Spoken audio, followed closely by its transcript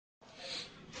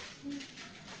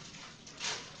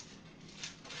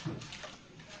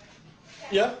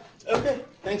Yeah, okay.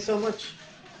 Thanks so much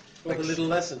for the little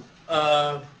lesson.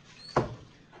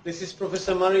 This is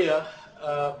Professor Maria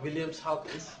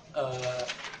Williams-Hawkins,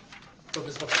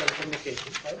 Professor of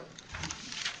Telecommunications, right?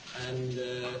 And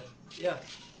yeah,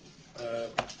 did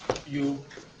you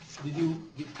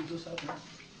give those out?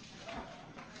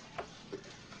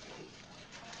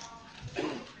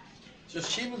 So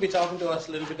she will be talking to us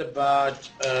a little bit about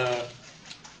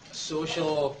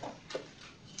social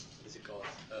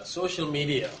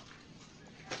media,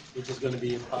 which is going to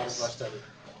be a part of our study.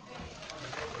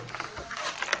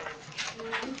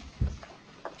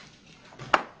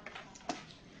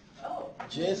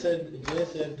 Jay said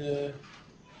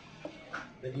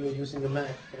that you were using the Mac,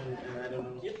 and I don't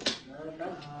know. Yep.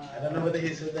 I don't know whether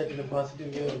he said that in a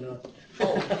positive way or not.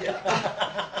 Oh,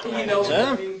 yeah. He knows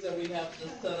the things that we have to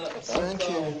set up. Thank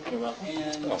you.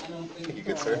 And I don't think You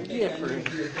could sir. I need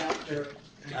the adapter to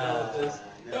go with this.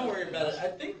 Don't worry about it. I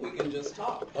think we can just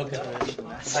talk. Okay. I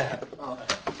have.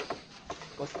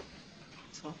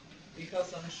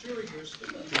 Because I'm sure your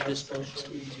students are social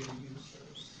media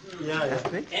users. Yeah.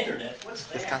 Internet. What's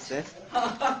that? Discuss it.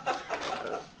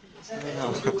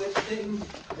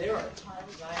 There are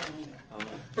times I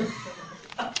know.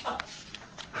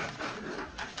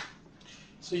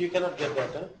 So you cannot get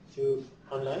that, huh? To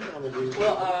online?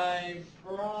 Well, I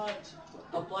brought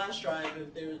a flash drive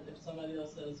if somebody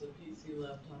else has a PC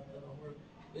laptop that'll work.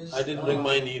 I didn't bring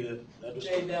mine either. That was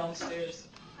Jay downstairs.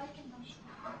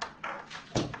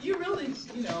 You really,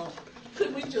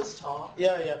 could we just talk?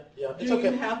 Yeah. It's Do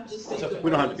okay. you have to see the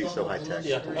We don't have to be words so on the high tech.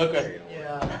 Yeah. screen? Okay.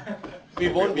 Yeah. We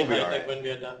won't be We'll be high all tech right.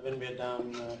 when we're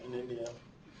down in India.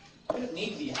 You don't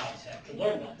need to be high tech to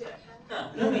learn that tech.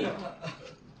 No need.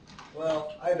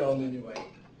 Well, I don't anyway.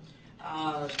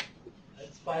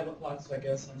 It's 5 o'clock, so I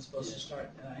guess I'm supposed to start,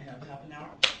 and I have half an hour.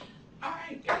 All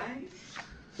right, guys.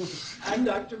 I'm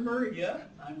Dr. Maria.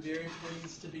 I'm very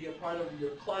pleased to be a part of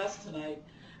your class tonight.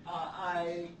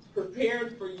 I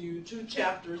prepared for you 2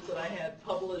 chapters that I had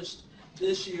published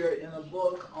this year in a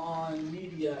book on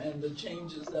media and the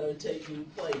changes that are taking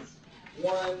place.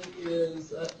 One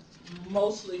is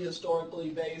mostly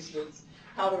historically based. It's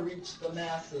how to reach the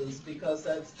masses, because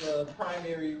that's the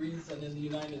primary reason in the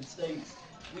United States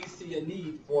we see a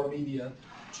need for media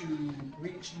to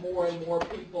reach more and more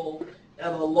people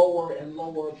at a lower and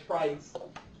lower price.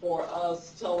 For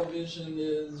us, television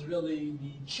is really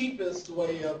the cheapest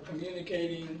way of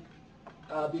communicating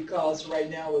because right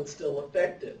now it's still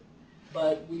effective.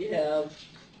 But we have,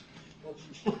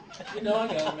 I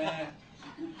got a man.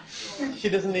 She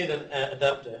doesn't need an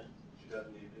adapter. She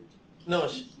doesn't need it. No.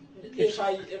 If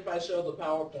I show the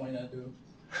PowerPoint, I do.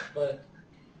 But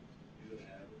You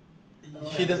don't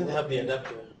have it. She doesn't have the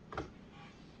adapter.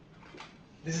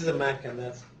 This is a Mac, and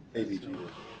that's AVG.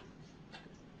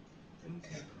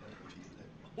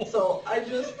 so I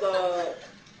just, I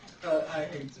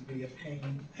hate to be a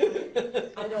pain.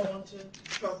 I don't want to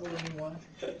trouble anyone.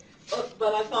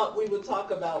 But I thought we would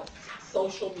talk about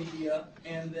social media,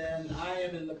 and then I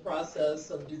am in the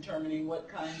process of determining what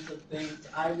kinds of things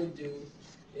I would do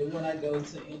when I go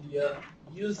to India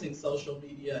using social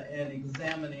media and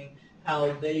examining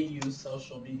how they use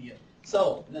social media.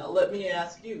 So now let me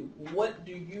ask you, what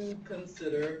do you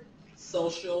consider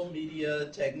social media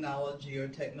technology or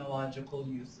technological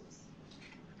uses?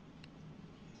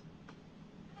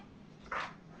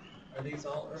 Are these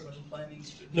all urban planning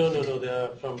students? No. They are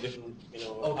from different,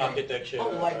 Okay. architecture.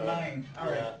 Oh, like mine. All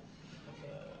right. Yeah.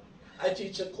 I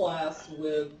teach a class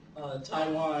with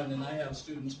Taiwan, and I have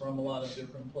students from a lot of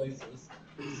different places.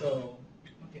 So,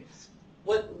 okay.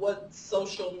 What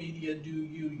social media do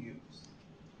you use?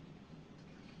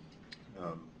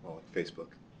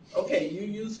 Facebook. Okay, you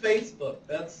use Facebook.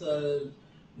 That's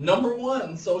number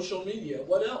 1 social media.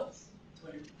 What else?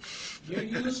 Twitter. You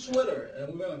use Twitter,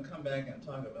 and we're going to come back and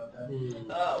talk about that.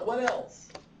 What else?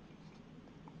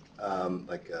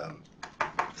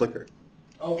 Flickr.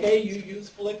 Okay, you use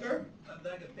Flickr. I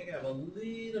think I have a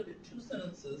little bit, 2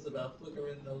 sentences about Flickr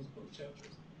in those book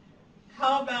chapters.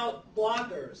 How about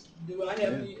bloggers? Do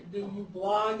you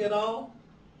blog at all?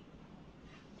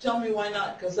 Tell me why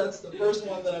not, because that's the first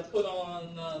one that I put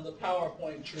on the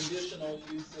PowerPoint, traditional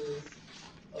uses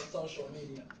of social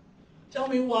media. Tell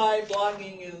me why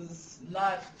blogging is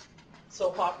not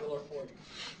so popular for you.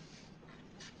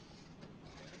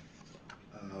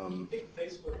 I think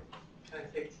Facebook kind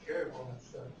of takes care of all that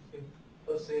stuff. You can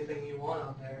post anything you want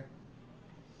on there.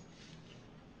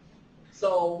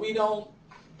 So we don't,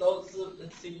 let's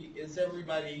see, is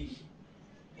everybody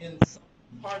in some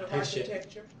part of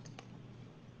architecture?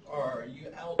 Or are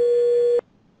you out,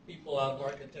 people out of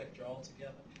architecture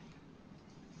altogether?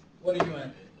 What are you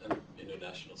in?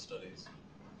 international studies.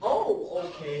 Oh,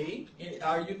 okay.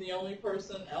 Are you the only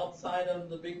person outside of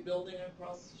the big building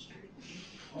across the street?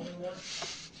 Only one?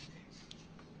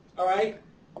 All right.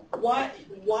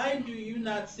 Why do you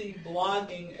not see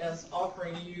blogging as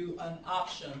offering you an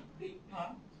option?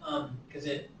 Huh? Because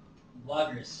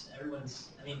bloggers,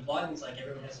 blogging's like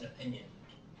everyone has an opinion.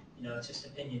 You know, it's just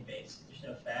opinion based. There's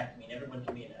no fact. I mean, everyone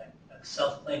can be a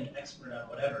self-claimed expert on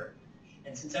whatever.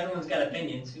 And since everyone's got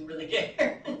opinions, who really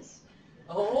cares?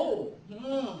 Oh,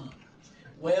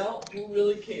 well, who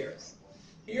really cares?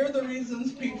 Here are the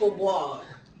reasons people blog.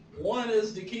 One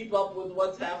is to keep up with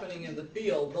what's happening in the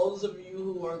field. Those of you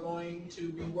who are going to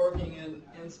be working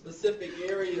in specific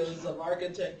areas of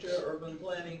architecture, urban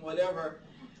planning, whatever,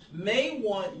 may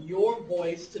want your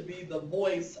voice to be the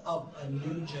voice of a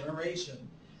new generation.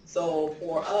 So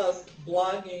for us,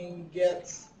 blogging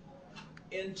gets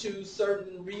into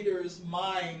certain readers'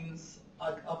 minds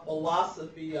a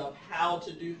philosophy of how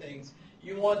to do things.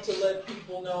 You want to let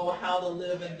people know how to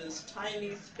live in this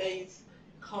tiny space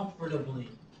comfortably.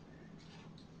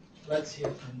 Let's hear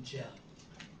from Jeff.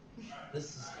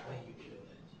 This is the way you do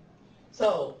it.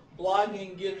 So,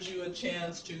 blogging gives you a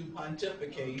chance to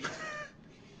pontificate,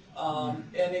 and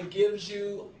it gives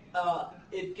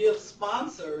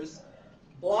sponsors.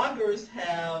 Bloggers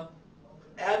have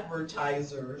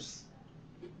advertisers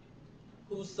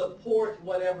who support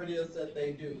whatever it is that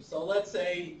they do. So let's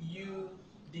say you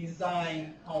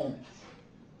design homes.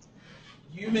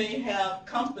 You may have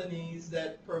companies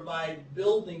that provide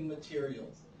building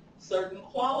materials, certain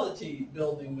quality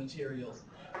building materials.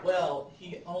 Well,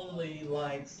 he only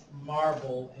likes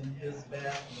marble in his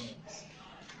bathrooms.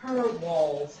 Her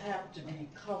walls have to be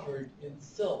covered in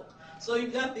silk. So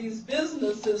you've got these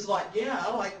businesses like, yeah,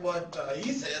 I like what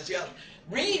he says. Yeah,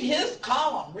 read his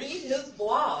column, read his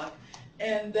blog,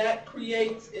 and that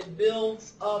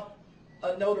builds up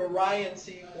a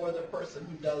notoriety for the person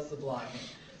who does the blogging.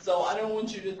 So I don't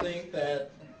want you to think that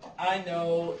I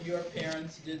know your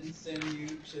parents didn't send you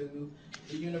to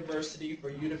the university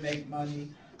for you to make money.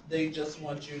 They just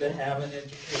want you to have an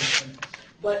education.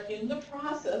 But in the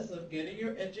process of getting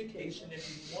your education, if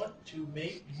you want to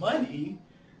make money,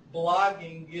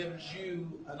 blogging gives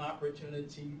you an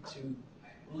opportunity to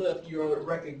lift your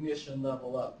recognition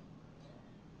level up.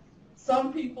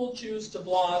 Some people choose to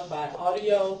blog by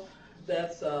audio.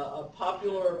 That's a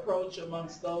popular approach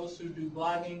amongst those who do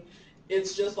blogging.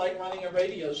 It's just like running a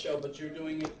radio show, but you're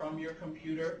doing it from your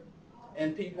computer,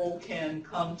 and people can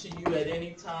come to you at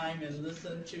any time and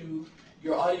listen to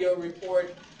your audio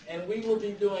report. And we will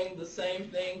be doing the same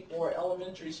thing for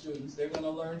elementary students. They're going to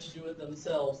learn to do it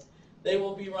themselves. They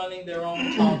will be running their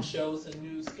own talk shows and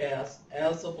newscasts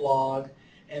as a blog,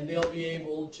 and they'll be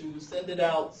able to send it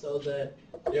out so that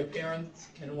their parents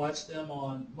can watch them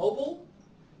on mobile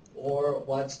or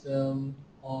watch them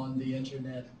on the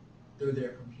internet through their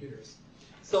computers.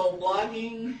 So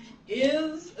blogging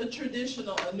is a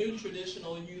new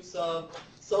traditional use of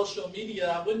social media.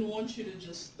 I wouldn't want you to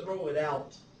just throw it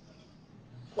out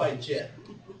quite yet.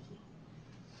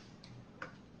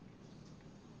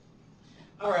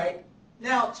 All right.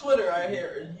 Now, Twitter, I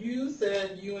hear you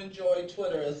said you enjoy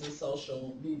Twitter as a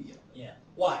social media. Yeah.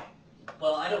 Why?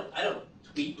 Well, I don't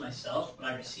tweet myself, but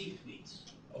I receive tweets.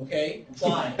 Okay.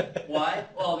 Why? Why?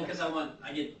 Well, because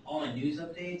I get all my news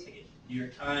updates. I get New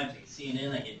York Times, I get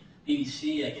CNN, I get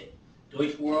BBC, I get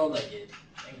Deutsche World, I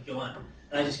can go on.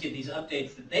 And I just get these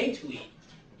updates that they tweet,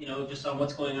 just on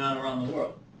what's going on around the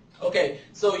world. Okay,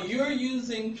 so you're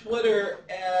using Twitter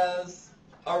as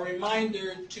a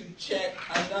reminder to check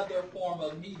another form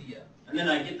of media. And then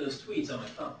I get those tweets on my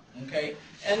phone. Okay,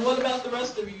 and what about the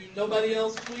rest of you? Nobody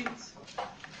else tweets?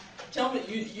 Tell me,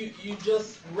 you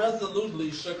just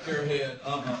resolutely shook your head.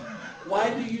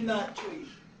 Why do you not tweet?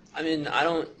 I mean, I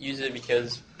don't use it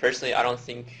because, personally,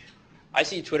 I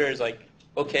see Twitter as,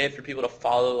 okay for people to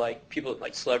follow, people,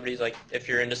 celebrities, if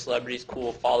you're into celebrities,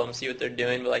 cool, follow them, see what they're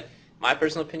doing, but, my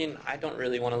personal opinion, I don't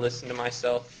really want to listen to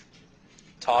myself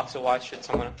talk, so why should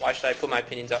I put my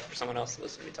opinions out for someone else to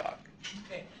listen to me talk?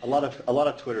 Okay. A lot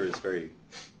of Twitter is very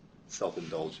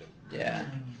self-indulgent. Yeah.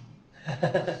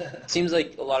 It seems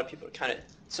like a lot of people are kind of,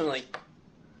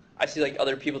 I see,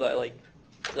 other people that,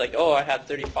 oh, I have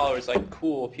 30 followers,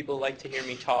 cool, people like to hear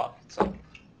me talk. It's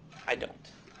I don't.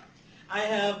 I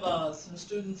have some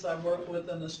students I work with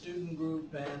in the student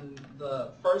group, and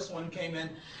the first one came in,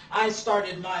 I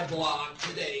started my blog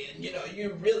today, and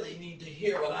you really need to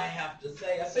hear what I have to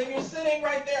say. I said, you're sitting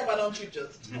right there, why don't you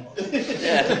just talk?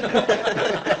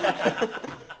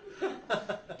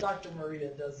 Dr. Maria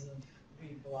doesn't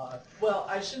read blogs. Well,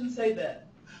 I shouldn't say that.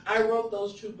 I wrote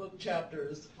those 2 book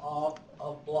chapters off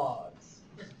of blogs.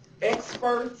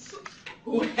 experts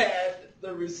who had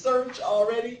the research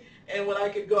already, and when I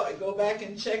could go back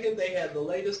and check it, they had the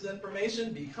latest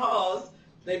information because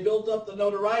they built up the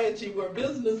notoriety where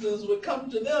businesses would come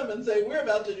to them and say, we're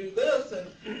about to do this, and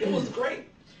it was great.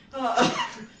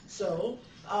 So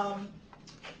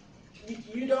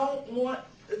you don't want,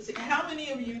 let's see, how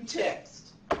many of you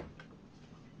text?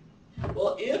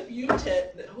 Well, if you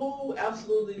text, who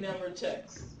absolutely never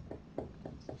texts?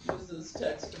 Uses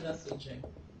text messaging.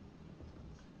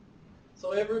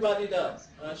 So everybody does.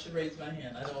 I should raise my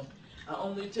hand. I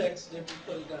only text if you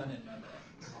put a gun in my mouth.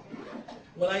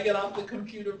 When I get off the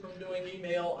computer from doing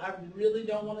email, I really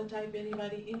don't want to type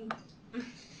anybody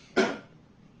in.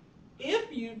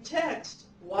 If you text,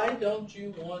 why don't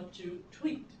you want to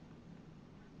tweet?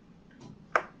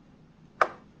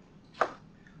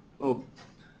 Well,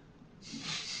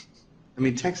 I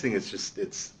mean, texting is just,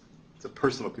 it's a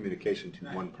personal communication to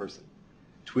one person.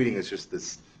 Tweeting is just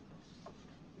this,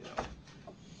 you know,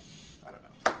 I don't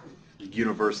know,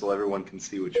 universal, everyone can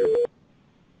see what you're...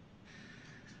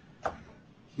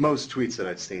 Most tweets that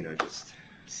I've seen are just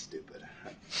stupid.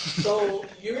 So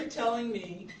you're telling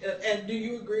me, and do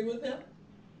you agree with him?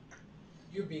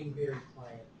 You're being very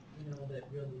quiet. You know, that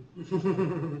really...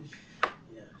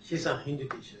 Yeah, she's a Hindu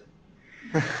teacher.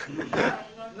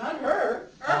 Not her.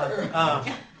 Her.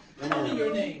 Tell me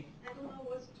your name. I don't know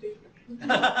what's Twitter.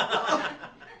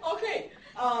 Okay.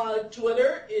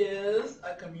 Twitter is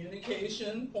a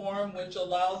communication form which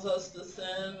allows us to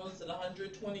send,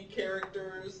 120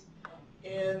 characters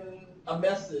in a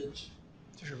message.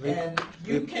 And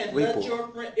you can let your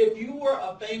friend, if you were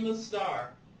a famous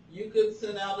star, you could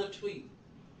send out a tweet.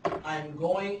 I'm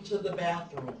going to the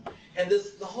bathroom. And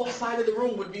the whole side of the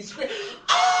room would be screaming,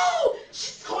 oh,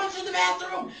 she's going to the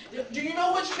bathroom. Do you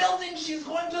know which building she's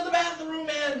going to the bathroom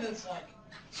in? And it's like,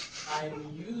 I'm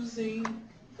using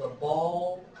the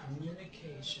ball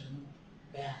communication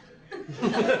bathroom.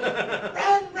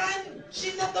 Run,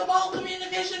 she's at the ball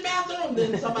communication bathroom.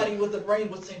 Then somebody with a brain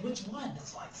would say, which one?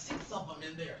 There's like 6 of them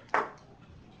in there.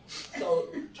 So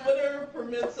Twitter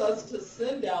permits us to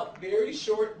send out very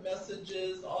short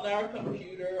messages on our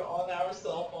computer, on our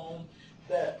cell phone,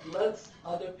 that lets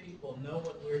other people know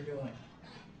what we're doing.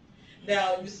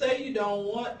 Now, you say you don't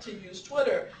want to use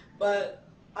Twitter, but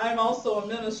I'm also a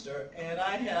minister, and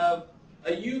I have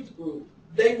a youth group.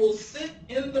 They will sit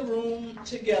in the room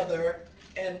together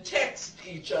and text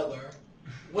each other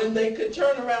when they could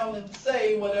turn around and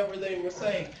say whatever they were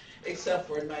saying, except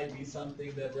for it might be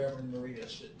something that Reverend Maria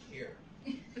shouldn't hear.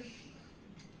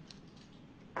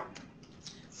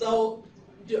 So,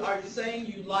 are you saying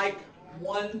you like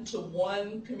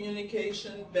one-to-one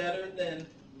communication better than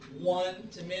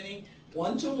one-to-many?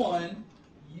 One-to-one,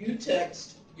 you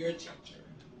text your teacher.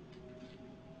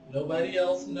 Nobody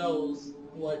else knows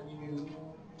what you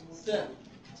sent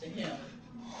to him.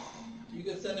 You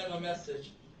could send him a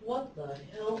message. What the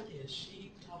hell is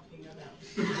she talking about?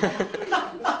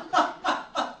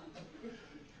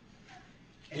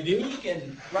 And he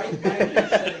can write back and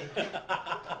say,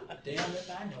 damn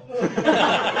if I know.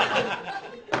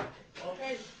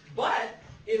 Okay, but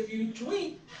if you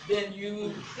tweet, then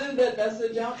you send that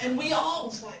message out, and we all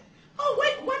was like, oh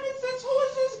wait, what is this? Who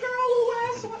is this girl who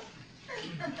asked what?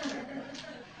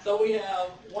 So we have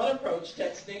one approach,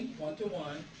 texting,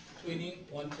 one-to-one, tweeting,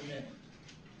 one-to-many.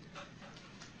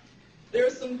 There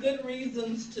are some good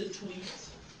reasons to tweet.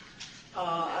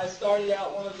 I started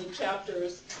out one of the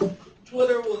chapters.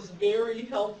 Twitter was very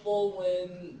helpful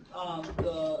when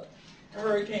the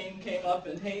hurricane came up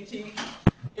in Haiti.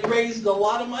 It raised a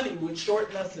lot of money with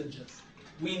short messages.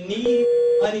 We need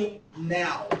money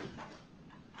now.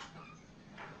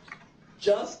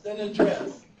 Just an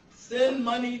address. Send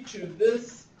money to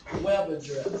this web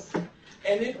address.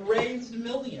 And it raised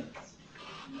millions.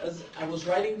 As I was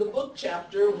writing the book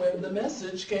chapter when the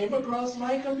message came across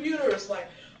my computer. It's like,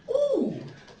 ooh,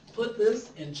 put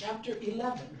this in chapter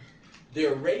 11.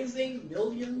 They're raising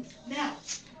millions now,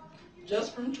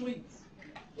 just from tweets.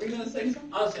 Were you going to say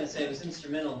something? I was going to say it was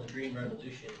instrumental in the Green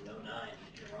Revolution in 09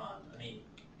 in Iran. I mean,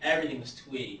 everything was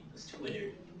Twittered.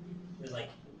 It was like,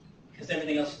 because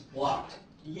everything else was blocked.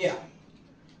 Yeah.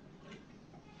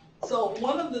 So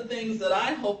one of the things that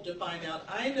I hope to find out,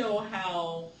 I know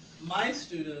how my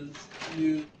students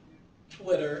use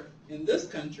Twitter in this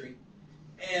country.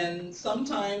 And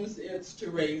sometimes it's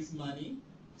to raise money.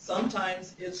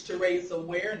 Sometimes it's to raise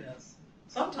awareness.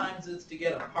 Sometimes it's to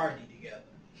get a party together.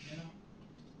 You know?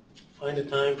 Find a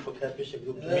time for catfish and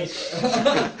group to meet.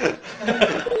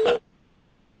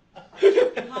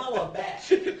 Holla back.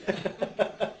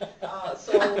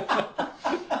 So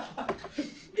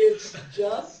it's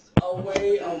just a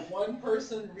way of one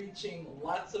person reaching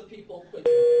lots of people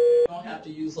quickly. You don't have to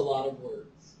use a lot of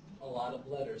words, a lot of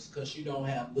letters, because you don't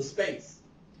have the space.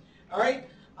 All right?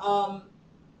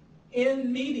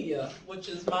 In media, which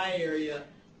is my area,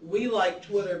 we like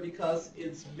Twitter because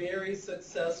it's very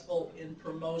successful in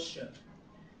promotion.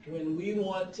 When we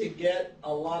want to get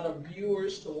a lot of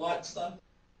viewers to watch something,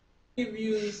 many of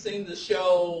you have seen the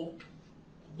show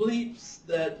Bleeps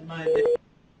that my dad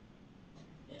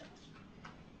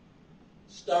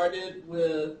started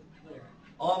with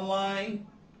online,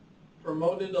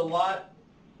 promoted a lot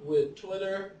with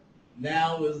Twitter,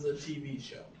 now is a TV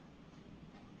show.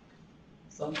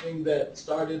 Something that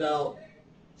started out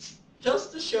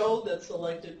just a show that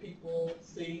selected people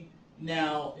see,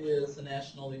 now is a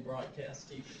nationally broadcast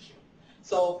TV show.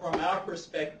 So from our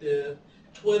perspective,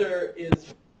 Twitter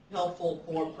is helpful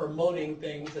for promoting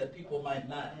things that people might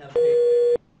not have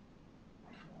paid.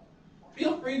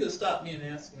 Feel free to stop me and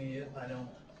ask me if I don't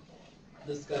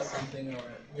discuss something or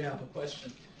you have a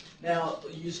question. Now,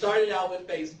 you started out with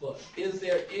Facebook. Is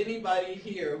there anybody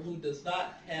here who does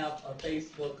not have a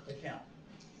Facebook account?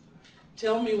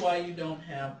 Tell me why you don't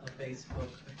have a Facebook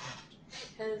account.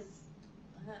 Because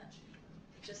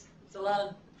just it's a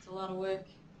lot of work.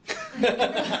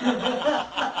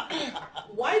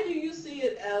 Why do you see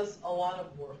it as a lot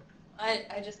of work?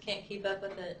 I just can't keep up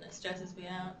with it, and it stresses me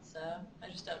out, so I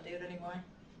just don't do it anymore.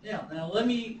 Yeah, now let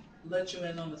me let you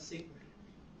in on a secret.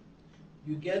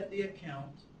 You get the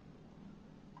account,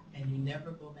 and you never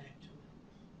go back to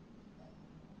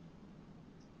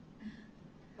it.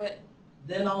 What?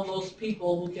 Then all those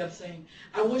people who kept saying,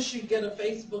 I wish you'd get a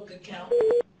Facebook account,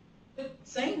 quit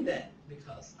saying that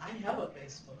because I have a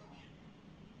Facebook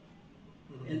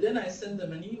account. And then I send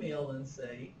them an email and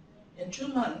say, in 2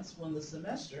 months, when the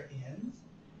semester ends,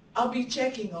 I'll be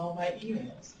checking all my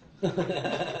emails.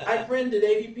 I friended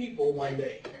 80 people one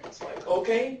day. It's like,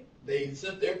 okay, they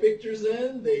sent their pictures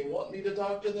in, they want me to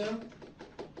talk to them.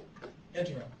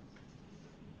 Interim.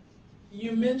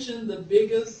 You mentioned the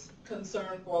biggest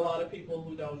concern for a lot of people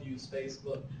who don't use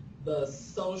Facebook, the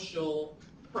social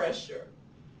pressure.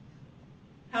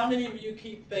 How many of you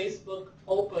keep Facebook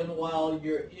open while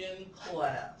you're in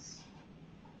class?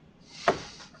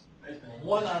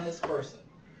 One honest person.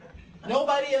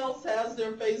 Nobody else has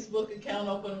their Facebook account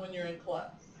open when you're in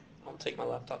class. I'll take my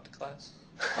laptop to class.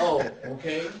 Oh,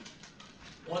 okay.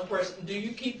 One person. Do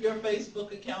you keep your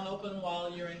Facebook account open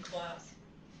while you're in class?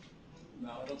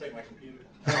 No, I don't take my computer.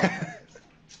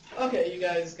 Okay, you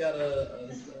guys got a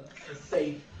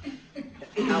safe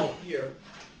out here.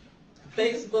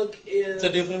 Facebook is... It's a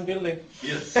different building.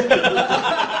 Yes.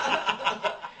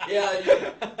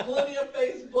 Yeah, plenty of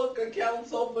Facebook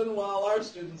accounts open while our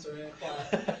students are in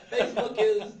class. Facebook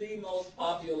is the most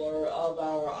popular of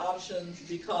our options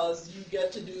because you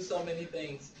get to do so many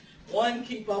things. One,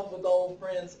 keep up with old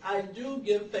friends. I do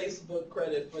give Facebook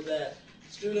credit for that.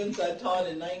 Students I taught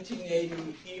in 1980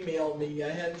 emailed me.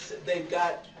 They've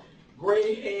got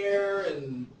gray hair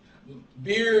and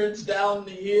beards down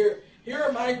to here. Here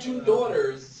are my 2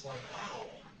 daughters. It's like, wow,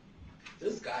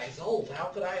 this guy's old. How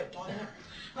could I have taught him?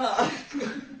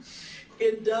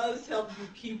 It does help you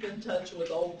keep in touch with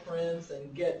old friends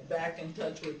and get back in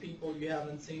touch with people you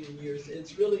haven't seen in years.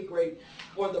 It's really great.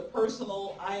 For the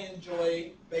personal, I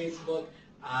enjoy Facebook.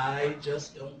 I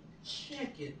just don't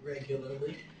check it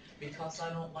regularly because I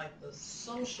don't like the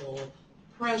social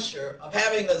pressure of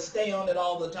having to stay on it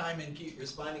all the time and keep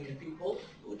responding to people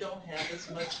who don't have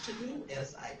as much to do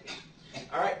as I do.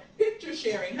 All right, picture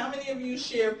sharing. How many of you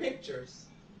share pictures?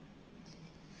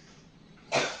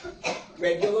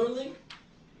 Regularly?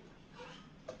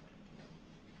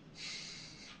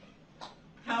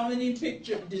 How many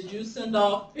pictures, did you send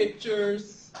off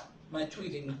pictures, my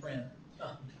tweeting friend,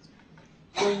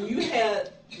 when you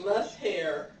had less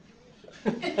hair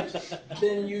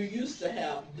than you used to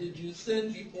have? Did you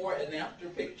send before and after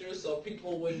pictures so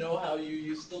people would know how you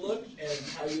used to look and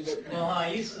how you look now? Well, how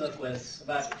I used to look was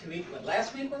about 2 weeks,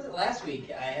 last week was it? Last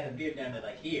week I had a beard down to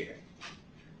like here.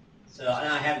 So, and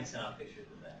I haven't sent out pictures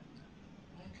of that.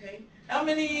 Okay.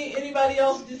 Anybody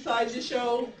else decide to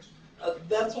show?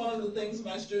 That's one of the things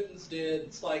my students did.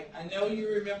 It's like, I know you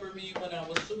remember me when I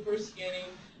was super skinny,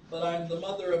 but I'm the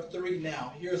mother of 3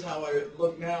 now. Here's how I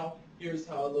look now. Here's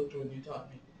how I looked when you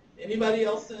taught me. Anybody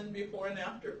else send before and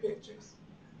after pictures?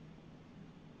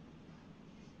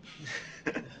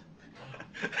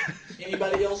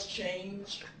 Anybody else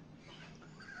change?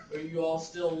 Or you all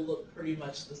still look pretty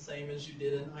much the same as you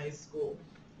did in high school?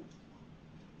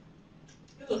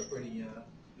 You look pretty young,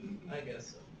 I guess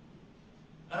so.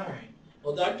 All right.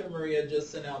 Well, Dr. Maria just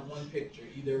sent out one picture.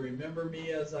 Either remember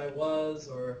me as I was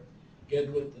or get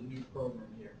with the new program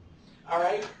here. All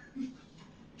right?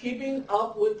 Keeping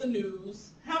up with the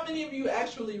news. How many of you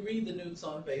actually read the news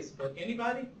on Facebook?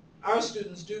 Anybody? Our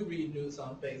students do read news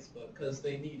on Facebook because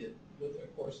they need it with their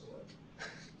coursework.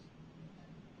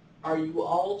 Are you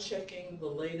all checking the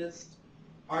latest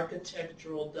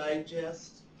architectural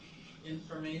digest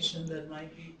information that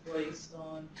might be placed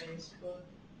on Facebook?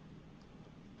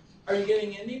 Are you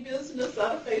getting any business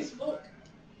out of Facebook?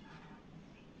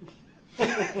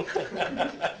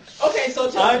 Okay, so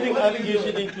tell me what you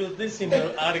should include this in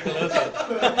your article also.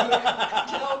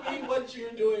 Tell me what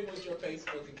you're doing with your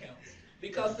Facebook accounts.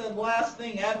 Because the last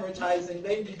thing, advertising,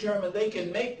 they determine they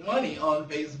can make money on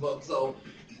Facebook. So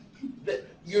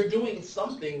you're doing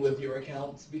something with your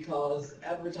accounts because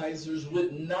advertisers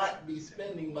would not be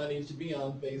spending money to be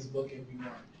on Facebook if you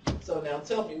weren't. So now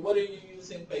tell me, what are you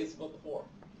using Facebook for?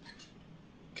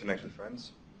 Connect with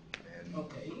friends. And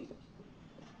Okay.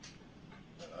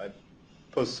 I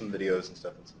post some videos and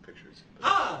stuff and some pictures.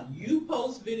 You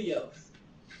post videos.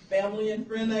 Family and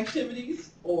friend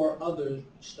activities or other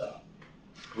stuff?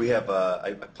 We have,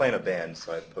 I play in a band,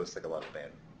 so I post like a lot of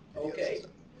band videos. Okay. And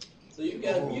stuff. So you've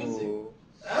got music.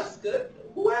 That's good.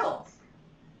 Who else?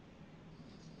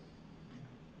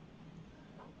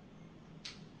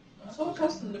 I'm so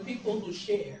accustomed to people who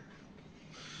share.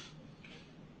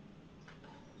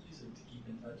 To keep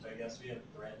in touch, I guess we have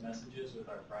thread messages with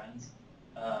our friends,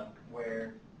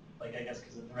 where, like, I guess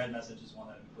because the thread message is one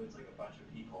that includes like a bunch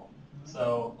of people.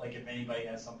 So, like, if anybody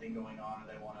has something going on or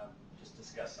they want to just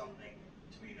discuss something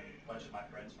between a bunch of my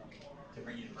friends from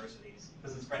different universities,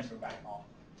 because it's friends from back home.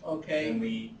 Okay. And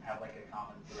we have like a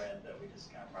common thread that we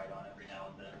just kind of write on every now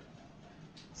and then.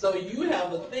 So you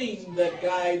have a theme that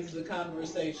guides the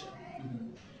conversation.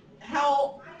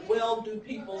 How well do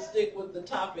people stick with the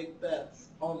topic that's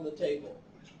on the table?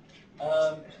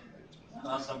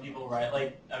 Some people write,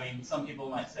 like, I mean, some people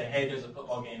might say, hey, there's a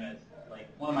football game at, like,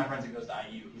 one of my friends that goes to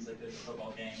IU, he's like, there's a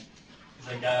football game. He's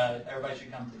like, everybody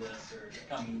should come to this, or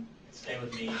come stay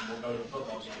with me, and we'll go to the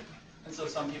football game. And so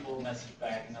some people message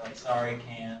back, and they're like, sorry,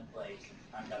 can't, like,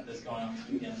 I've got this going on this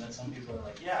weekend. And then some people are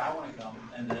like, yeah, I want to come.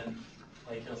 And then,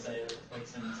 like, he'll say, like,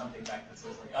 send something back that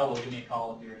says, like, oh, well, give me a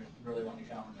call if you really want to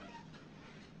come.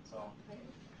 So.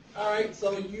 All right,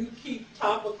 so you keep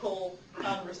topical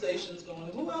conversations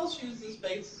going. Who else uses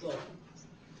Facebook?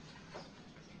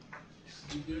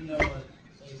 You do know what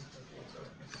Facebook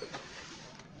is.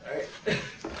 All right.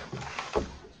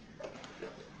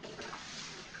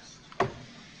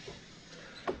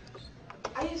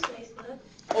 I use Facebook.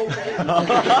 Okay.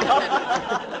 But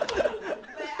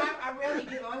I rarely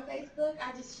get on Facebook.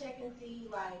 I just check and see,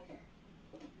 like,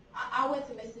 I went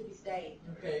to Mississippi State,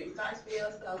 Okay.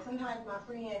 Starksville, so sometimes my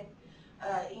friend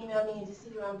email me and just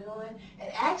see what I'm doing.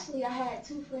 And actually, I had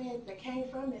two friends that came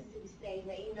from Mississippi State, and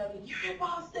they emailed me, you're in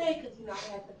Ball State, because, I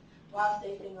had the Ball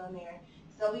State thing on there.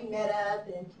 So we met up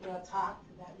and, talked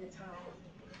about good times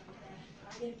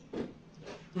and things like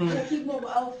that. I guess, keeping up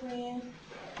with old friends,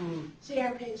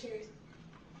 sharing pictures.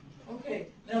 Okay.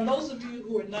 Now, those of you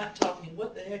who are not talking,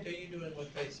 what the heck are you doing with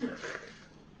Facebook?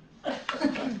 I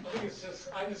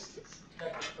just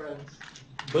check with friends.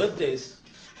 Birthdays.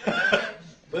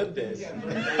 Birthdays.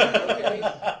 Okay.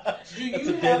 Do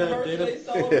you have birthday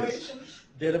celebrations?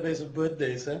 Database of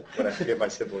birthdays, huh? But I forget my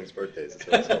siblings' birthdays.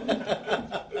 That's what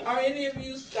it's Are any of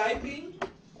you Skyping?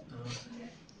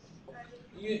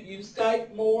 You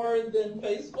Skype more than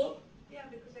Facebook? Yeah,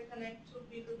 because I connect to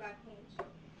people back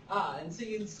home. And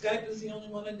see, Skype is the only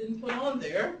one I didn't put on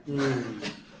there.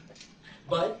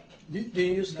 But Do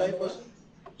you use Skype also?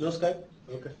 No Skype?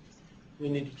 Okay. We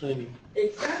need to train you.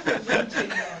 exactly what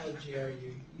technology are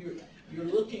you? You're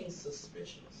looking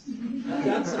suspicious. I've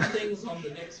got some things on the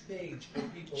next page for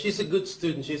people. She's a good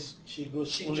student. She goes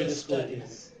She only to just school.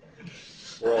 studies.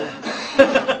 We're all,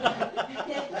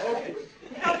 Okay.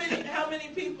 How many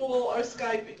people are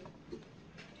Skyping?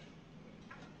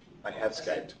 I have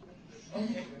Skyped.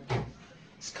 Okay.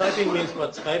 Skyping means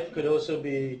what? Skype could also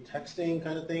be texting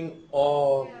kind of thing,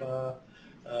 or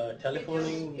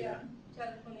telephoning. Yeah,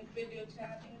 telephonic video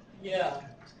chatting. Yeah.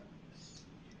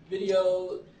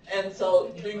 Video, and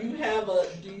so do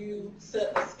you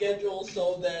set a schedule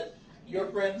so that your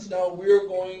friends know we're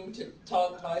going to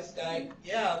talk by Skype?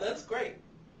 Yeah, that's great.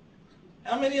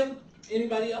 How many of,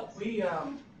 anybody else? We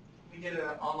did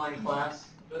an online class,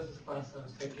 business class I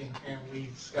was taking, and we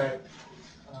Skyped,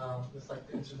 just like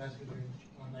the instruments we were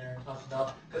on there and talked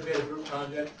about, because we had a group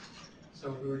project, so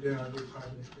we were doing our group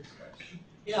project through Skype.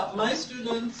 Yeah, my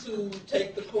students who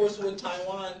take the course with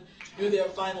Taiwan do their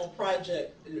final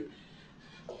project.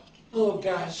 Oh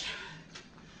gosh,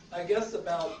 I guess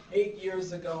about 8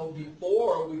 years ago,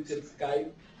 before we could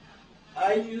Skype,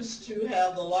 I used to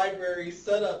have the library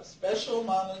set up special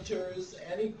monitors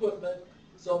and equipment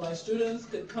so my students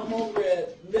could come over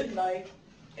at midnight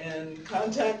and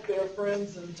contact their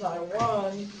friends in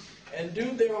Taiwan and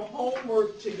do their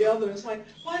homework together. It's like,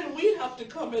 why do we have to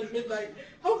come at midnight?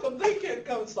 How come they can't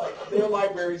come? It's like, their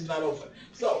library's not open.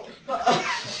 So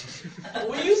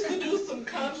we used to do some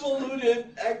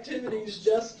convoluted activities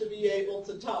just to be able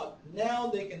to talk. Now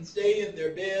they can stay in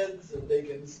their beds and they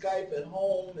can Skype at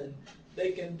home and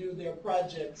they can do their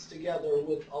projects together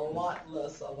with a lot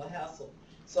less of a hassle.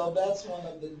 So that's one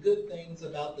of the good things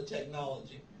about the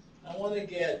technology. I want to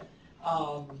get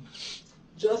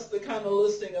just the kind of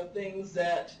listing of things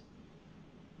that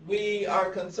we are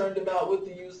concerned about with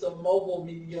the use of mobile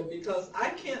media, because I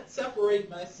can't separate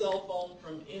my cell phone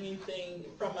from anything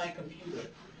from my computer.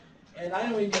 And I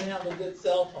don't even have a good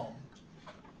cell phone.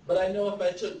 But I know if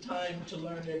I took time to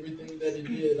learn everything that it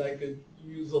did, I could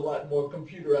use a lot more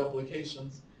computer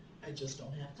applications. I just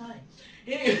don't have time.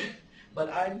 But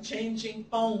I'm changing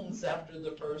phones after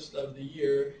the first of the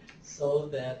year so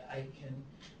that I can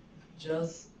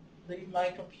just leave my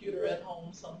computer at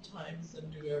home sometimes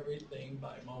and do everything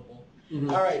by mobile.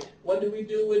 All right, what do we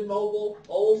do with mobile?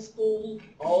 Old school,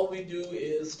 all we do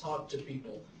is talk to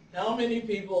people. How many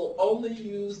people only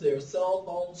use their cell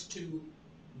phones to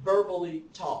verbally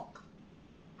talk?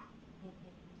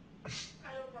 I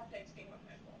don't have texting on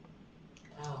my phone.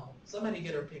 Wow, somebody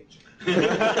get her picture.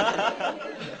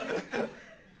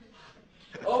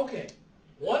 Okay,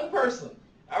 one person,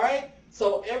 all right?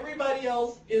 So everybody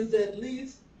else is at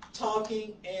least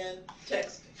talking and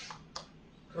texting,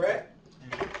 correct?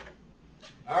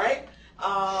 All right.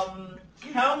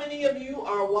 How many of you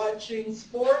are watching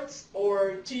sports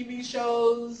or TV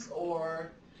shows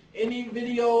or any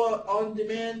video on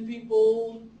demand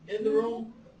people in the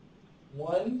room?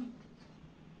 One?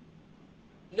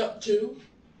 No, two.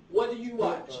 What do you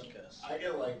watch? I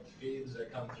get like feeds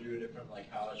that come through different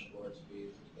like college sports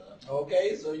feeds and stuff.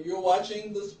 Okay, so you're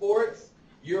watching the sports.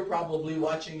 You're probably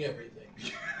watching everything.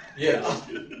 Yeah.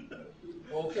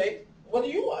 Okay. What do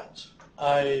you watch?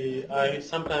 I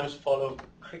sometimes follow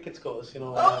cricket scores, you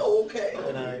know. Oh, okay.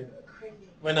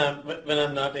 When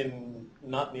I'm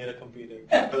not near a computer.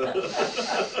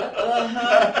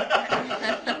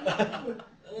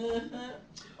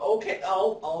 Okay,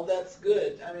 all that's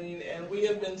good. I mean, and we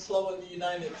have been slow in the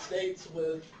United States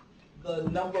with the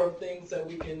number of things that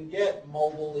we can get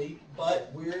mobilely,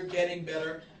 but we're getting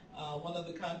better. One of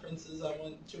the conferences I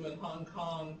went to in Hong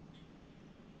Kong,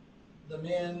 the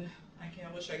man, I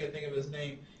wish I could think of his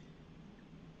name,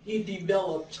 he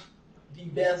developed the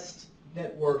best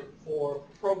network for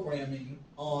programming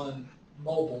on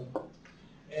mobile.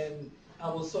 And I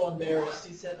was so embarrassed.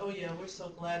 He said, oh yeah, we're so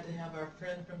glad to have our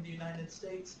friend from the United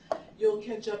States. You'll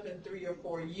catch up in 3 or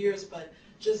 4 years, but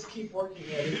just keep working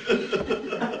at it.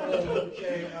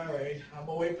 Okay, all right. I'm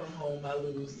away from home. I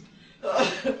lose.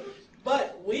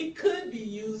 But we could be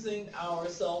using our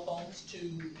cell phones to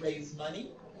raise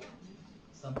money.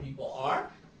 Some people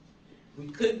are. We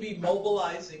could be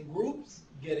mobilizing groups,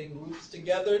 getting groups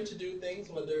together to do things,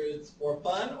 whether it's for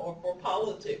fun or for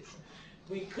politics.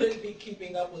 We could be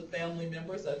keeping up with family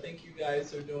members. I think you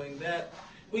guys are doing that.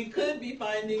 We could be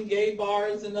finding gay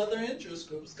bars and other interest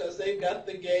groups because they've got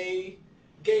the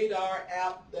Gaydar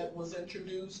app that was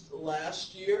introduced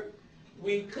last year.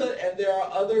 We could, and there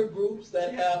are other groups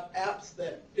that have apps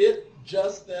that fit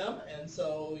just them, and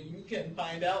so you can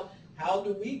find out how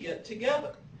do we get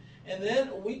together. And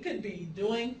then we could be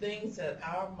doing things that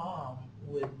our mom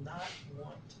would not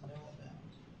want to know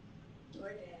about.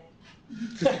 Or dad.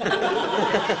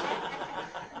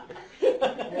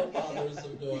 We're fathers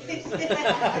of daughters.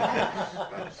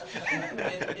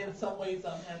 In some ways,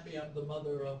 I'm happy I'm the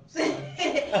mother of sons.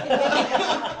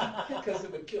 Because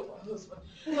it would kill my husband.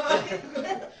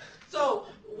 So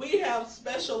we have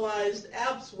specialized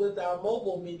apps with our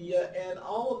mobile media, and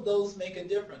all of those make a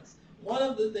difference. One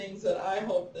of the things that I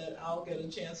hope that I'll get a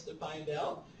chance to find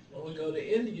out when we go to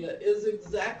India is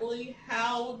exactly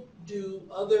how do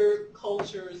other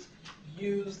cultures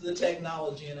use the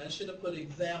technology. And I should have put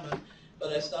examine,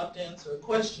 but I stopped to answer a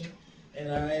question,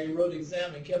 and I wrote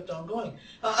exam and kept on going.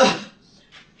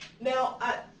 Now,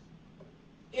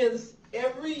 is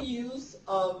every use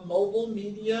of mobile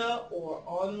media or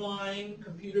online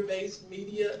computer-based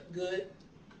media good?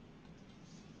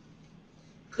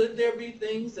 Could there be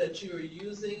things that you are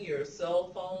using your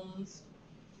cell phones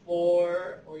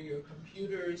for or your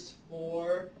computers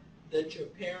for that your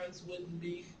parents wouldn't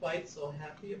be quite so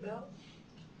happy about?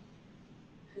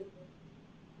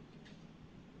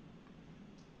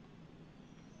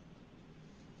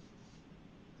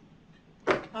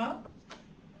 Huh?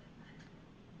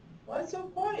 What? Why so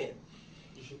quiet?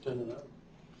 You should turn it up.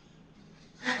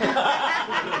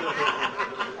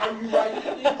 Are you writing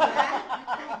things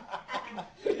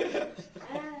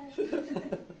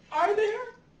down? Are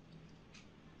there?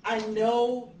 I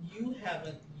know you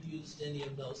haven't used any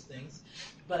of those things,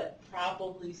 but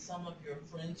probably some of your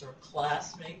friends or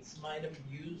classmates might have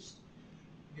used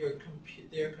their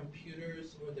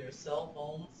computers or their cell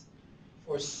phones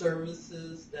for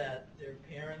services that their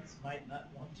parents might not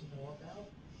want to know about.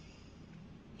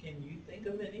 Can you think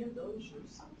of any of those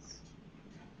uses?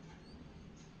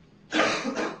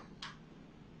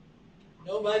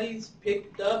 Nobody's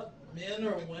picked up men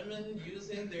or women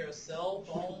using their cell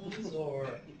phones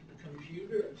or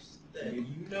computers that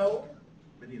you know?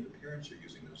 Many of the parents are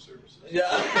using those services. Yeah.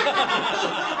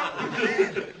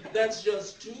 That's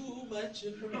just too much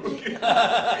information.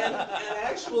 And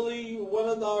actually, one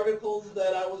of the articles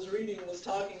that I was reading was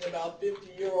talking about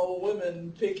 50-year-old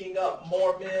women picking up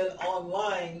more men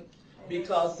online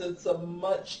because it's a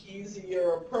much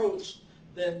easier approach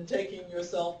than taking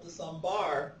yourself to some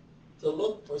bar to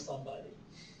look for somebody.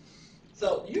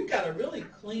 So you've got a really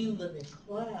clean living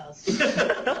class.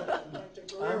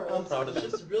 I'm proud of It's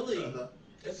just really,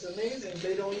 it's amazing.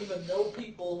 They don't even know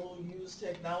people who use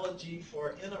technology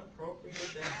for inappropriate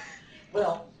things.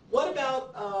 Well, what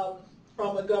about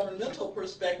from a governmental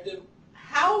perspective,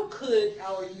 how could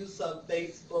our use of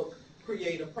Facebook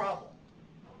create a problem?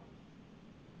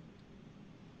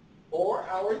 Or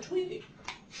our tweeting?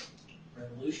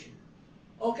 Revolution.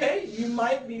 Okay, you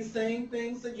might be saying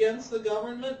things against the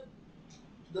government.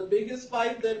 The biggest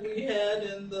fight that we had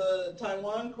in the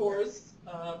Taiwan course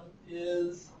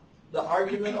is the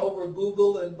argument over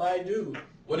Google and Baidu.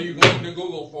 What are you going to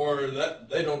Google for? That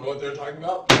they don't know what they're talking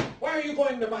about. Why are you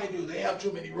going to Baidu? They have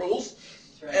too many rules.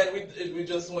 That's right. And we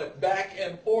just went back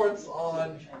and forth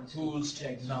on whose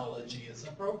technology is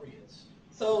appropriate.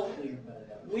 So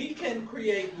we can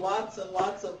create lots and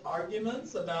lots of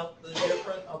arguments about the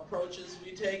different approaches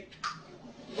we take.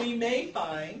 We may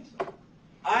find,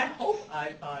 I hope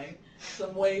I find,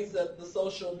 some ways that the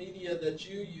social media that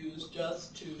you use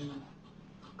just to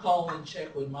call and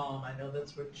check with mom. I know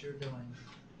that's what you're doing.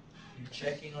 You're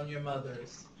checking on your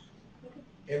mothers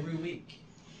every week.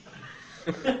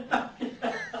 Of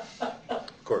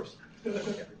course.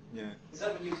 Yeah. Is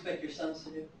that what you expect your sons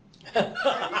to do? Are you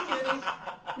kidding?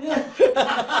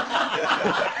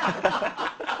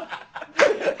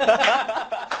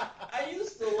 I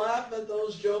used to laugh at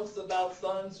those jokes about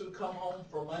sons who come home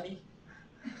for money.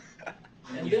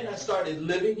 And then I started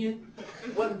living it.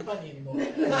 It wasn't funny anymore.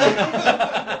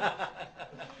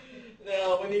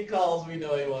 Now, when he calls, we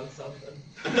know he wants something.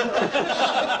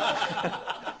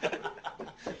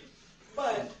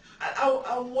 But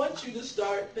I want you to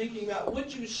start thinking about,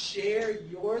 would you share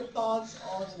your thoughts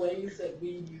on ways that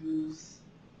we use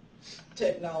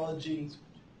technology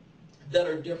that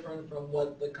are different from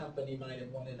what the company might have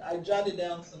wanted? I jotted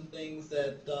down some things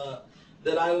that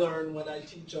I learned when I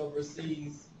teach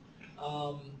overseas,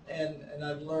 and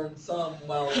I've learned some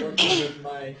while working with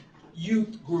my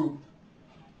youth group.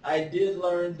 I did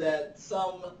learn that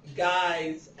some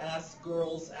guys ask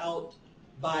girls out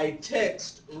by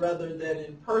text rather than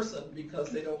in person because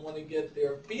they don't want to get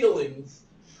their feelings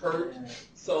hurt.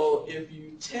 So if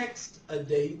you text a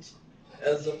date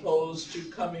as opposed to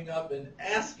coming up and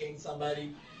asking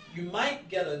somebody, you might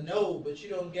get a no, but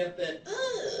you don't get that,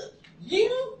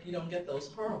 you don't get those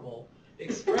horrible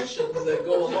expressions that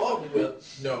go along with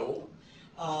no.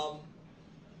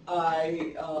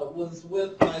 I was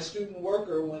with my student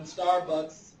worker when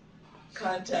Starbucks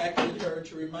contacted her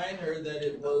to remind her that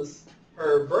it was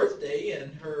her birthday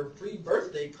and her free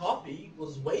birthday coffee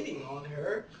was waiting on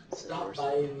her. Stopped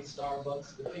by in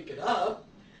Starbucks to pick it up.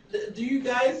 Do you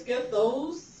guys get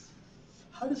those?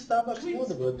 How does Starbucks know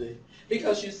the birthday?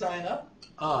 Because you sign up.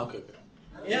 Ah, okay.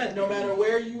 Yeah, no matter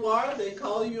where you are, they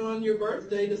call you on your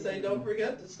birthday to say, don't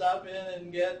forget to stop in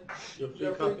and get your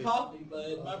free coffee.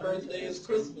 But my birthday is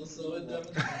Christmas, so it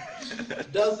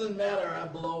doesn't matter. I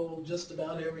blow just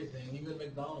about everything. Even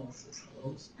McDonald's is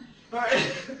closed. All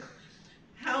right.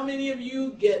 How many of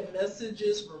you get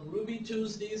messages from Ruby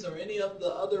Tuesdays or any of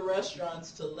the other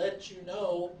restaurants to let you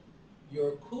know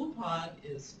your coupon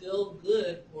is still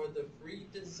good for the free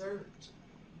dessert?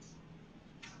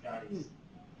 Scotty's.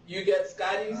 You get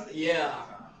Scotty's? Yeah.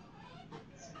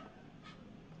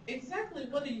 Exactly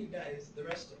what do you guys, the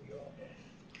rest of you all get?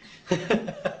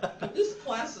 This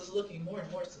class is looking more and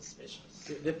more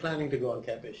suspicious. They're planning to go on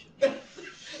campus.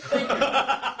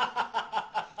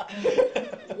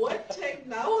 What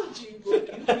technology would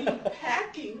you be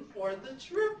packing for the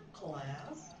trip,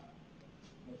 class?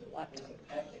 With a laptop.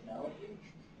 Technology?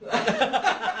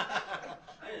 I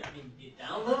mean,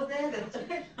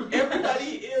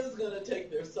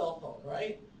 called,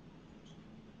 right?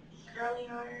 Curling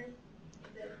iron,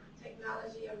 the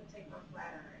technology, I'm gonna take my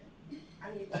flat iron. I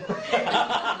need to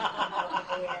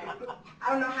I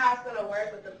don't know how it's gonna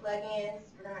work with the plugins.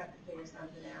 We're gonna have to figure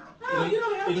something out. No, you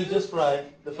don't have It'll to. just fry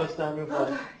the first time you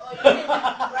fry.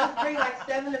 Let's bring like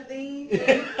 7 of these. You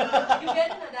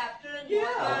get an adapter in Yeah.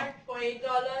 Walmart for $8,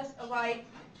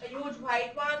 a huge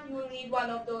white one. You will need one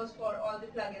of those for all the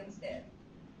plugins there.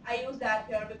 I use that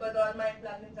here because all my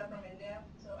plugins are from India,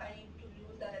 so I need to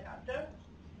use that adapter.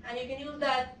 And you can use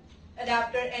that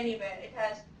adapter anywhere. It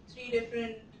has 3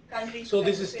 different countries. So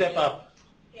this is step up.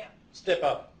 Yeah. Step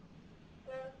up.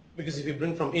 Because if you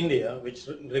bring from India, which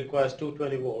requires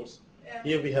 220 volts, Yeah.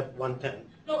 here we have 110.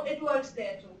 No, it works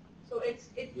there too. So it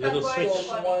Little converts switch.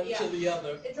 From for one yeah. to the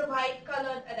other. It's a white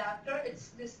colored adapter. It's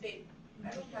this big. I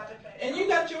don't have it right And now. you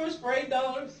got yours for $8?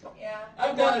 Yeah.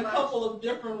 I've got a Walmart. couple of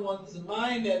different ones.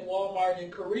 Mine at Walmart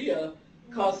in Korea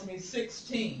cost me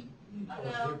 $16. No,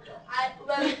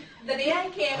 well, the day I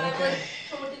came, I was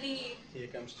totally Here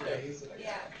comes Jay.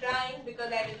 crying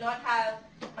because I did not have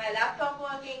my laptop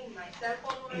working, my cell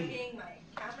phone working, my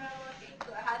camera working.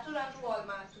 So I had to run to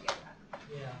Walmart to get that.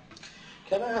 Yeah.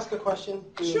 Can I ask a question?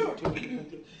 Sure.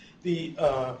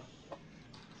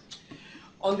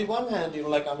 On the one hand,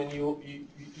 like I mean,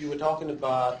 you were talking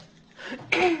about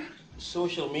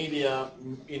social media,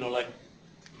 like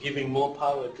giving more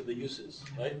power to the users,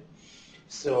 right?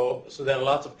 So there are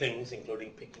lots of things, including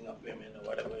picking up women or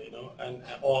whatever, and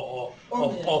or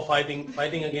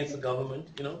fighting against the government,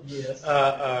 Yes.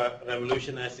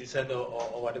 revolution, as you said,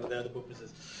 or whatever the other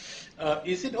purposes.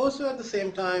 Is it also at the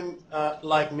same time,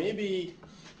 like maybe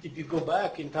if you go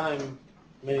back in time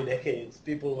many decades,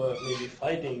 people were maybe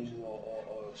fighting or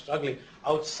struggling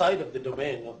outside of the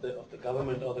domain of the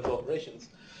government or the corporations?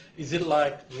 Is it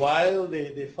like while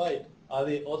they fight, are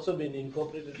they also being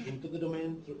incorporated into the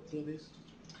domain through this?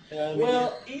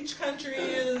 Well, each country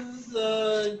is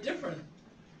different.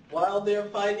 While they're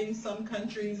fighting, some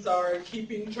countries are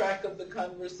keeping track of the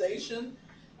conversation.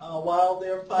 While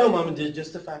they're fighting... No, I mean,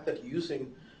 just the fact that you're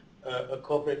using a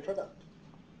corporate product.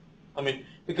 I mean,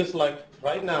 because like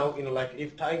right now, like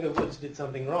if Tiger Woods did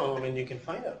something wrong, I mean, you can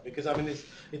find out because I mean,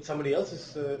 it's somebody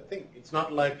else's thing. It's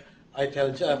not like I tell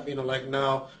Jeff, like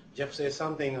now Jeff says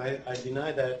something, I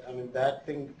deny that. I mean, that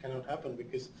thing cannot happen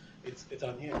because it's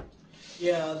on here.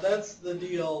 Yeah, that's the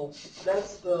deal.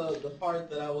 That's the part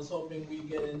that I was hoping we'd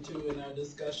get into in our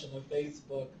discussion of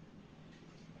Facebook.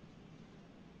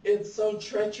 It's so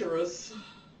treacherous.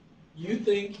 You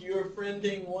think you're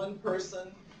friending one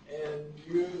person and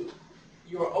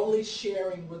you're only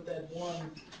sharing with that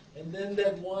one, and then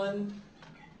that one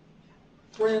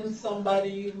friends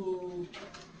somebody who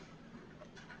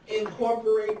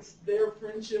incorporates their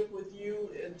friendship with you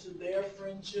into their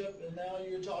friendship, and now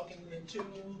you're talking to two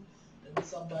and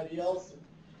somebody else.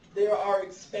 There are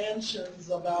expansions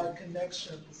of our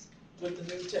connections with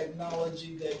the new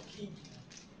technology that keep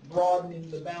broadening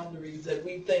the boundaries that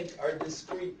we think are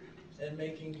discrete and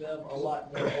making them a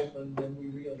lot more open than we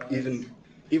realize.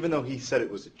 Even though he said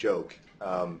it was a joke,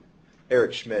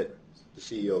 Eric Schmidt, the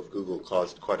CEO of Google,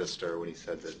 caused quite a stir when he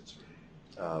said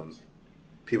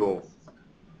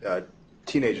that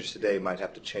teenagers today might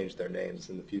have to change their names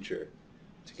in the future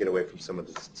to get away from some of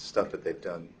the stuff that they've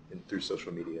done through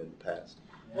social media in the past.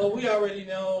 Well, we already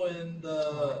know in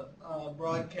the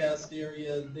broadcast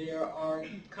area there are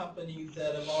companies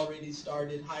that have already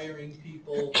started hiring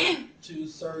people to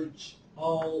search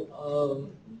all of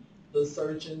the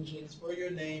search engines for your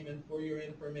name and for your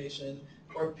information,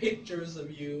 for pictures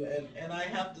of you. And I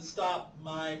have to stop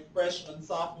my freshman,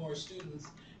 sophomore students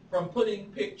from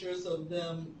putting pictures of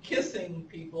them kissing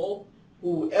people,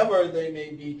 whoever they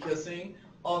may be kissing,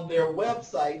 on their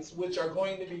websites, which are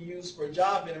going to be used for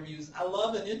job interviews. I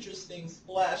love an interesting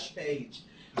splash page,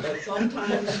 but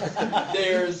sometimes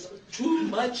there's too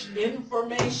much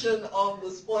information on the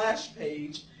splash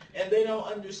page, and they don't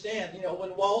understand. You know,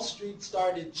 when Wall Street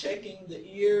started checking the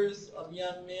ears of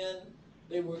young men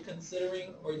they were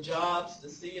considering for jobs to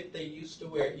see if they used to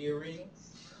wear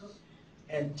earrings,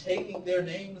 and taking their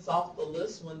names off the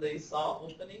list when they saw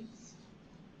openings.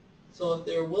 So if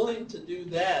they're willing to do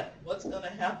that, what's going to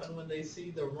happen when they see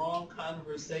the wrong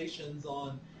conversations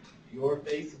on your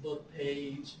Facebook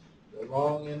page, the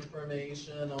wrong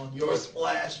information on your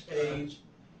splash page?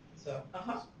 So,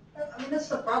 I mean, that's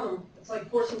the problem. It's like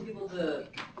forcing people to,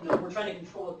 we're trying to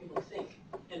control what people think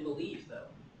and believe, though.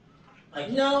 Like,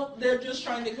 no, they're just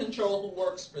trying to control who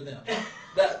works for them.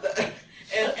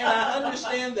 And I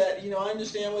understand that, I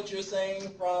understand what you're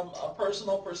saying from a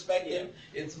personal perspective.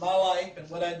 Yeah. It's my life, and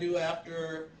what I do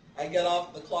after I get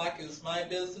off the clock is my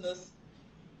business.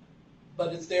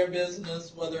 But it's their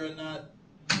business whether or not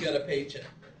you get a paycheck.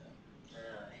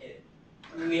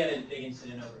 We had a big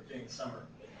incident over during the summer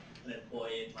with an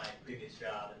employee at my previous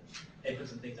job, and they put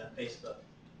some things on Facebook,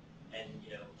 and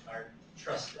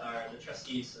the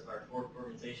trustees of our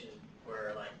organization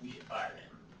were like, we should fire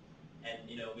him. And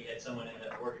we had someone in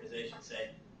the organization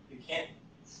say, you can't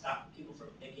stop people from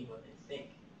thinking what they think.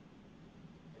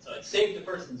 And so it saved the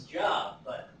person's job,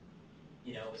 but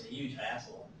it was a huge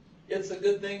hassle. It's a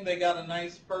good thing they got a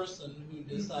nice person who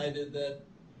decided that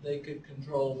they could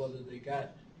control whether they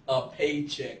got a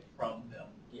paycheck from them.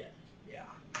 Yeah. Yeah.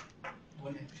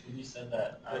 When you said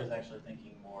that, I was actually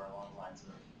thinking more along the lines of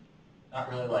not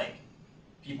really like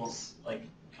people's like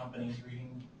companies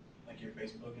reading like your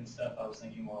Facebook and stuff. I was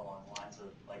thinking more along the lines of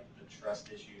like the trust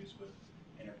issues with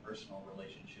interpersonal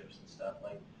relationships and stuff.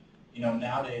 Like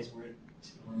nowadays we're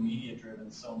media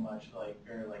driven so much, like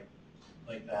very like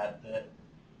that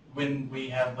when we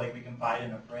have like we confide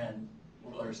in a friend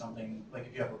or something, like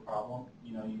if you have a problem,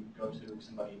 you go to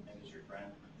somebody you think is your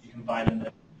friend, you confide in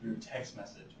them through text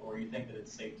message, or you think that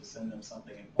it's safe to send them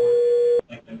something important,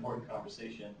 like an important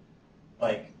conversation,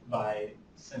 like by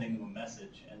sending them a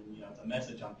message, and it's a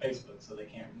message on Facebook, so they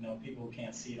can't, people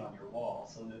can't see it on your wall,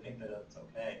 so they think that it's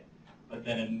okay. But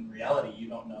then in reality, you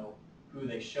don't know who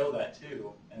they show that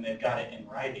to, and they've got it in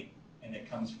writing, and it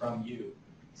comes from you.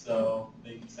 So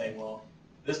they can say, well,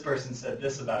 this person said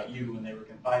this about you when they were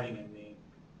confiding in me,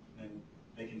 and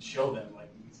they can show them, like,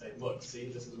 you can say, look, see,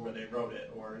 this is where they wrote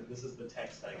it, or this is the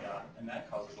text I got, and that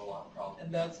causes a lot of problems.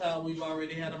 And that's how we've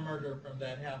already had a murder from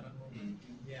that happen.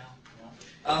 Mm-hmm. Yeah.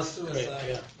 Suicide. Great,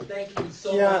 yeah. Thank you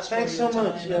so Yeah, much. thanks for your so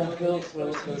much. time. Yeah,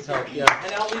 we'll help. Yeah.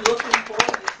 And I'll be looking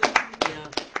forward to seeing you. Yeah.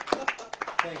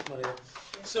 Thanks, Maria.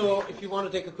 So, if you want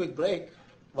to take a quick break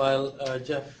while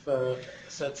Jeff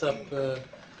sets up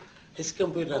his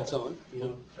computer and so on,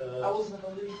 I was going to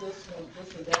leave this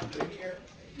adapter here.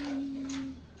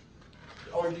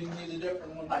 Or do you need a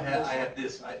different one? I have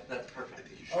this. That's perfect. I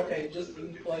think you should. Okay, just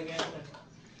plug in.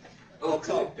 Oh,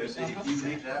 cool. If you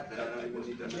need that, then I will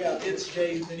need that. Yeah, it's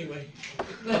Jay's anyway.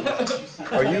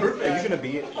 Are you going to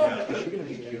be?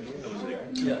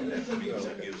 yeah,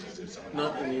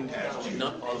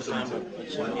 not all the time, but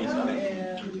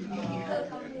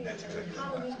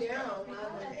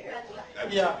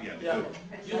Yeah.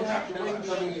 You don't have to wait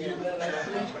until you do that. I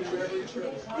switched to every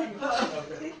trip.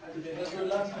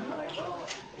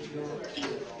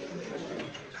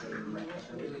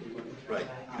 Right.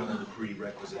 You don't know the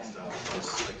prerequisite stuff.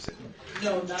 Just like I said,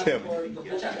 No, not Tim. for the book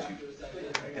chapters.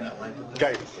 and I like the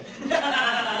Guys,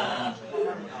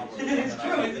 It's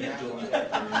true, isn't it?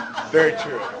 very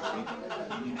true.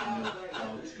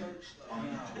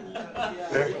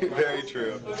 Very, very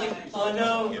true. Oh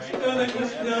no,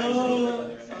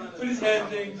 no. Put his hand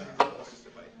thing.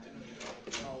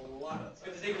 It's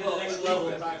going to take it to the next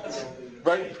level.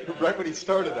 Right when he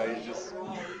started,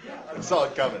 I saw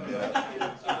it coming. Yeah.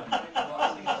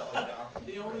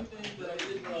 The only thing that I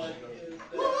didn't like is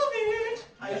that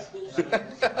high school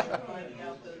students are finding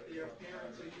out that their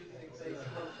parents are using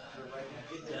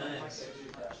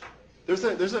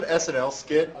Facebook. There's an SNL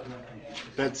skit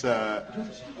that's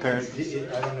parents.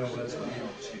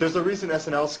 There's a recent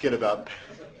SNL skit about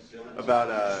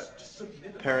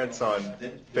parents on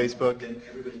Facebook.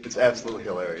 It's absolutely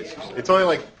hilarious. It's only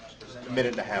like a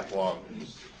minute and a half long.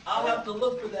 I'll have to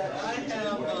look for that. I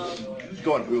have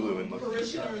Go on Hulu and look.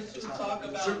 parishioners just talk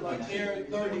about like they're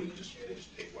 30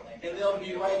 and they'll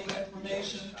be writing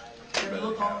information and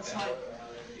look on the site.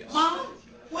 Mom,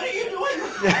 what are you doing?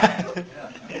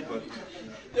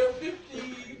 Their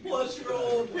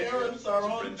 50-plus-year-old parents are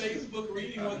on Facebook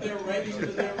reading what they're writing to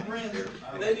their friends.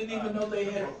 They didn't even know they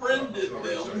had friended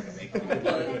them.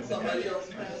 But somebody else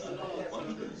passed it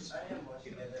on.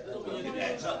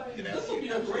 This will be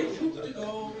a great trip to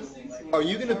go overseas. Are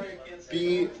you gonna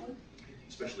be?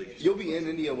 You'll be in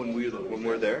India when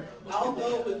we're there. I'll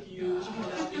go with you, and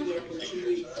I'll be there for 2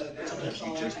 weeks. That's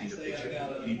all I can say. I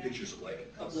got a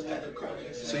couple of other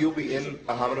projects. So you'll be in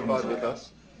Ahmedabad with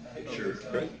us. Sure.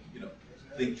 Great.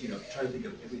 Try to think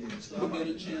of everything that's We'll get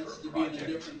a chance to be in a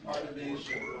different part of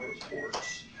Asia.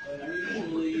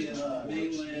 Usually in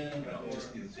mainland or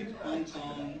Hong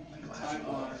Kong,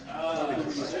 Taiwan.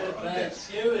 Let's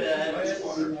do that.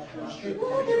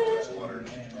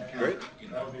 Great.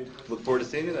 Look forward to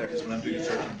seeing you there. When I'm doing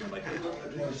research, I'm doing like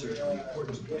research on the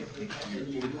importance of making sure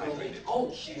you're fully hydrated.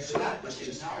 Oh, she's got Let's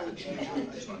just have a change.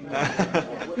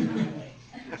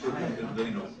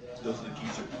 Those are the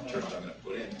keys or terms I'm going to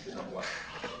put in because I'm what,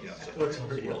 so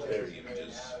world heritage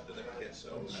images that I get. So,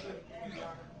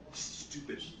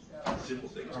 stupid, simple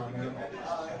things. You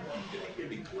get a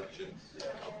big collection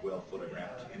of well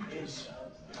photographed images. is.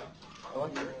 I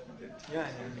like it. Yeah.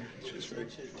 It's very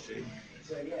cheap.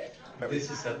 This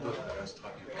is that book that I was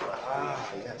talking about.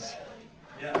 Ah, yes.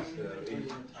 Yeah.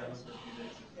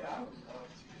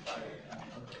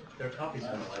 There are copies in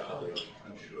the library,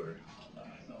 I'm sure.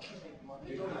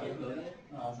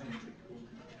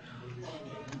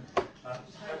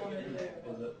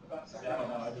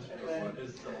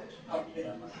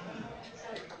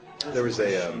 There was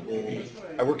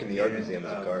I work in the art museum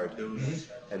as a guard,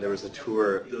 and there was a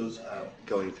tour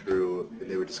going through, and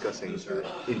they were discussing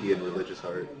Indian religious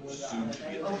art.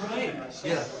 Oh, right.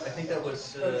 Yeah, I think that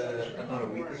was about a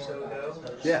week or so ago.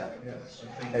 Yeah,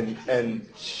 and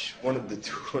one of the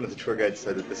tour guides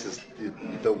said that this is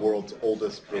the world's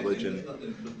oldest religion,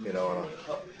 you know,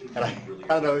 and I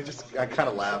don't know, I kind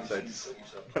of laughed.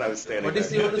 When I was standing What is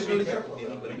there. the oldest religion?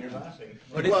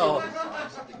 What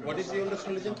is the oldest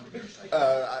religion?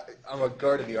 I'm a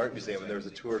guard in the art museum, and there was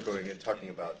a tour going and talking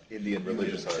about Indian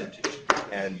religious art,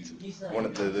 and one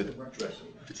of the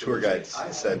tour guides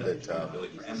said that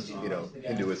you know,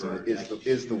 Hinduism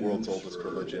is the world's oldest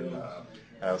religion.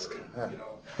 And I was,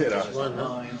 you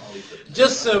know.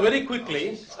 Just very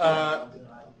quickly,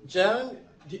 Jan,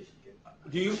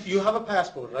 do you have a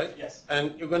passport, right? Yes.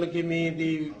 And you're going to give me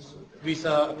the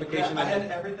visa application? Yeah, I had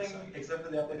everything except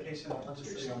for the application. I'll just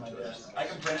sitting on my desk. I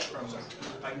can print it from,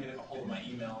 if I can get a hold of my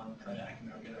email and print it, I can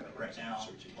go get it right now.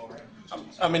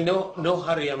 I mean, no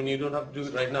hurry. I mean, you don't have to do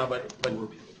it right now, but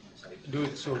do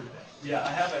it soon. Yeah, I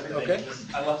have everything. Okay.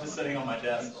 I left it sitting on my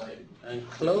desk. And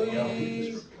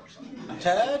Chloe,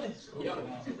 Tad,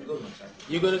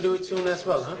 you're going to do it soon as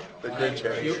well, huh? The great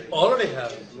cherry. You already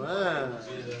have it. Man,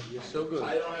 you're so good.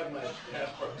 I don't have my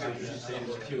passport.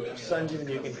 Sanjeev,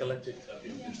 you can collect it.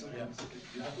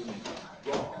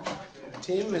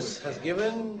 Tim has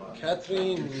given,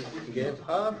 Catherine gave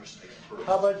her.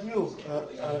 How about you?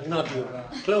 Not you,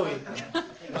 Chloe.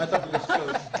 I thought it was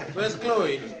Chloe. Where's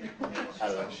Chloe? I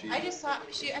don't know. I just saw,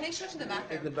 I think she went to the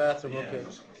bathroom. In the bathroom, okay.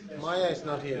 Maya is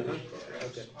not here, huh?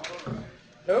 Okay.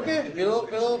 Okay,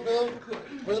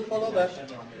 we'll follow that.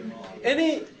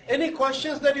 Any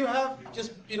questions that you have?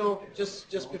 Just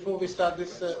just before we start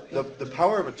this. The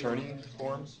power of attorney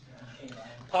forms.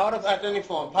 Power of attorney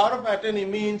form. Power of attorney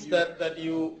means that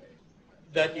you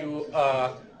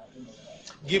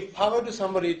give power to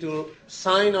somebody to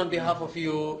sign on behalf of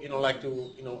you.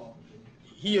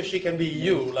 He or she can be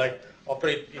you, like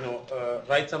operate,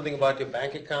 write something about your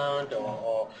bank account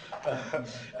or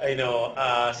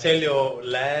sell your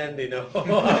land,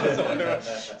 whatever.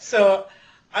 So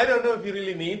I don't know if you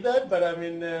really need that, but I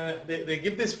mean, they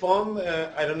give this form.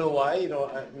 I don't know why.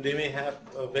 They may have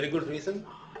a very good reason,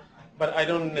 but I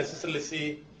don't necessarily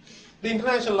see. The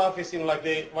international law office,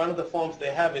 one of the forms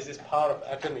they have is this power of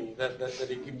attorney that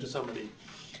they give to somebody.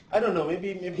 I don't know.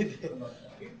 Maybe they.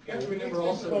 Remember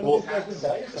also. Well,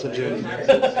 so Jim,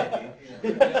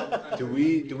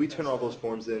 do we turn all those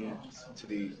forms in to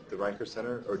the Riker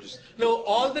Center, or just? No,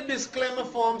 all the disclaimer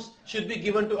forms should be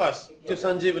given to us, to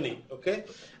Sanjeevani, okay?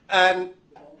 And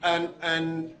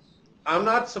I'm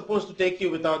not supposed to take you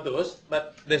without those,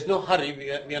 but there's no hurry.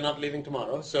 We are not leaving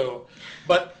tomorrow. So,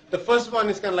 but the first one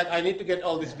is kind of like I need to get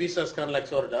all these visas kind of like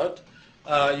sorted out.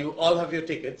 You all have your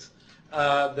tickets.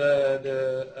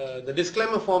 The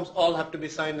disclaimer forms all have to be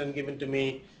signed and given to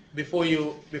me before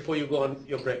you go on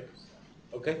your break.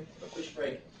 Okay? Which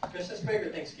break? Christmas break or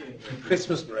Thanksgiving break?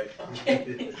 Christmas break.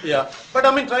 Yeah, but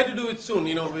I mean, try to do it soon.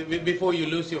 Before you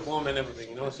lose your form and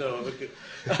everything. So.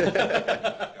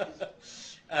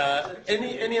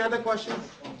 Any other questions?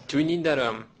 Do we need that?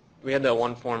 We had that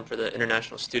one form for the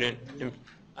international student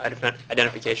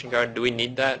identification card. Do we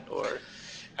need that, or?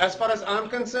 As far as I'm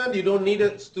concerned, you don't need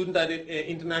a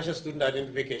international student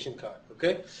identification card,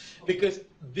 okay? Because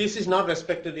this is not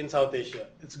respected in South Asia.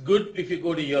 It's good if you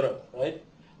go to Europe, right?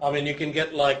 I mean, you can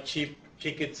get like cheap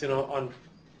tickets, on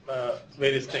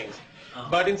various things.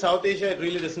 But in South Asia, it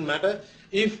really doesn't matter.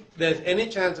 If there's any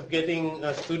chance of getting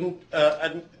a student,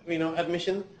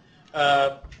 admission,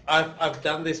 I've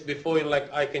done this before.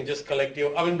 I can just collect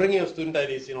you. I mean, bring your student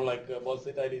IDs, ball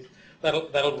state IDs.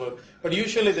 That'll work. But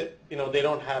usually, they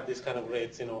don't have this kind of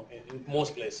rates, in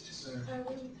most places.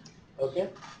 Okay.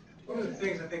 One of the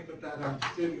things I think with that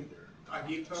student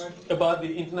ID card, About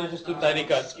the international student ID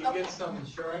card. you get some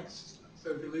insurance. So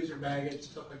if you lose your baggage,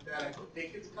 stuff like that, I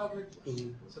think it's covered.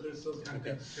 So there's those kind of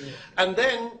things too. And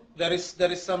then there is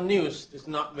some news. It's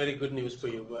not very good news for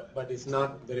you, but it's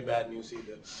not very bad news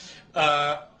either.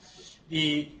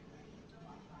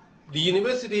 The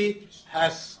university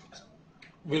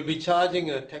will be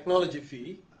charging a technology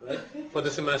fee right, for the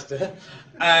semester.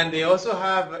 And they also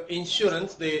have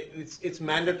insurance. It's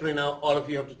mandatory now. All of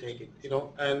you have to take it,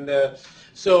 And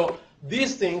so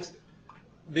these things,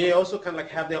 they also kind of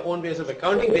like have their own ways of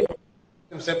accounting.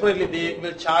 Separately, they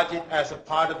will charge it as a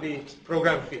part of the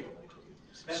program fee.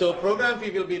 So program fee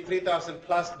will be 3,000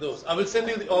 plus those. I will send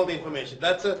you all the information.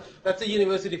 That's a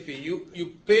university fee. You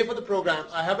pay for the program.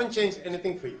 I haven't changed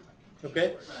anything for you,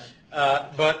 okay?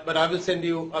 But I will send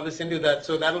you that.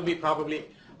 So that will be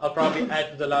I'll probably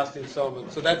add to the last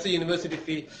installment. So that's a university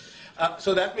fee.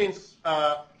 So that means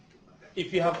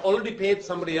if you have already paid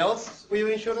somebody else for your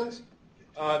insurance,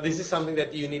 this is something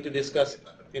that you need to discuss,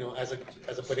 as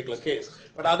a particular case.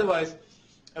 But otherwise,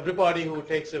 everybody who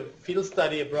takes a field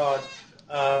study abroad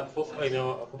for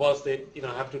Ball State,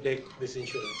 have to take this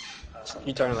insurance.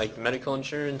 You talking like medical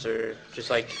insurance or just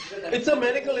like? It's a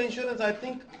medical insurance, I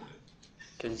think.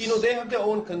 They have their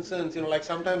own concerns. Like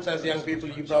sometimes as young people,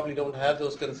 you probably don't have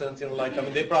those concerns.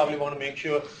 They probably want to make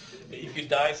sure if you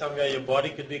die somewhere, your body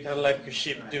could be kind of like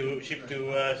shipped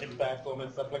back home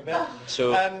and stuff like that.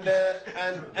 So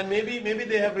and maybe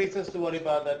they have reasons to worry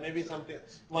about that. Maybe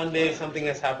one day something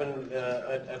has happened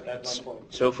at one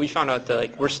point. So if we found out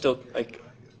that we're still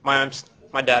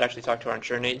my dad actually talked to our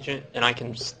insurance agent, and I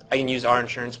can use our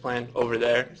insurance plan over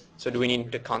there. So do we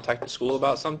need to contact the school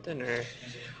about something or?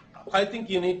 I think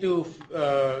you need to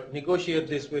negotiate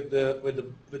this with the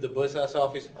Bursar's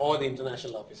office or the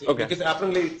international office. Okay. Because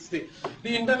apparently it's the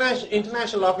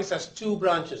international office has two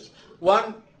branches.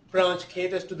 One branch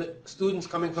caters to the students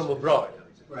coming from abroad.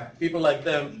 Right. People like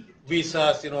them,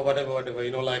 visas, whatever,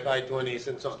 like I-20s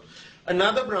and so on.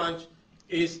 Another branch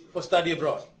is for study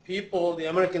abroad. People, the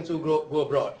Americans who go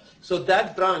abroad. So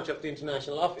that branch of the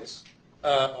international office,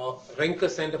 or Renker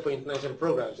Center for International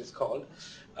Programs, is called.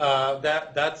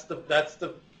 That's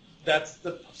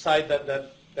the side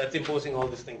that's imposing all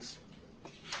these things.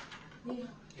 Yeah.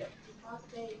 All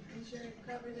state insurance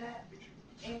cover that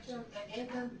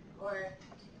income or.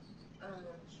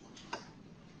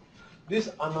 This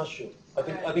I'm not sure. I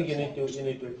think you need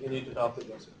to talk to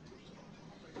them.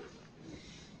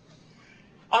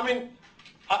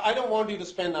 I don't want you to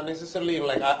spend unnecessarily.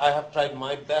 I have tried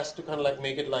my best to kind of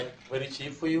make it very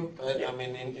cheap for you.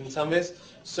 In some ways.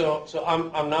 So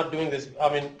I'm not doing this.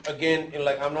 Again,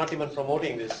 I'm not even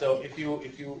promoting this. So if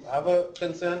you have a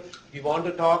concern, if you want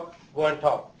to talk, go and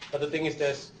talk. But the thing is,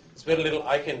 there's very little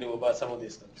I can do about some of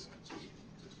these things.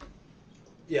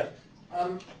 Yeah.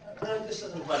 This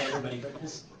doesn't apply to everybody, but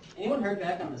has anyone heard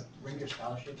back on the Ringer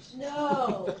scholarships?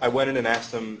 No. I went in and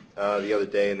asked them the other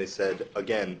day, and they said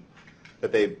again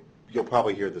that you'll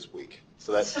probably hear this week.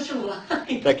 So That's such a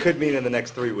lie. that could mean in the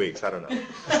next 3 weeks. I don't know.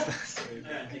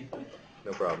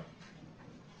 No problem.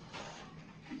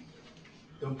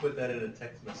 Don't put that in a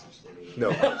text message to me. No.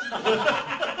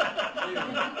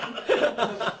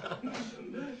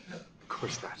 Of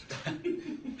course not.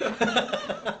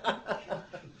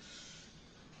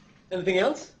 Anything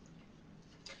else?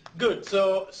 Good.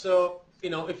 So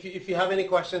if you have any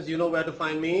questions, you know where to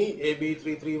find me.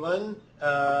 AB331.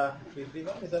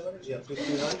 331, is that what it is? Yeah,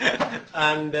 331.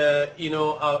 And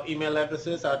our email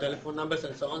addresses, our telephone numbers,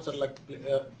 and so on. So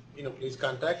please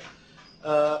contact.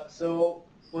 So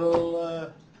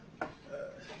we'll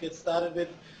get started with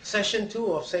session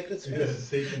 2 of Sacred Spirit.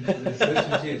 Session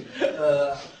 2.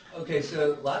 Okay,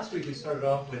 so last week we started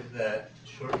off with that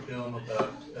short film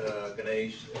about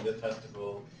Ganesh and the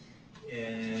festival,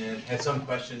 and had some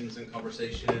questions and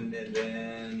conversation, and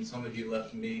then some of you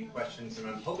left me questions, and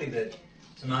I'm hoping that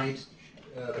tonight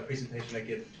the presentation I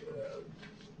give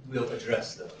will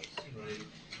address those. Right?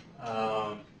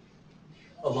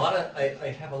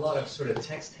 I have a lot of sort of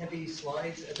text-heavy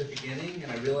slides at the beginning,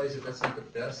 and I realize that that's not the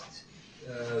best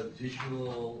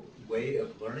visual way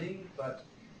of learning, but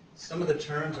some of the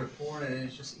terms are foreign, and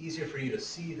it's just easier for you to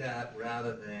see that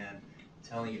rather than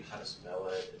telling you how to spell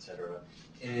it, etc.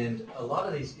 And a lot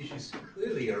of these issues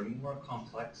clearly are more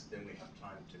complex than we have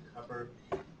time to cover.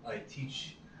 I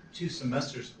teach 2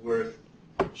 semesters worth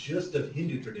just of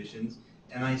Hindu traditions,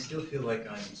 and I still feel like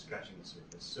I'm scratching the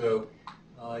surface. So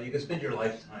you can spend your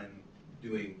lifetime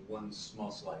doing one small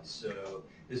slice. So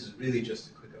this is really just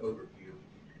a quick overview,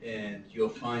 and you'll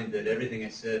find that everything I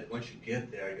said, once you get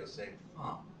there, you'll say,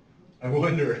 I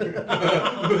wonder,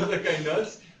 was that guy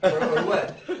nuts or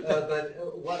what?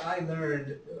 But what I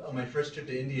learned on my first trip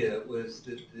to India was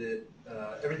that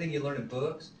everything you learn in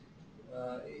books,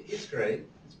 it's great,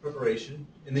 it's preparation,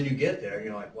 and then you get there and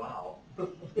you're like, wow,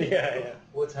 Yeah.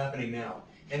 what's happening now?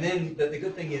 And then the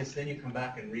good thing is then you come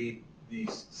back and read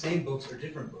these same books or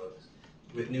different books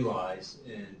with new eyes,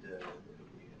 and it'll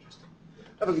be interesting.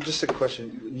 I have just a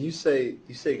question. When you say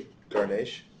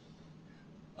Ganesh,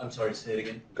 I'm sorry, say it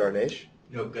again. Ganesh?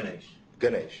 No, Ganesh.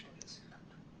 Ganesh.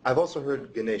 I've also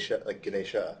heard Ganesha, like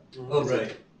Ganesha. Oh,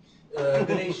 right.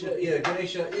 Ganesha, yeah,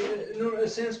 Ganesha. No,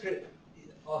 Sanskrit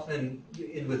often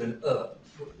end with an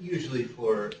usually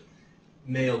for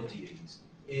male deities,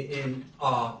 in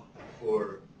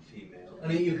for female. I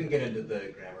mean, you can get into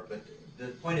the grammar, but the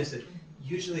point is that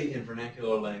usually in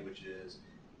vernacular languages,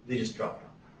 they just drop it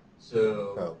on.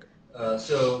 So,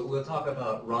 so we'll talk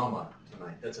about Rama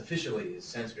tonight. That's officially his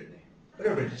Sanskrit name, but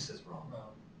everybody just says Rama.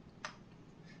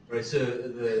 Right, so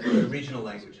the regional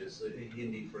languages,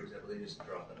 Hindi, for example, they just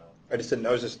drop it out. I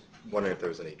was just wondering if there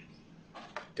was any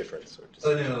difference. Or just...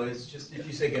 Oh, no, it's just, if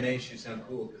you say Ganesh, you sound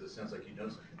cool because it sounds like you know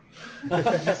something.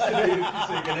 If you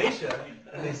say Ganesha,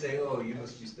 and they say, oh, you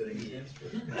must be studying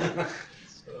Sanskrit.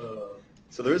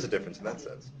 So there is a difference in that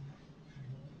sense.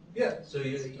 Yeah, so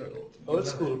you old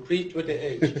school, pre-Twitter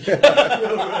age.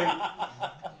 Right.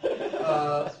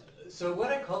 So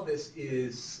what I call this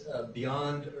is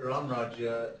beyond Ram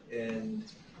Raja, and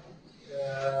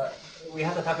we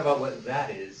have to talk about what that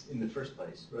is in the first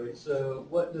place, right? So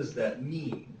what does that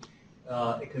mean?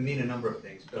 It can mean a number of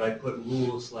things, but I put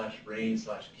rule / reign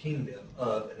 / kingdom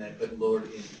of, and I put Lord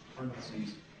in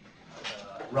parentheses,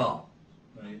 Ram.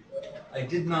 Right? I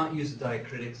did not use the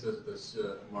diacritics, those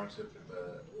marks of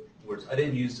the words. I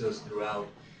didn't use those throughout,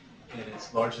 and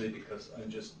it's largely because I'm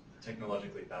just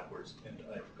technologically backwards, and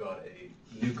I've got a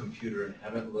new computer and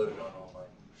haven't loaded on all my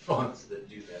fonts that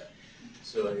do that.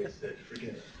 So I said,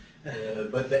 forget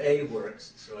it. But the A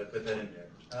works, so I put that in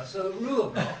there. So rule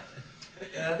of law.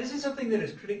 This is something that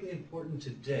is critically important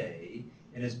today,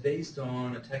 and is based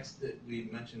on a text that we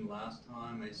mentioned last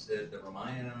time. I said the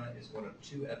Ramayana is one of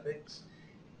 2 epics,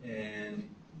 and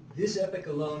this epic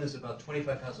alone is about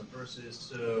 25,000 verses.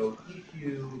 So if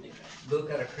you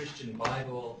look at a Christian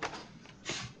Bible,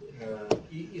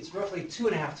 it's roughly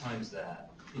 2.5 times that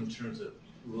in terms of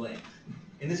length.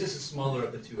 And this is the smaller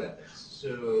of the 2 epics.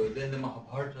 So then the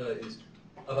Mahabharata is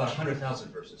about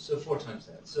 100,000 verses, so 4 times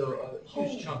that. So a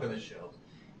huge chunk on the shelf.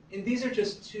 And these are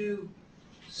just 2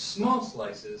 small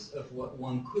slices of what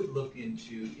one could look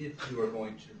into if you are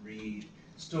going to read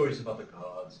stories about the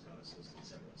gods, goddesses,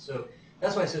 etc. So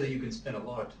that's why I said that you can spend a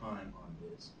lot of time on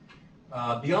this.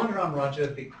 Beyond Ram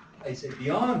Raja, I say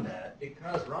beyond that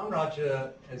because Ram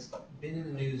Raja has been in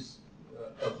the news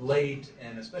of late,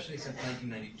 and especially since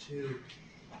 1992.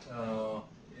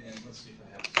 And let's see if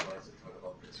I have slides to talk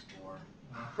about this more.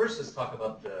 First, let's talk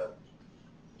about the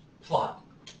plot,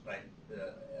 right?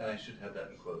 And I should have that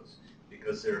in quotes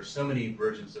because there are so many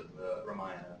versions of the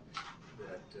Ramayana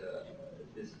that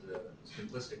this is a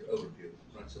simplistic overview.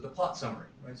 Right? So the plot summary,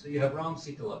 right? So you have Ram,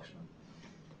 Sita,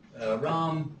 Lakshmana.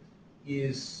 Ram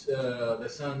is the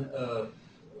son of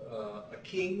a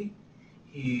king.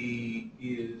 He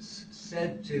is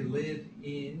said to live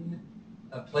in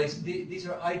a place, these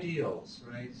are ideals,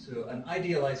 right? So an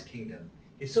idealized kingdom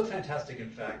is so fantastic, in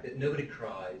fact, that nobody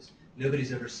cries,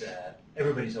 nobody's ever sad,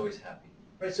 everybody's always happy,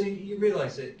 right? So you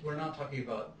realize that we're not talking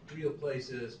about real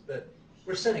places, but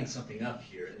we're setting something up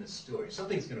here in this story.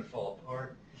 Something's going to fall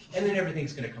apart, and then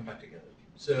everything's going to come back together.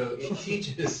 So it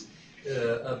teaches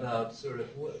about sort of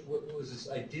what was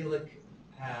this idyllic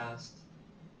past,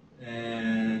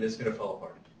 and it's going to fall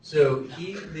apart. So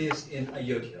he lives in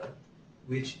Ayodhya,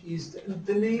 which is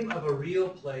the name of a real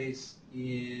place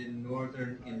in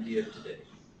northern India today.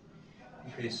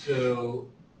 Okay, so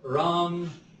Ram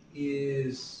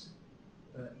is,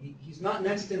 he's not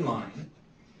next in line,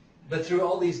 but through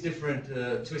all these different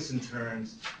twists and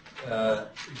turns,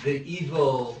 the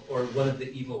evil, or one of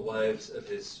the evil wives of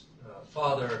his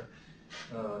father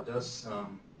does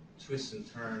some twists and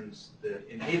turns that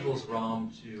enables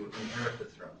Ram to inherit the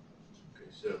throne. Okay,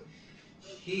 so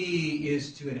he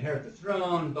is to inherit the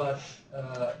throne, but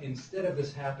instead of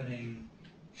this happening,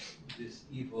 this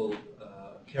evil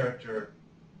character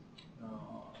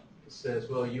says,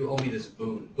 well, you owe me this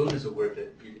boon. Boon is a word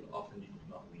that you often,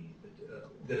 not we, but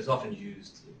that is often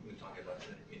used when talking about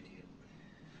Indian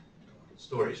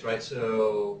stories, right?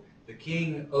 So the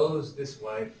king owes this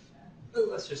wife,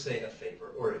 let's just say, a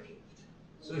favor or a gift.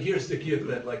 So here's the gift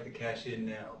that I'd like to cash in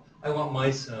now. I want my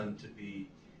son to be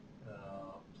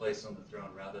placed on the throne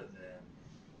rather than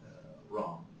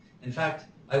Ram. In fact,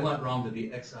 I want Ram to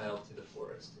be exiled to the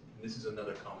forest. And this is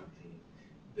another common theme,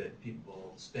 that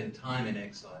people spend time in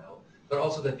exile, but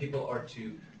also that people are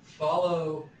to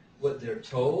follow what they're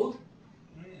told.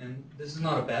 And this is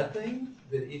not a bad thing,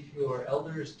 that if your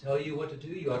elders tell you what to do,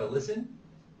 you ought to listen.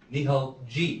 Nihal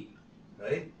Ji,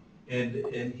 right? And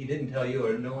he didn't tell you,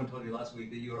 or no one told you last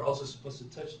week, that you are also supposed to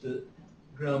touch the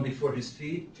ground before his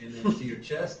feet and then to your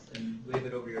chest and wave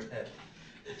it over your head.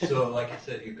 So, like I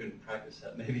said, you can practice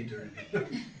that maybe during.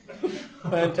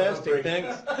 Fantastic,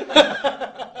 thanks.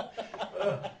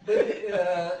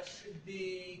 But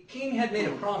the king had made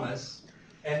a promise,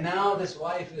 and now this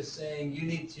wife is saying, you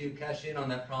need to cash in on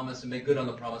that promise and make good on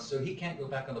the promise, so he can't go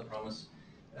back on the promise.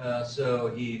 So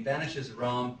he banishes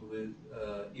Ram, who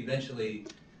eventually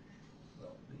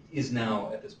is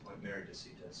now, at this point, married to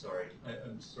Sita. Sorry,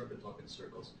 I'm sort of talking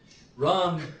circles.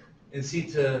 Ram and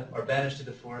Sita are banished to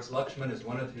the forest. Lakshman is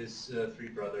one of his three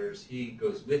brothers. He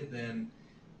goes with them.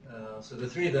 So the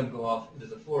three of them go off into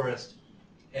the forest,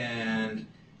 and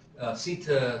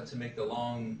Sita, to make the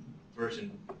long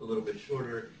version a little bit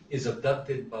shorter, is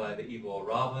abducted by the evil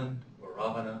Ravan, or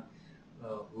Ravana,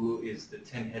 who is the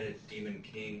 10-headed demon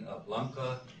king of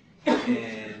Lanka.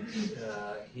 And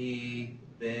he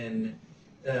then,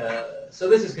 so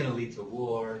this is going to lead to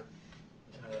war.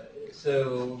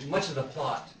 So much of the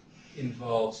plot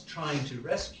involves trying to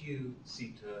rescue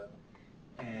Sita,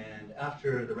 and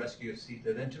after the rescue of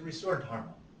Sita, then to restore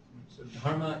Dharma. So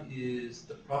Dharma is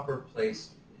the proper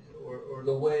place, or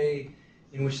the way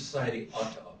in which society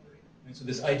ought to operate. And so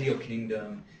this ideal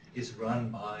kingdom is run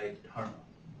by Dharma,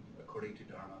 according to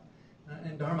Dharma.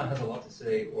 And Dharma has a lot to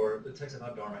say, or the texts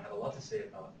about Dharma have a lot to say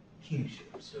about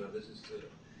kingship. So this is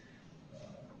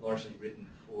largely written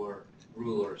for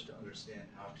rulers to understand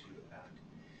how to act.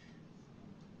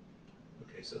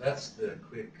 Okay, so that's the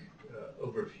quick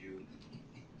overview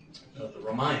of the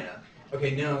Ramayana.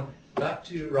 Okay, now back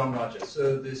to Ram Raja.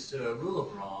 So this rule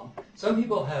of Ram, some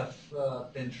people have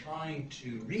been trying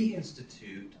to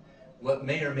reinstitute what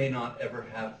may or may not ever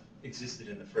have existed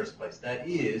in the first place. That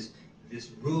is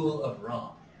this rule of Ram.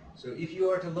 So if you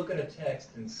are to look at a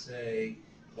text and say,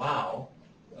 wow,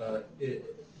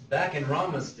 back in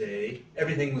Rama's day,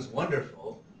 everything was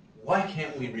wonderful, why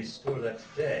can't we restore that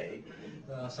today?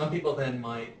 Some people then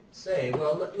might say,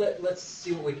 well, let's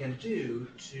see what we can do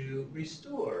to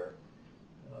restore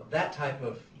that type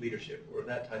of leadership or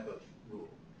that type of rule.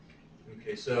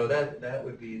 Okay, so that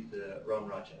would be the Ram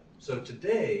Raja. So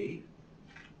today,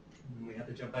 we have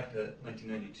to jump back to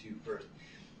 1992 first.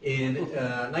 In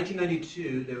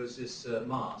 1992, there was this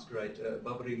mosque, right,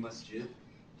 Babri Masjid,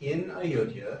 in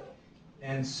Ayodhya,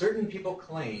 and certain people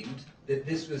claimed that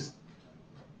this was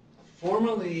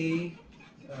formerly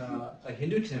a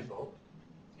Hindu temple,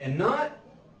 and not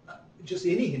just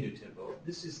any Hindu temple.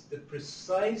 This is the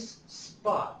precise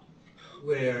spot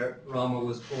where Rama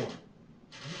was born.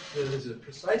 So there's a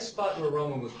precise spot where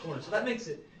Rama was born. So that makes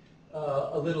it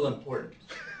a little important.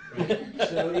 Right?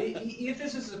 So if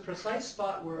this is a precise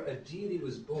spot where a deity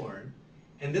was born,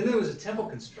 and then there was a temple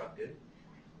constructed,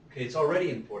 okay, it's already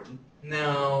important.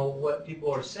 Now, what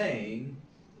people are saying,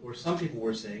 or some people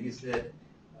were saying, is that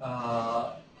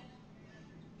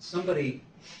somebody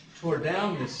tore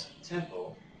down this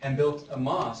temple and built a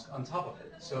mosque on top of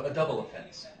it. So a double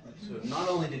offense. So not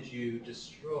only did you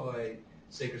destroy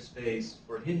sacred space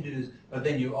for Hindus, but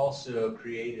then you also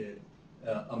created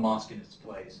a mosque in its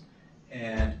place.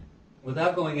 And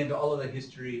without going into all of the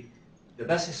history, the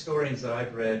best historians that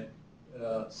I've read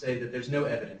say that there's no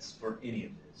evidence for any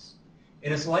of this.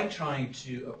 And it's like trying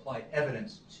to apply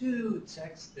evidence to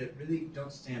texts that really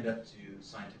don't stand up to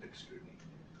scientific scrutiny.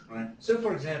 Right? So,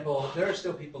 for example, there are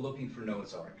still people looking for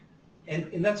Noah's Ark.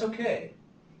 And that's okay,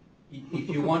 if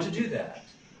you want to do that.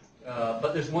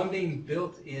 But there's one being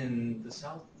built in the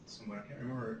south somewhere. I can't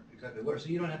remember exactly where. So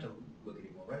you don't have to look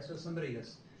anymore, right? So somebody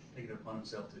has taken it upon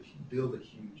himself to build a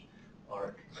huge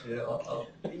ark.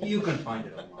 You can find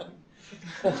it online.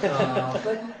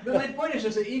 But my point is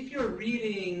just that if you're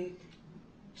reading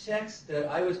text that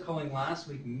I was calling last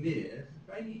week myth,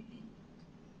 right?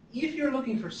 If you're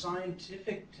looking for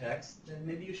scientific text, then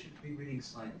maybe you should be reading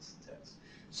science text.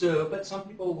 So, but some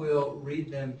people will read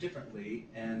them differently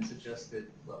and suggest that,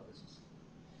 well, this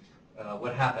is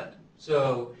what happened.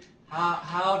 So,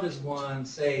 how does one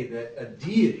say that a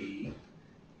deity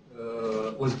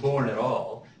was born at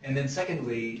all? And then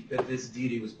secondly, that this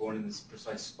deity was born in this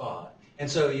precise spot. And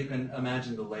so you can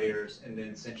imagine the layers and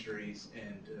then centuries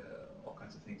and all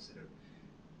kinds of things that have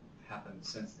happened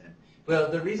since then.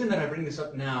 Well, the reason that I bring this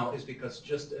up now is because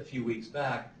just a few weeks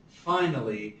back,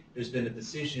 finally, there's been a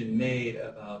decision made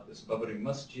about this Babri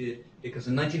Masjid, because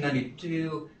in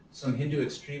 1992, some Hindu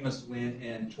extremists went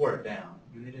and tore it down.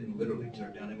 I mean, they didn't literally tear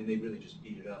it down. I mean, they really just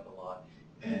beat it up a lot.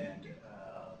 And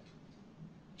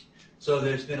so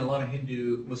there's been a lot of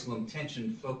Hindu-Muslim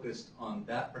tension focused on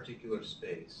that particular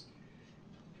space.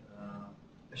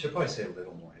 I should probably say a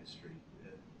little more history.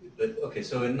 But okay,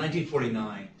 so in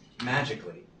 1949,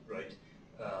 magically, right,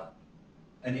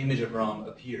 an image of Ram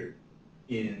appeared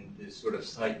in this sort of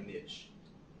side niche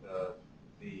of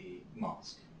the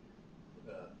mosque.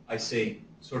 I say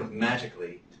sort of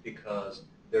magically because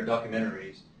they're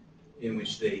documentaries in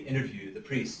which they interview the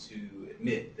priests who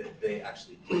admit that they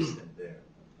actually placed them there.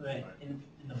 Right. In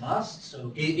the mosque,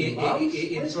 so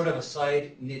It's sort of a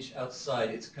side niche outside.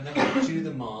 It's connected to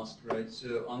the mosque, right?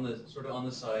 So on the on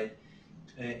the side,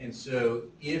 and so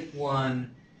if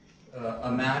one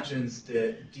imagines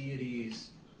that deities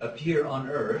appear on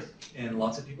earth, and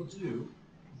lots of people do,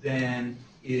 then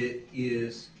it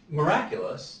is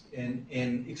miraculous and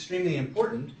extremely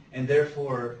important, and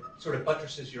therefore sort of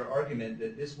buttresses your argument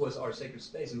that this was our sacred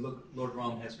space, and look, Lord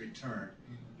Ram has returned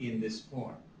in this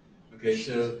form. Okay,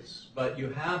 so, but you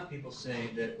have people saying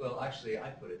that, well, actually, I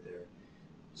put it there.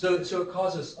 So it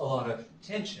causes a lot of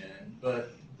tension,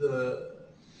 but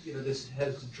this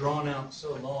has drawn out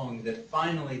so long that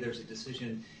finally there's a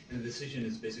decision, and the decision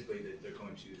is basically that they're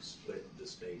going to split the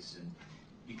space and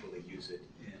equally use it.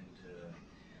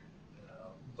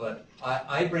 But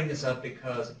I bring this up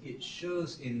because it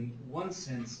shows, in one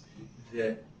sense,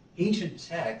 that ancient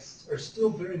texts are still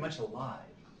very much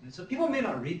alive. And so people may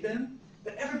not read them,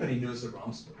 but everybody knows the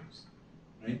Ram stories,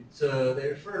 right? So they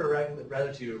refer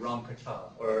rather to Ram Katha,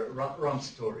 or Ram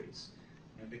stories,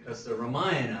 because the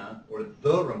Ramayana, or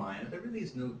the Ramayana, there really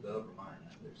is no the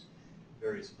Ramayana. There's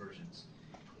various versions.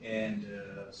 And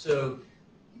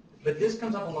but this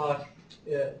comes up a lot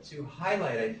to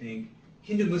highlight, I think,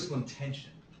 Hindu-Muslim tension.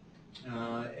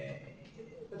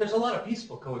 But there's a lot of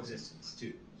peaceful coexistence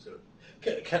too. So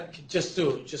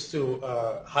just to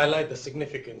highlight the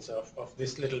significance of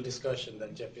this little discussion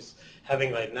that Jeff is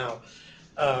having right now,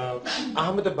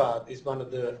 Ahmedabad is one of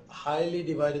the highly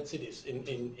divided cities in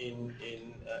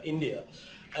India,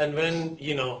 and when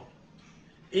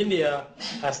India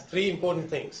has three important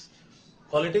things: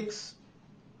 politics,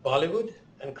 Bollywood,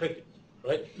 and cricket.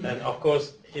 Right, and of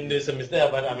course Hinduism is there,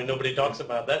 but I mean nobody talks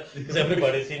about that because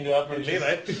everybody is Hindu apparently,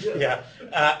 right? Yeah,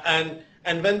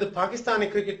 and when the Pakistani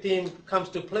cricket team comes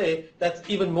to play, that's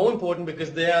even more important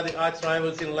because they are the arch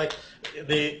rivals in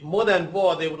more than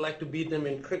war. They would like to beat them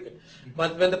in cricket.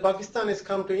 But when the Pakistanis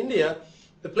come to India,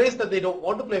 the place that they don't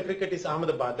want to play cricket is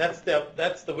Ahmedabad. That's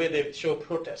the way they show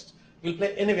protest. We'll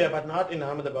play anywhere, but not in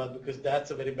Ahmedabad because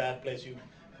that's a very bad place. You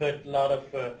heard a lot of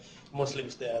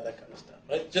Muslims there, that kind of stuff,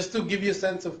 right? Just to give you a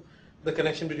sense of the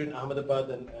connection between Ahmedabad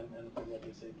and what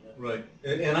you're saying. Yeah. Right,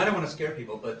 and I don't want to scare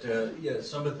people, but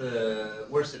some of the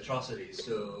worst atrocities,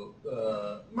 so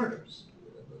murders,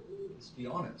 let's be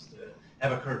honest,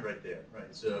 have occurred right there,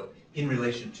 right? So in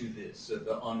relation to this,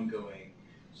 the ongoing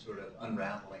sort of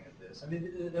unraveling of this. I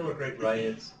mean, there were great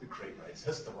riots,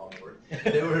 that's the wrong word.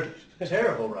 There were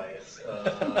terrible riots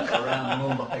around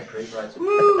Mumbai, great riots,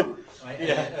 woo! Right?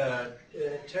 Yeah.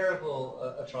 And,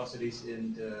 terrible atrocities,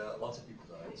 and lots of people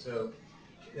died. So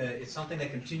it's something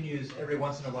that continues every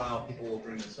once in a while. People will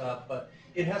bring this up, but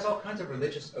it has all kinds of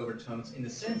religious overtones in the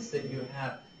sense that you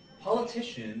have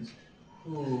politicians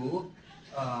who,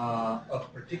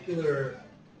 of particular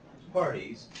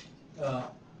parties,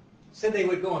 said they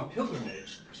would go on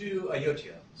pilgrimage to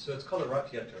Ayodhya. So it's called a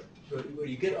Rath Yatra, where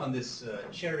you get on this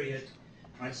chariot,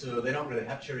 right? So they don't really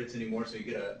have chariots anymore, so you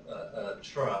get a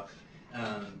truck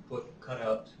and put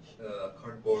cut-out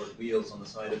cardboard wheels on the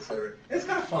side, etc. It's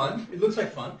kind of fun. It looks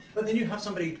like fun. But then you have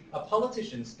a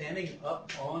politician, standing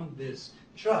up on this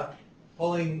truck,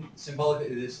 pulling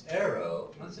symbolically this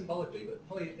arrow, not symbolically, but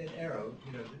pulling an arrow.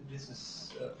 This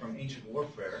is from ancient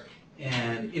warfare.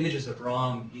 And images of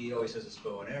Ram, he always has a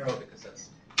bow and arrow because that's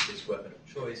his weapon of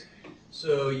choice.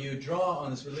 So you draw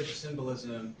on this religious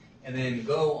symbolism and then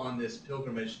go on this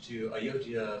pilgrimage to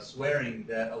Ayodhya, swearing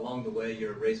that along the way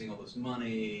you're raising all this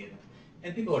money,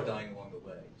 and people are dying along the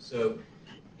way. So,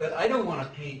 but I don't want to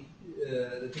paint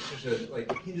the pictures of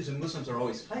like Hindus and Muslims are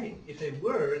always fighting. If they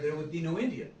were, there would be no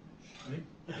India. Right?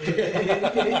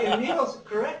 And Neil's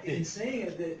correct in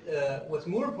saying that what's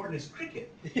more important is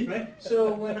cricket, right?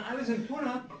 So when I was in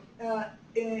Pune,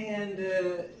 and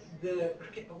the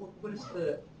cricket, what is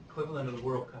the equivalent of the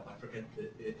World Cup? I forget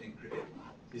in cricket.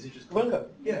 Is it just World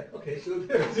Cup? Yeah. Okay. So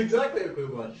it's exactly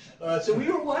equivalent. So we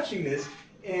were watching this,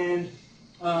 and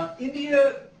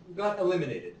India got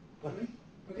eliminated.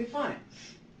 Okay, fine.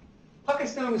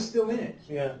 Pakistan was still in it.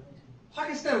 Yeah.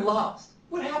 Pakistan lost.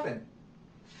 What happened?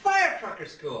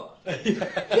 Firecrackers go off.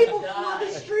 People flood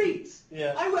the streets.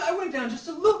 Yeah. I went down just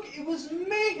to look. It was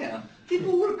mayhem.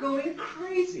 People were going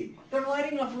crazy. They're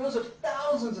lighting off rows of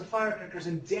thousands of firecrackers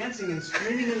and dancing and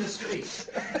screaming in the streets.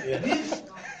 Yeah.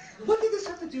 What did this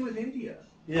have to do with India?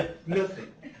 Yeah.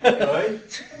 Nothing. Right?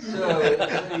 So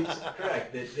it's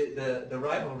correct. The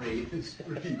rivalry is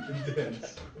pretty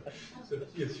intense. So,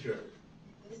 yes, sure.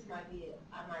 This might be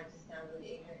I might just sound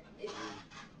really ignorant. It's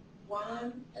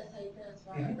Wan, that's how you pronounce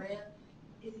it, right?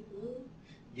 Is it blue?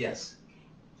 Yes.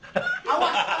 I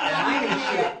watched Slumdog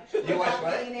Millionaire. You watched Slumdog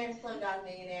what? Millionaire and Slumdog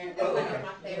Millionaire. That's Oh, like okay.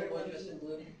 my favorite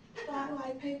movie.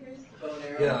 Twilight Papers.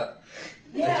 Yeah.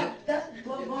 Yeah, that's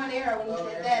Born Arrow. When you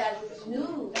said that, I just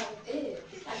knew that was it.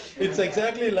 It's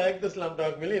exactly like the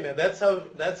Slumdog Millionaire. That's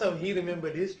how he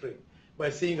remembered history, by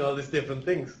seeing all these different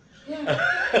things. Yeah.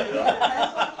 That's what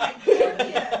I'm like,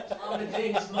 yeah. But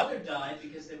Jane's mother died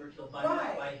because they were killed by,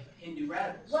 Right. by Hindu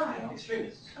radicals, Right.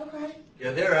 extremists. Okay.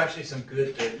 Yeah, there are actually some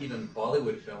good, even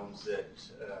Bollywood films that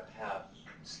have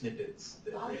snippets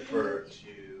that refer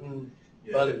to.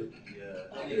 Yeah, Bollywood.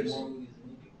 Yeah, there's,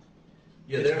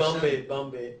 yeah, It's there's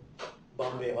Bombay,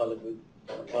 Hollywood.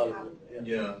 Bollywood.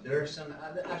 Yeah, there are some.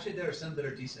 Actually, there are some that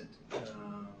are decent,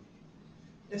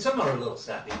 and some are a little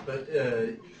sappy. But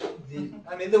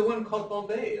I mean, the one called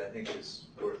Bombay, I think, is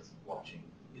worth watching.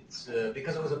 It's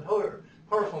because it was a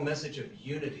powerful message of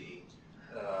unity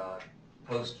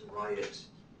post-riot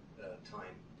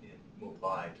time in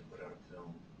Mumbai to put out a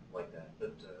film like that.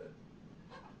 But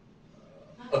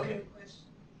okay,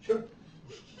 sure.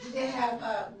 Do they have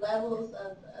levels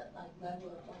of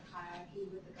level of hierarchy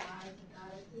with the gods and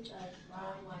goddesses?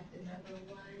 Ram, like the number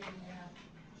one, and they have.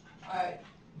 All right.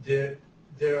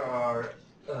 There are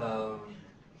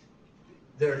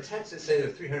texts that say there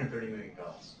are 330 million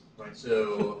gods, right?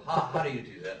 So how do you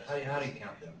do that? How do you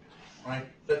count them, right?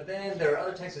 But then there are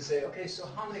other texts that say, okay, so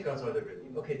how many gods are there really?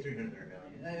 Okay, 330 million.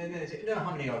 And then they say, no,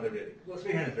 how many are there really? Well,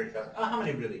 330,000. How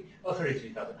many really? Oh,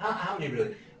 33,000. How many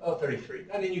really? Oh, 33.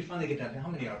 And then you finally get down to how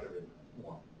many are there really?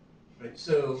 One. Right?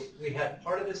 So we had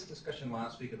part of this discussion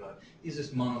last week about, is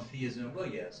this monotheism? Well,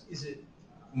 yes. Is it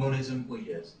monism? Well,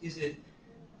 yes. Is it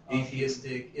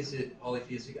atheistic? Is it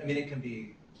polytheistic? I mean, it can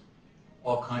be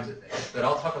all kinds of things. But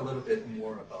I'll talk a little bit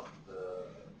more about the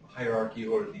hierarchy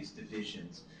or these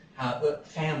divisions.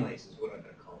 Families is what I'm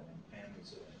going to call them.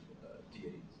 Families of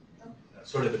deities.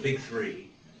 Sort of the big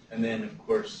three. And then, of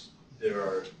course, there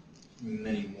are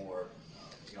many more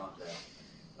beyond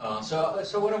that.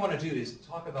 So what I want to do is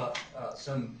talk about a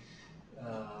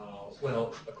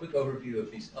quick overview of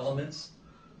these elements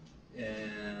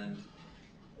and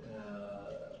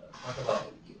talk about,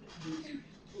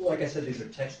 like I said, these are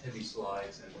text-heavy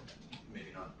slides and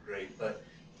maybe not great, but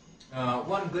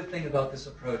one good thing about this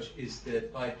approach is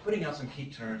that by putting out some key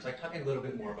terms, like talking a little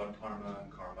bit more about karma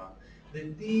and karma,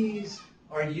 that these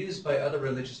are used by other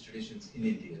religious traditions in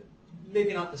India.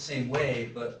 Maybe not the same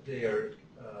way, but they are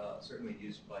certainly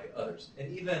used by others.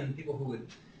 And even people who would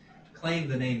claim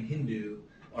the name Hindu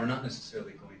are not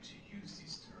necessarily going to use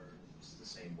these terms the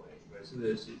same way. Right? So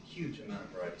there's a huge amount of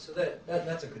variety. So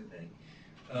that's a good thing.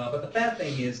 But the bad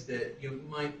thing is that you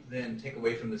might then take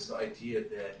away from this idea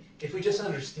that if we just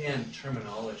understand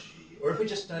terminology, or if we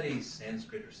just study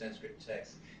Sanskrit or Sanskrit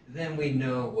text, then we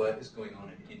know what is going on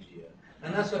in India.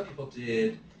 And that's what people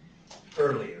did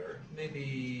earlier,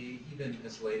 maybe even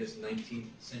as late as 19th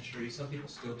century. Some people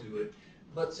still do it.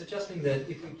 But suggesting that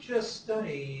if we just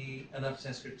study enough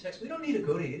Sanskrit text, we don't need to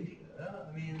go to India.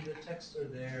 I mean, the texts are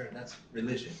there, and that's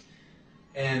religion.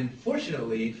 And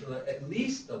fortunately, for at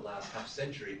least the last half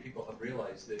century, people have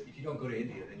realized that if you don't go to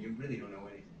India, then you really don't know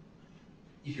anything,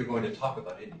 if you're going to talk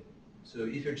about India. So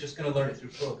if you're just going to learn it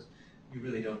through books, you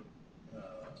really don't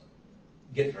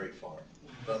get very far.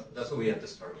 But that's what we have to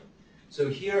start with. So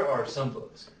here are some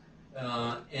books.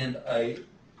 And I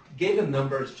gave them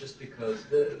numbers just because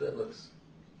that looks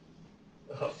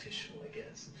official, I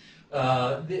guess.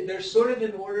 They're sort of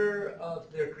in order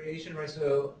of their creation, right?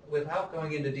 So without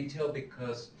going into detail,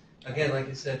 because again, like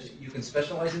I said, you can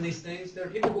specialize in these things. There are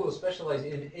people who will specialize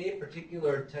in a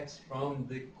particular text from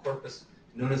the corpus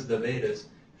known as the Vedas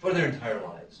for their entire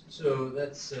lives. So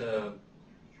that's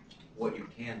what you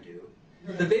can do.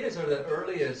 The Vedas are the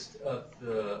earliest of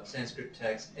the Sanskrit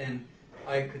texts, and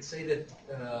I could say that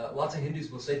lots of Hindus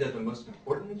will say they're the most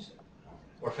important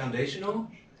or foundational.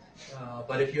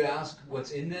 But if you ask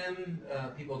what's in them,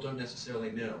 people don't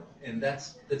necessarily know, and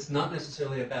that's not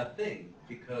necessarily a bad thing,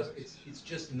 because it's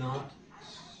just not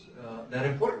that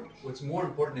important. What's more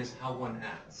important is how one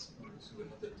acts. So we'll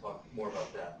have to talk more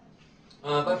about that.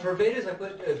 But for Vedas, I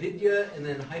put vidya and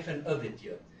then hyphen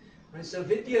avidya. Right? So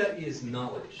vidya is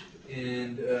knowledge,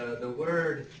 and the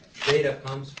word Veda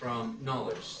comes from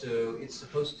knowledge, so it's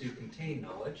supposed to contain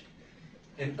knowledge.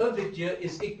 And avidya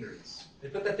is ignorance. They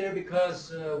put that there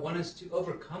because one is to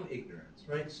overcome ignorance,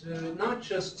 right? So not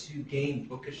just to gain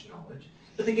bookish knowledge,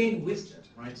 but to gain wisdom,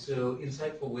 right? So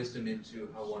insightful wisdom into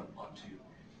how one ought to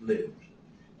live.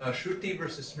 Shruti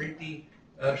versus smriti.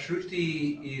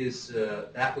 Shruti is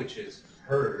that which is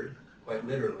heard, quite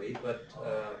literally, but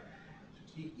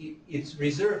it's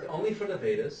reserved only for the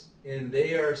Vedas, and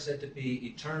they are said to be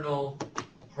eternal,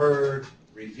 heard,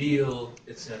 revealed,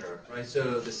 etc. Right?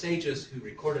 So the sages who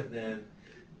recorded them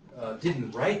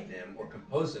didn't write them or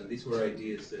compose them. These were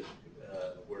ideas that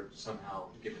were somehow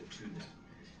given to them.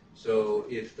 So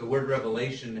if the word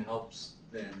revelation helps,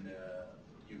 then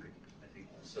you could, I think,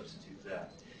 substitute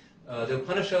that. The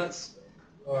Upanishads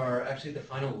are actually the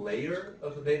final layer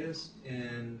of the Vedas,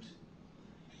 and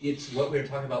it's what we were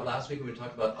talking about last week when we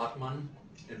talked about Atman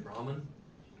and Brahman.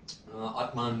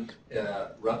 Atman,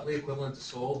 roughly equivalent to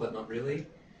soul, but not really,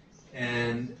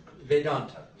 and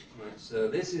Vedanta. Right? So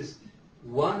this is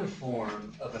one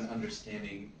form of an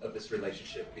understanding of this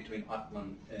relationship between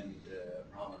Atman and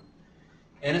Brahman.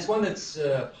 And it's one that's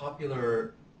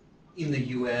popular in the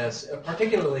U.S.,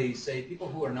 particularly, say, people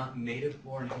who are not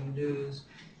native-born Hindus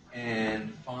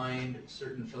and find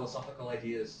certain philosophical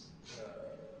ideas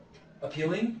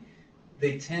appealing,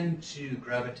 they tend to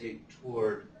gravitate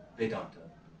toward Vedanta.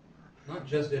 Not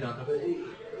just Vedanta, but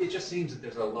it just seems that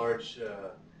there's a large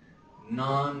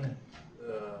non-native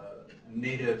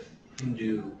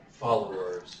Hindu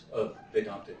followers of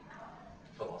Vedantic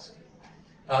philosophy.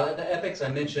 The epics I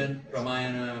mentioned,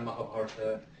 Ramayana,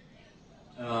 Mahabharata,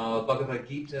 Bhagavad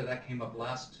Gita, that came up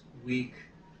last week.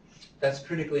 That's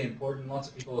critically important. Lots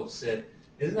of people have said,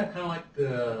 isn't that kind of like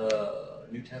the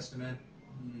New Testament?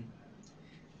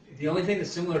 The only thing that's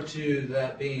similar to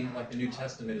that being like the New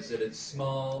Testament is that it's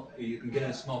small, you can get it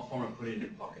in a small form and put it in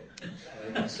your pocket.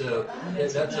 Right? So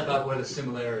that's about where the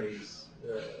similarities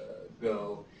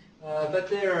go. But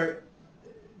there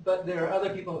are other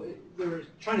people who are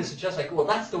trying to suggest, like, well,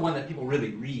 that's the one that people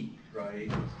really read,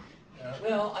 right?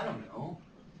 Well, I don't know.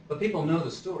 But people know the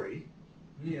story.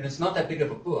 And it's not that big of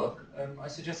a book. I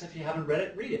suggest if you haven't read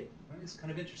it, read it. Right? It's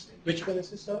kind of interesting. Which one is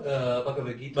this?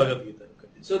 Bhagavad Gita. Bhagavad Gita. Okay.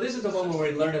 So this is the one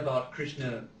where we learn about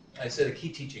Krishna. I said a key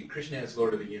teaching, Krishna as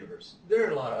Lord of the universe. There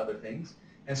are a lot of other things.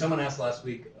 And someone asked last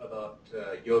week about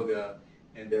yoga,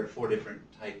 and there are 4 different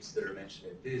types that are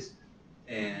mentioned in this.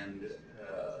 And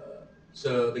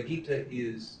so the Gita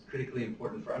is critically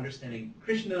important for understanding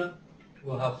Krishna.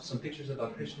 We'll have some pictures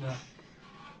about Krishna.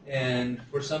 And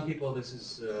for some people, this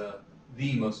is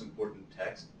the most important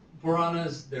text.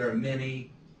 Puranas, there are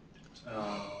many.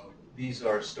 These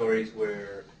are stories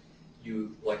where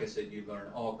you, like I said, you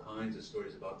learn all kinds of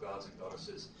stories about gods and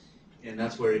goddesses. And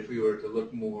that's where if we were to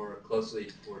look more closely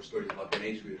for stories about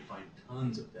Ganesh, we would find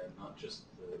tons of them, not just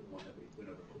the one that we went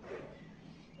over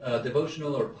quickly.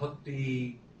 Devotional or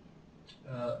bhakti,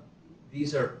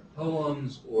 these are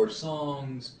poems or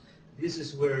songs. This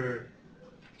is where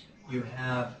you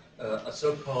have a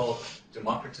so-called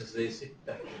democratization.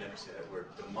 I can never say that word.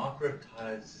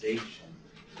 Democratization.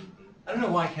 I don't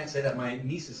know why I can't say that. My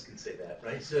nieces can say that,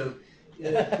 right? So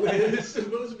it's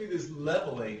supposed to be this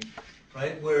leveling,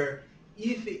 right? Where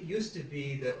if it used to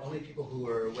be that only people who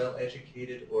were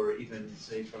well-educated or even,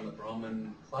 say, from the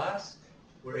Brahmin class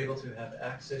were able to have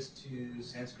access to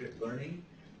Sanskrit learning,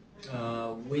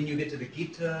 when you get to the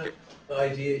Gita, the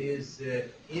idea is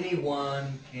that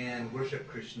anyone can worship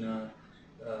Krishna,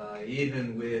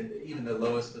 even the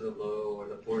lowest of the low or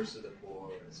the poorest of the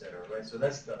poor, etc. Right? So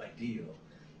that's the ideal.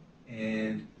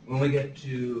 And when we get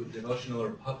to devotional or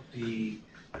bhakti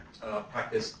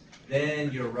practice,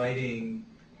 then your writing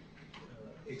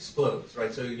explodes,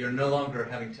 right? So you're no longer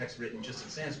having text written just in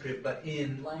Sanskrit, but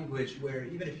in language where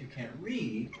even if you can't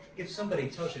read, if somebody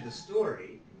tells you the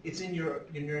story, it's in your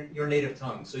native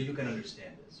tongue, so you can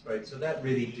understand this, right? So that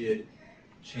really did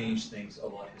change things a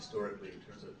lot historically in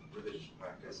terms of religious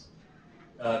practice.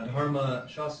 Dharma,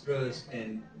 Shastras,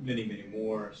 and many, many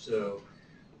more. So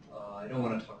I don't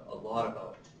want to talk a lot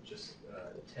about just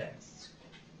texts.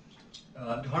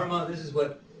 Dharma, this is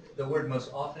what the word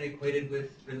most often equated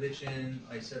with religion.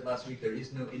 I said last week there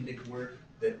is no Indic word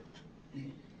that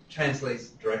translates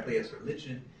directly as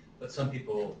religion, but some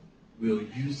people will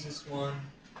use this one.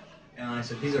 And I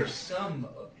said these are some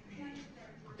of the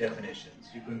definitions.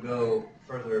 You can go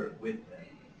further with them.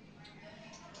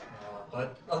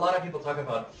 But a lot of people talk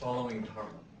about following Dharma.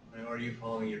 Right? Are you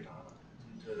following your Dharma?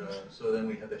 So then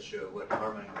we had that show, What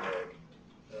Dharma and Greg.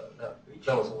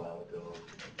 That was a while ago.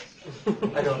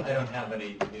 I don't have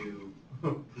any new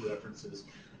references.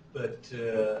 But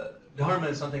Dharma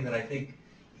is something that I think,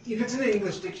 if it's in the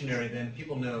English dictionary, then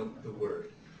people know the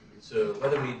word. So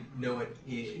whether we know it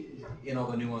in all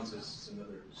the nuances is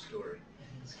another story.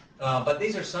 But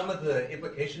these are some of the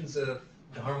implications of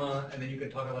Dharma, and then you can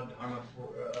talk about Dharma for,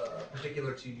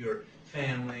 particular to your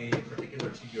family, particular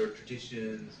to your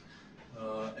traditions,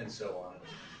 and so on.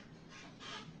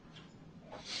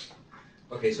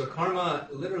 Okay, so karma,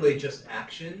 literally just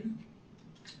action.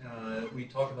 We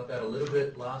talked about that a little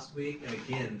bit last week, and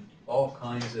again, all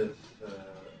kinds of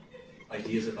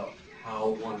ideas about how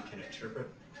one can interpret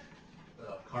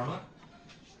karma.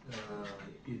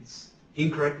 It's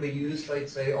incorrectly used, I'd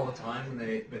say, all the time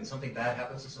when something bad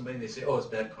happens to somebody and they say, oh, it's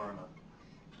bad karma.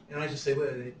 And I just say,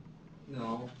 well,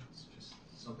 no, it's just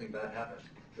something bad happened.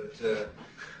 But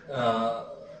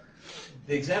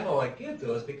the example I give,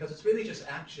 though, is because it's really just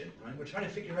action, right? We're trying to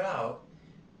figure out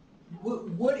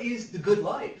what is the good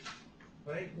life,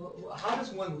 right? How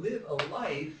does one live a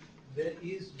life that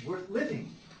is worth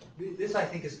living? This, I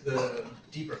think, is the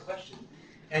deeper question.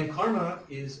 And karma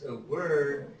is a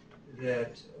word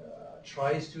that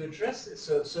tries to address this.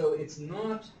 So it's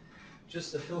not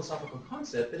just a philosophical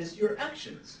concept, but it's your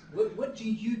actions. What do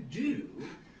you do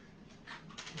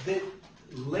that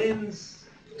lends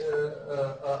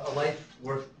a life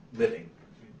worth living,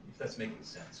 if that's making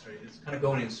sense, right? It's kind of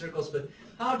going in circles, but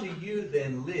how do you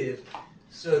then live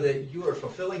so that you are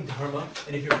fulfilling dharma?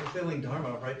 And if you're fulfilling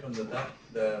dharma, right, from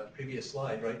the previous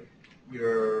slide, right,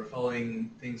 you're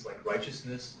following things like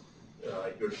righteousness,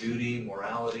 your duty,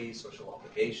 morality, social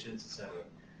obligations, etc.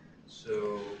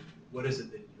 So what is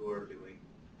it that you're doing?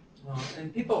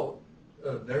 And people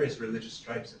of various religious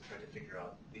stripes have tried to figure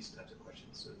out these types of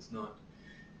questions. So it's not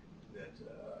that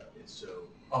it's so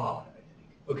odd, I think.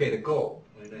 Okay, the goal.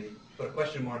 Right? I put a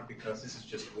question mark because this is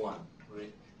just one.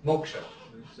 Right? Moksha.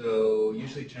 So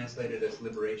usually translated as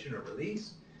liberation or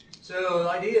release. So the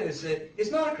idea is that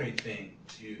it's not a great thing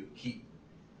to keep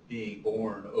being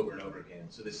born over and over again.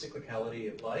 So the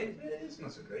cyclicality of life is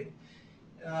not so great.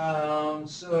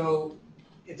 So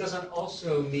it doesn't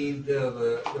also mean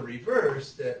the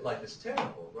reverse, that life is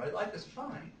terrible, right? Life is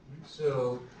fine.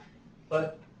 So,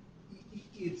 but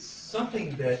it's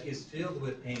something that is filled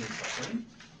with pain and suffering,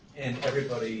 and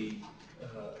everybody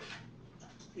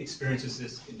experiences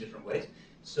this in different ways.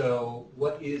 So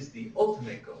what is the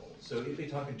ultimate goal? So if we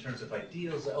talk in terms of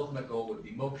ideals, the ultimate goal would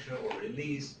be moksha or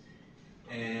release,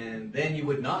 and then you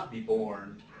would not be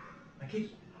born. I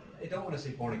don't want to say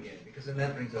born again, because then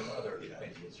that brings up other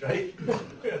ideas, right?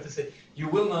 We have to say, you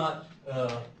will not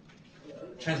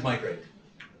transmigrate.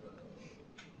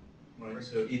 Right?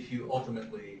 So if you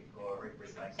ultimately are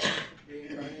recycled.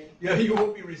 Yeah, you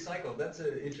won't be recycled. That's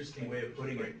an interesting way of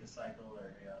putting it. The cycle or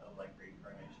of like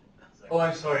reincarnation. Oh,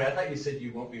 I'm sorry. I thought you said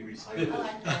you won't be recycled.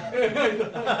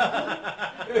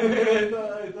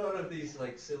 I thought of these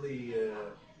like silly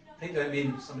things. I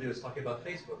mean, somebody was talking about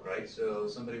Facebook, right? So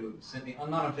somebody would send me.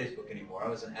 I'm not on Facebook anymore. I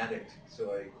was an addict,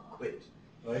 so I quit.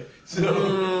 Right?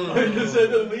 So I just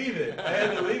had to leave it. I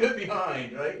had to leave it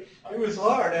behind, right? It was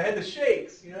hard. I had the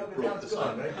shakes, you know, but now it's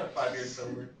gone, right? 5 years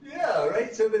sober. Yeah,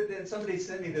 right? So but then somebody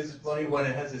sent me this funny one.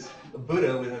 It has this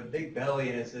Buddha with a big belly,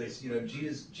 and it says, you know,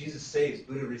 Jesus saves,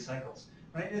 Buddha recycles.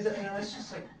 Right? And it's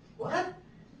just like, what?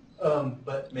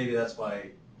 But maybe that's why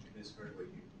I misheard what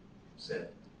you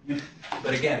said.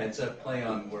 But again, it's a play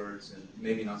on words, and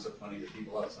maybe not so funny to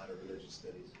people outside of religious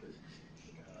studies.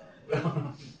 But,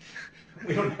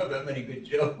 we don't have that many good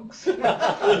jokes. We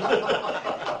have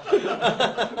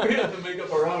to make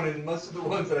up our own, and most of the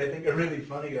ones that I think are really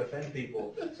funny offend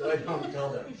people, so I don't tell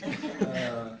them.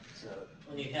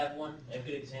 When you have one, a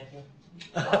good example?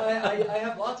 I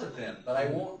have lots of them, but I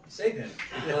won't say them,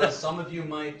 because some of you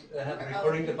might have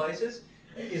recording devices.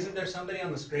 Isn't there somebody on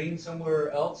the screen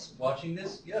somewhere else watching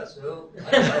this? Yeah, so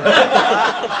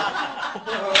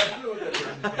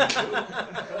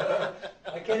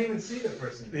I can't even see the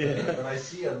person, but I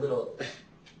see a little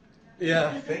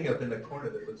thing up in the corner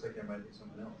that looks like there might be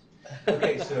someone else.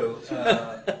 Okay, so,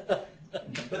 but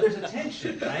there's a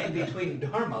tension, right, between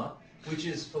dharma, which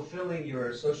is fulfilling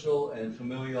your social and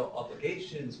familial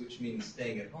obligations, which means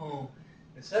staying at home,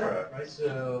 etc., right?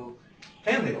 So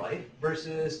family life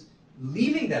versus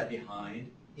leaving that behind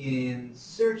in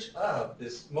search of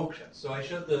this moksha. So I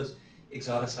showed those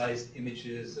exoticized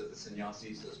images of the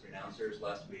sannyasis, those renouncers,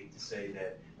 last week to say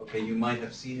that, okay, you might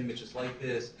have seen images like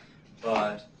this,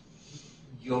 but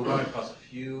you'll run across a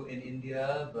few in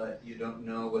India, but you don't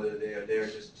know whether they are there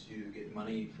just to get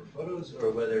money for photos or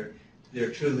whether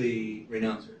they're truly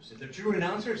renouncers. If they're true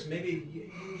renouncers, maybe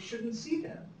you shouldn't see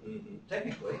them,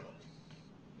 technically,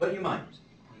 but you might.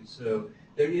 And so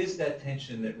there is that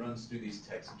tension that runs through these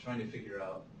texts and trying to figure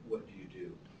out what do you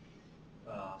do.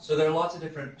 So there are lots of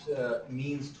different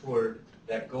means toward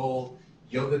that goal.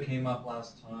 Yoga came up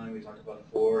last time. We talked about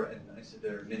 4, and I said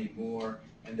there are many more,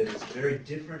 and that it's very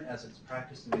different as it's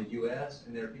practiced in the U.S.,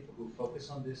 and there are people who focus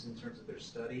on this in terms of their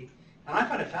study. And I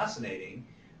find it fascinating,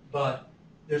 but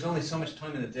there's only so much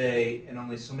time in the day and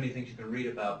only so many things you can read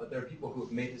about, but there are people who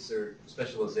have made this their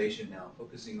specialization now,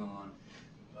 focusing on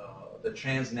the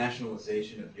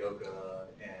transnationalization of yoga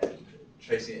and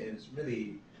tracing it. And it's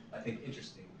really, I think,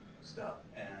 interesting stuff.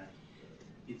 And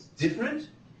it's different,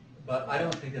 but I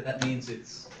don't think that that means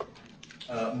it's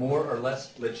more or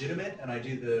less legitimate, and I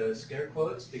do the scare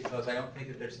quotes because I don't think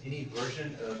that there's any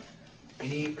version of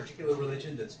any particular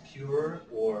religion that's pure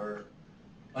or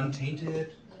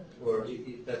untainted, or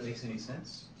if that makes any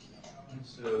sense.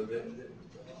 So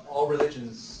all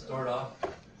religions start off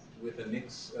with a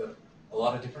mix of a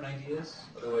lot of different ideas,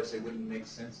 otherwise they wouldn't make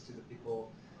sense to the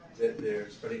people that they're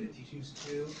spreading the teachings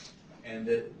to, and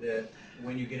that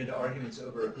when you get into arguments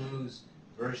over whose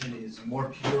version is more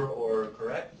pure or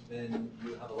correct, then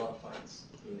you have a lot of fights.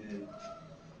 And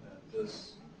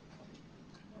those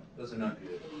are not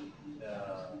good.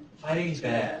 Fighting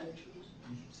bad.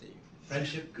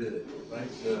 Friendship good, right?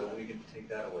 So we can take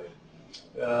that away.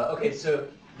 Okay, so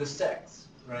the sects,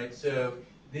 right? So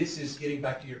this is getting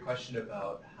back to your question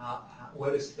about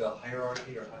what is the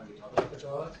hierarchy, or how do we talk about the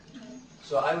gods?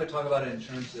 So I would talk about it in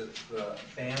terms of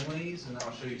families, and then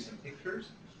I'll show you some pictures.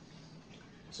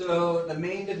 So the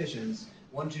main divisions,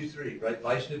 1, 2, 3, right?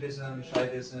 Vaishnavism,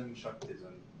 Shaivism,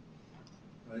 Shaktism.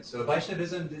 Right? So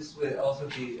Vaishnavism, this would also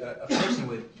be, a person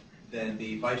would then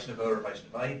be Vaishnava or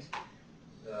Vaishnavite.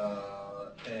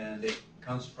 And it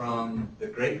comes from the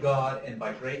great God, and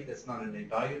by great, that's not an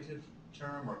evaluative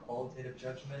term or qualitative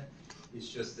judgment. It's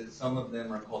just that some of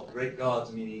them are called great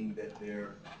gods, meaning that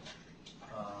they're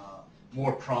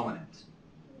more prominent.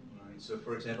 Right? So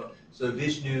for example, so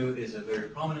Vishnu is a very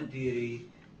prominent deity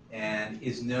and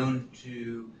is known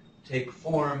to take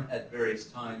form at various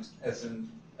times, as in,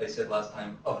 I said last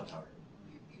time, avatar.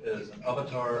 As an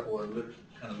avatar, or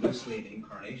kind of loosely an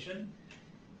incarnation.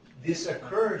 This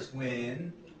occurs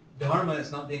when dharma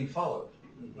is not being followed,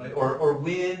 right? Or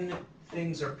when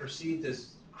things are perceived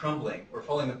as crumbling or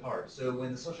falling apart. So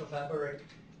when the social fabric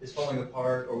is falling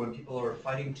apart, or when people are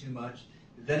fighting too much,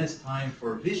 then it's time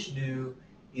for Vishnu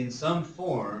in some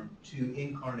form to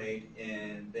incarnate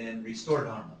and then restore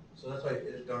dharma. So that's why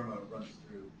dharma runs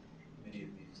through many of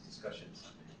these discussions.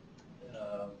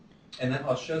 And then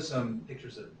I'll show some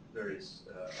pictures of various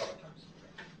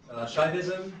avatars.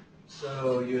 Shaivism.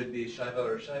 So you would be Shaiva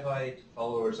or Shaivite,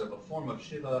 followers of a form of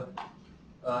Shiva.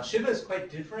 Shiva is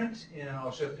quite different, and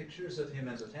I'll show pictures of him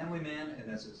as a family man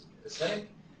and as an ascetic.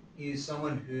 He's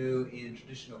someone who, in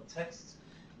traditional texts,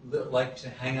 liked to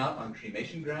hang out on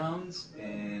cremation grounds,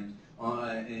 and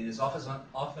is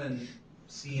often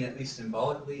seen, at least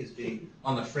symbolically, as being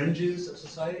on the fringes of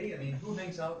society. I mean, who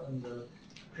hangs out on the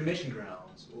cremation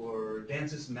grounds or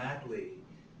dances madly?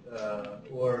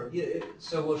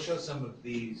 So we'll show some of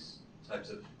these types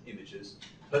of images.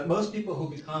 But most people who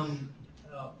become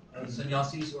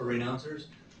sannyasis or renouncers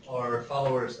are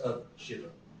followers of Shiva.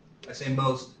 I say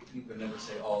most, you can never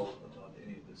say all about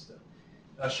any of this stuff.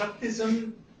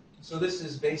 Shaktism, so this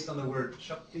is based on the word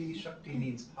Shakti. Shakti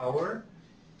means power.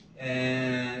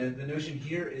 And the notion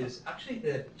here is actually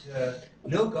that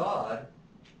no god,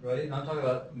 right, and I'm talking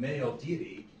about male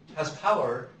deity, has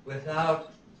power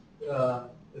without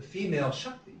the female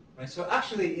Shakti, right? So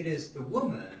actually it is the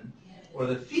woman, or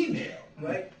the female,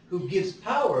 right, who gives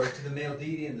power to the male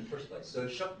deity in the first place. So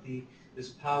Shakti is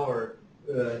power,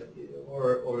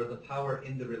 or the power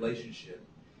in the relationship,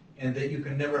 and that you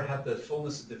can never have the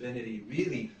fullness of divinity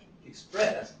really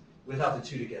expressed without the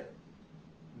two together.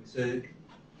 So,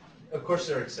 of course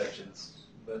there are exceptions,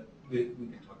 but we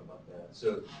can talk about that.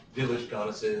 So village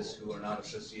goddesses who are not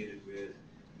associated with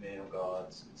male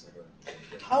gods, etc.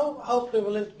 How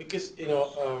prevalent? Because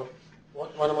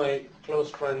one of my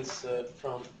close friends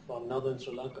from northern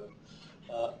Sri Lanka,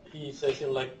 he says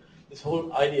like this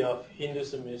whole idea of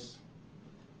Hinduism is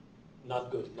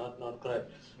not good, not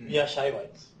correct. We are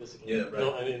Shaivites, basically. Yeah,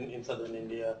 right. In southern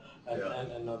India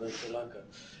and northern Sri Lanka.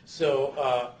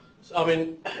 So I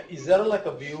mean, is there like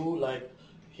a view like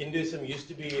Hinduism used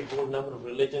to be a whole number of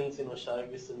religions,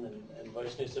 Shaivism and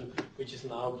Vaishnavism, which is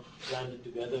now blended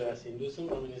together as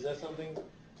Hinduism? I mean, is there something,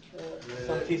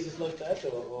 some thesis like that,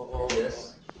 or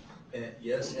yes,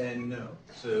 yes and no.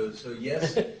 So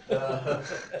yes,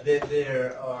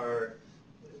 there are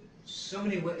so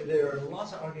many. There are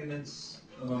lots of arguments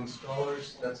among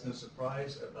scholars. That's no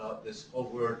surprise about this whole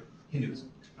word Hinduism,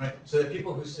 right? So there are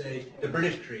people who say the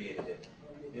British created it.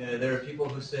 There are people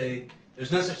who say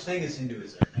there's no such thing as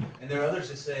Hinduism. And there are others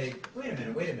that say, wait a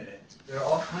minute. There are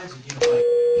all kinds of unifying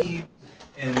themes,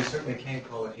 and we certainly can't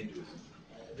call it Hinduism.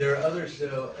 There are others,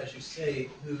 though, as you say,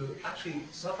 who actually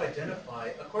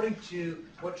self-identify according to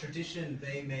what tradition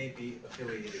they may be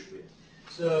affiliated with.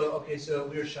 So, okay, so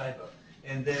we're Shaiva.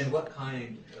 And then what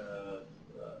kind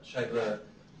Shaiva,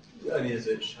 I mean, is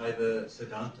it Shaiva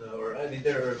Siddhanta? Or, I mean,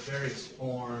 there are various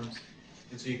forms,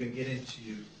 and so you can get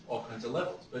into all kinds of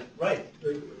levels. But right,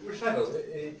 we're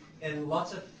Shaiva, and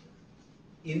lots of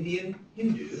Indian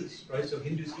Hindus, right? So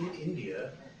Hindus in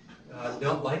India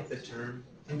don't like the term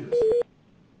Hinduism.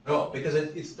 Oh, because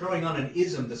it's throwing on an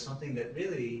ism to something that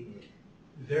really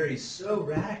varies so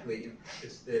radically in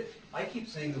practice that I keep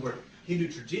saying the word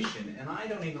Hindu tradition, and I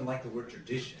don't even like the word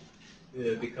tradition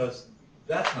because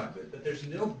that's not good. But there's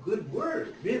no good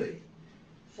word, really,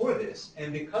 for this.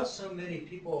 And because so many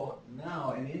people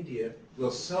now in India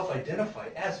will self-identify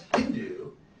as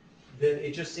Hindu, that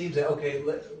it just seems that, okay,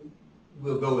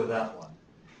 we'll go with that one.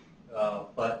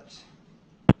 But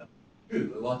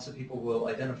true, lots of people will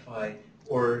identify,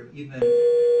 or even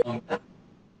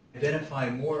identify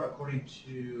more according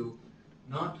to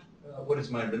not what is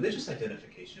my religious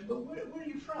identification, but where are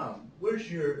you from? Where's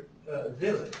your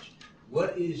village?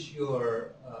 What is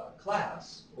your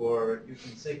class? Or you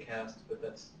can say caste, but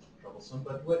that's troublesome.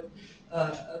 But but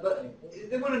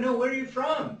they want to know, where are you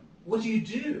from? What do you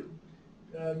do?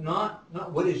 Not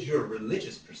what is your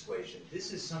religious persuasion.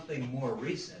 This is something more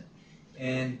recent,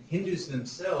 and Hindus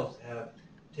themselves have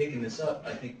taken this up,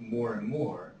 I think, more and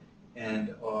more,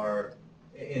 and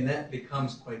that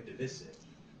becomes quite divisive.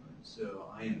 So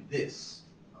I am this,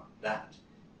 not that,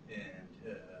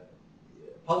 and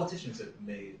politicians have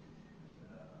made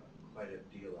quite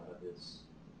a deal out of this,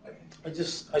 I think.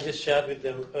 I just shared with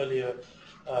them earlier,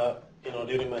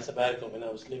 during my sabbatical when I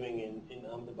was living in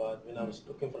Ahmedabad, when I was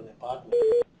looking for an apartment.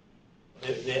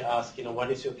 They ask,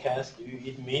 what is your caste? Do you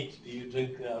eat meat? Do you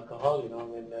drink alcohol?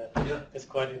 It's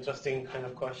quite interesting kind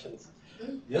of questions.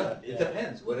 Yeah, it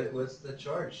depends. What's the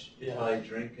charge if I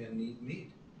drink and eat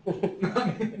meat?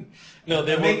 I mean, no,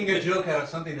 they're making a joke out of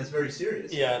something that's very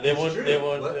serious. Yeah, they won't rent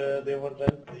the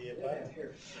apartment.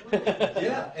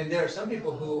 Yeah, and there are some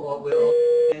people who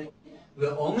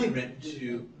will only rent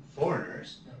to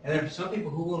foreigners, and there are some people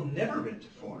who will never rent to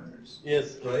foreigners.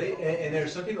 Yes. Right? And there are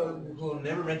some people who will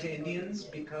never rent to Indians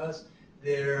because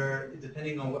they're,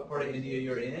 depending on what part of India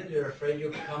you're in, they're afraid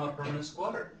you'll become a permanent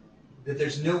squatter. That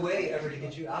there's no way ever to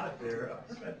get you out of their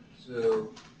apartment. So,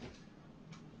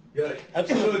 yeah.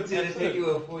 Absolutely. Did it take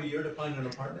you a full year to find an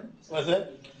apartment? What's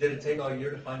that? Did it take all year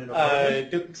to find an apartment?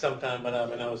 It took some time, but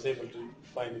I was able to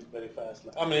find it very fast.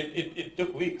 It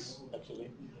took weeks, actually.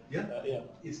 Yeah. Yeah.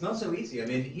 It's not so easy. I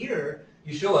mean, here,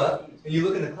 you show up, and you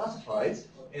look in the classifieds,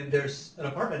 and there's an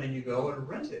apartment, and you go and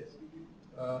rent it.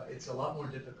 It's a lot more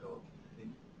difficult.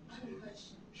 I have a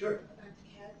question. Sure. About the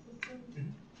caste system.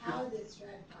 Mm-hmm. How is it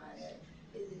stratified?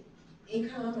 Is it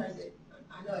income, or is it,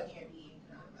 I know it can't be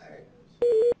income, or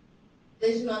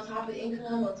is it on top of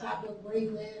income, on top of where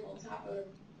you live, on top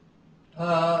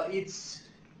of? It's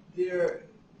there.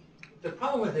 The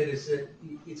problem with it is that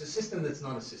it's a system that's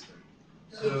not a system.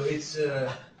 So it's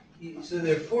so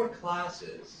there are 4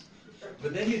 classes,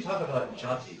 but then you talk about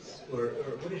jatis, or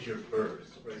what is your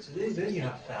birth, right? So then you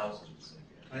have thousands,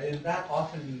 right? And that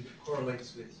often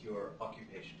correlates with your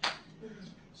occupation.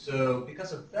 So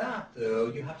because of that, though,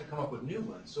 you have to come up with new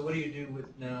ones. So what do you do with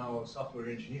now software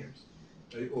engineers,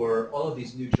 right? Or all of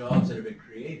these new jobs that have been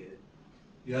created?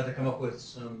 You have to come up with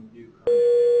some new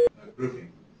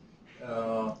grouping.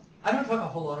 I don't talk a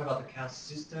whole lot about the caste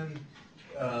system,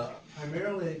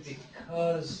 primarily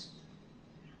because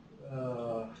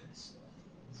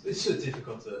it's so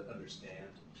difficult to understand.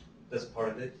 That's part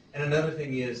of it. And another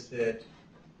thing is that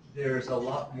there's a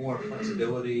lot more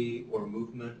flexibility or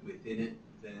movement within it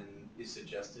than is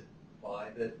suggested by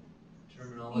the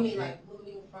terminology. You mean like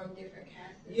moving from different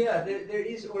castes? Yeah, there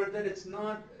is, or that it's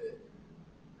not.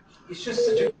 It's just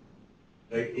such a.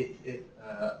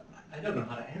 I don't know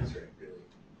how to answer it really.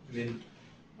 I mean.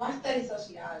 Well, I study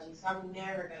sociology, so I'm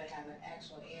never going to have an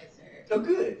actual answer. Oh,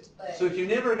 good. But so if you're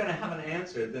never going to have an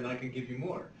answer, then I can give you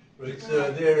more. Right.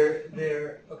 So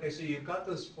they're okay. So you've got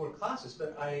those 4 classes,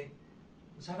 but I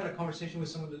was having a conversation with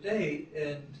someone today,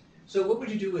 and so what would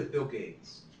you do with Bill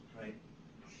Gates, right?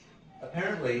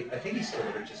 Apparently, I think he's still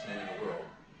the richest man in the world.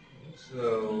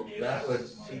 So that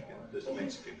was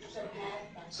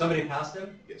somebody passed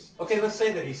him. Yes. Okay, let's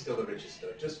say that he's still the richest,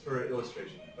 though, just for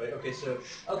illustration, right? Okay, so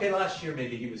last year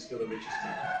maybe he was still the richest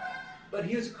man, but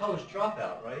he was a college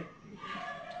dropout, right?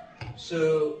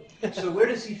 So where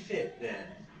does he fit then?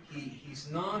 He's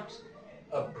not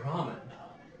a Brahmin,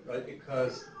 right?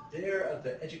 Because they're of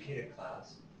the educated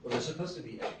class, or they're supposed to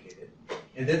be educated,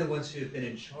 and they're the ones who have been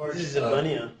in charge This is a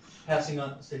banyan. Passing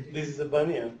on. This is a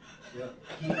banyan.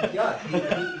 Yeah.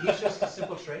 He's just a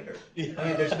simple trader. Yeah. I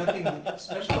mean, there's nothing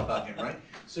special about him, right?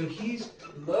 So he's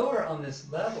lower on this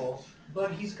level,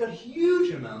 but he's got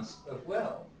huge amounts of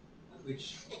wealth,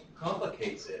 which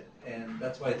complicates it, and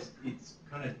that's why it's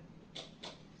kind of.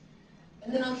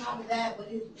 And then on top of that, with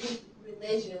his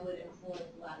religion would influence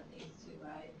a lot of things too,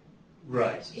 right?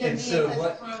 Right. Yeah, and being so such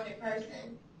what? a prominent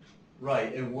person.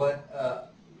 Right, and what,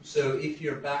 so if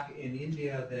you're back in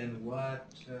India, then what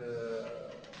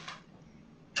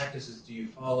practices do you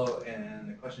follow? And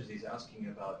the questions he's asking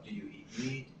about, do you eat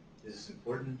meat? Is this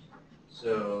important?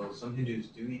 So some Hindus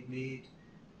do eat meat.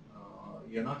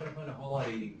 You're not going to find a whole lot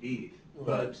of eating beef,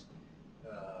 but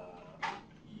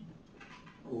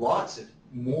lots of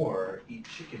more eat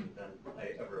chicken than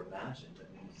I ever imagined. I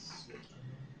mean,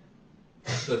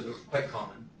 so it's quite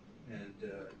common, and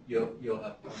you'll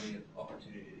have plenty of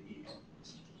opportunity to eat.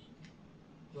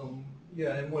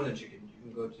 Yeah, and more than chicken.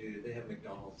 You can go to, they have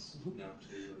McDonald's now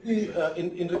too.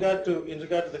 In regard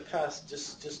to the caste,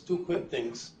 just two quick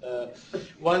things.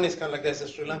 One is kind of like there's a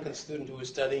Sri Lankan student who is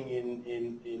studying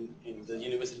in the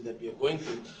university that we are going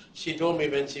to. She told me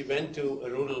when she went to a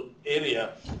rural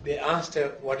area, they asked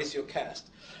her, "What is your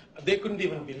caste?" They couldn't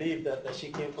even believe that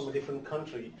she came from a different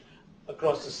country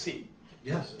across the sea.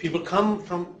 Yes. People come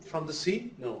from the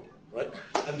sea? No, right?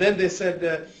 And then they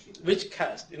said, which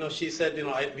caste? She said,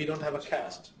 we don't have a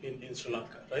caste in Sri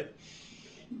Lanka, right?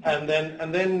 And then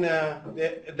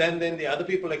the other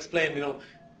people explained,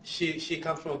 she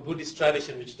comes from a Buddhist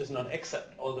tradition which does not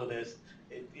accept, although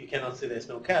you cannot say there's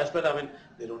no caste, but I mean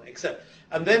they don't accept.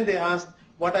 And then they asked,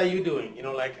 what are you doing?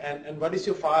 And what is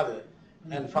your father?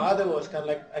 And father was kind of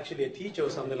like actually a teacher or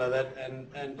something like that.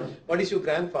 And what is your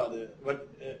grandfather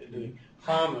doing?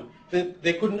 Farmer.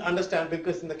 They couldn't understand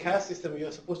because in the caste system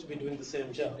you're supposed to be doing the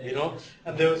same job,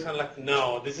 And they was kind of like,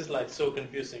 no, this is like so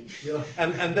confusing. Yeah.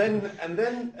 And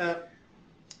then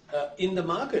in the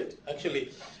market,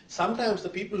 actually, sometimes the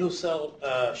people who sell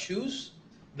shoes,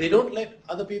 they don't let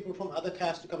other people from other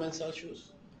castes to come and sell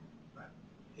shoes. Right.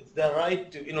 It's their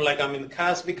right to, the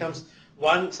caste becomes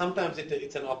one. Sometimes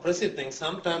it's an oppressive thing.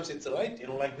 Sometimes it's a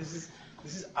right. This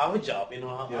is our job.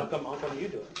 How come you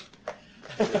do it?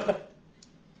 Yeah.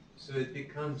 So it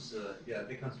becomes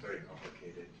very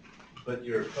complicated. But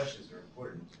your questions are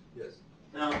important. Yes.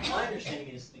 Now, my understanding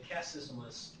is the caste system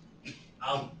was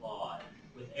outlawed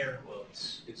with air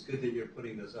quotes. It's good that you're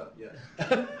putting those up. Yes.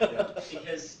 Yeah.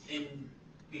 Because in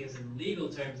legal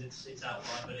terms it's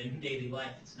outlawed, but in daily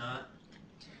life it's not.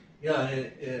 Yeah.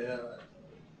 The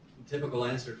typical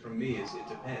answer from me is it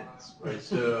depends, right?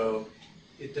 So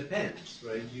it depends,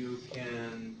 right? You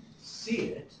can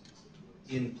see it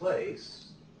in place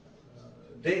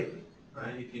daily,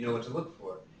 right? If you know what to look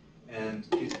for, and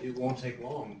it won't take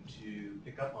long to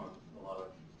pick up on a lot of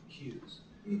cues,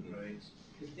 right?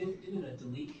 Didn't a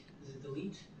delete? Is it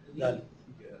delete? Yeah.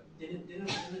 Didn't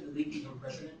a delete become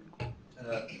precedent?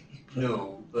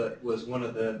 No, but was one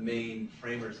of the main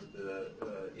framers of the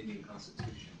Indian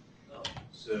Constitution. Oh.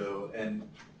 So, and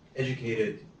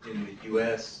educated in the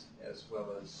U.S. as well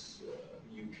as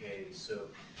UK. So.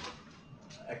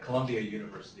 At Columbia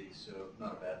University, so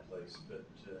not a bad place, but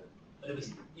it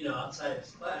was, outside of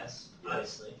his class,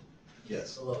 obviously. Yes.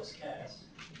 It's the lowest caste.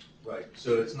 Right.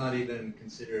 So it's not even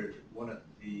considered one of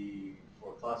the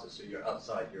 4 classes. So you're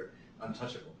outside. You're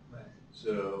untouchable. Right.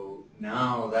 So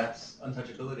now that's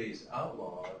untouchability is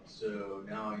outlawed. So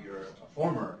now you're a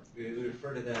former. We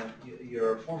refer to them.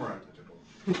 You're a former untouchable.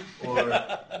 Or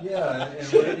and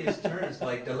what are these terms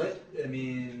like dalit? I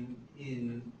mean,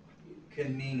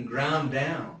 can mean ground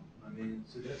down. I mean,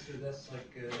 so that's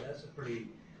a pretty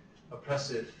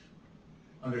oppressive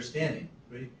understanding,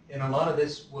 right? And a lot of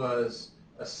this was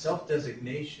a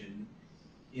self-designation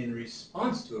in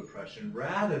response to oppression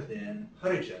rather than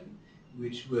Harijan,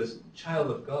 which was child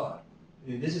of God. I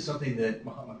mean, this is something that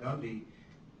Mahatma Gandhi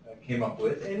came up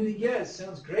with, and it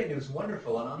sounds great, and it was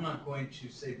wonderful, and I'm not going to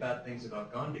say bad things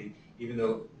about Gandhi, even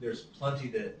though there's plenty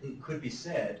that could be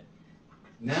said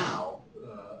now.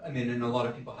 And a lot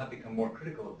of people have become more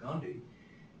critical of Gandhi,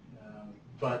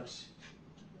 but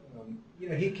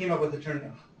he came up with the term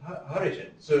Harijan.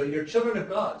 So you're children of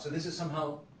God. So this is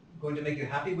somehow going to make you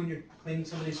happy when you're cleaning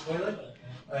somebody's toilet.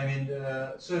 I mean,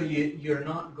 so you're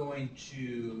not going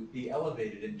to be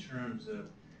elevated in terms of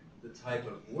the type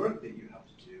of work that you have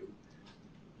to do,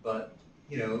 but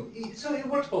so it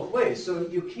works both ways. So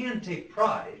you can take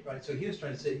pride, right? So he was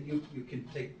trying to say you can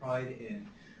take pride in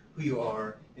who you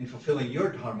are in fulfilling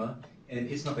your dharma, and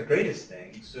it's not the greatest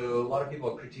thing. So a lot of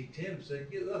people critiqued him, saying,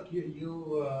 look,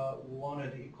 you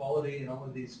wanted equality and all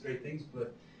of these great things,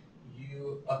 but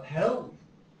you upheld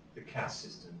the caste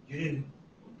system. You didn't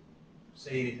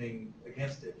say anything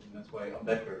against it, and that's why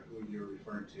Ambedkar, who you're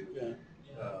referring to,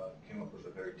 came up with a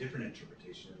very different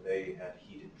interpretation. They had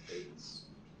heated debates.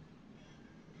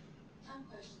 I have a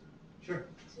question. Sure.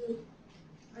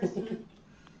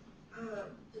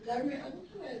 The government,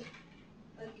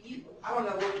 I don't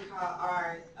know what we call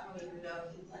ours. I don't even know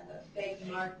if it's like a fake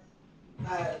mark,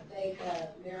 fake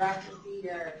meritocracy,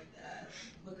 or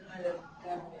what kind of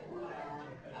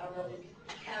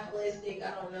think,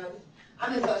 I don't know.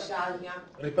 I'm in sociology. I'm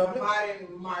Republic? a modern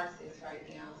Marxist right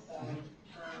now. So,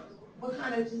 what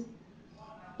kind of is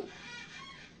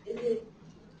it?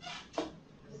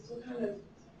 Just what kind of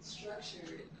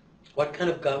structure? What kind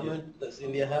of government does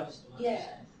India have? Yes.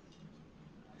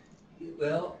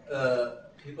 Well,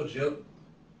 people joke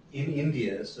in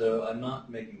India, so I'm not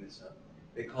making this up.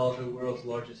 They call it the world's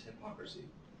largest hypocrisy.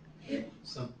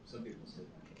 Some people say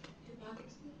that.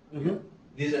 Hypocrisy? Mm-hmm.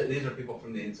 These are people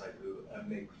from the inside who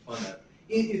make fun of.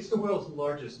 It's the world's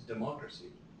largest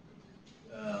democracy,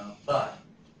 but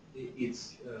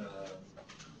it's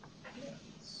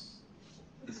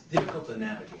difficult to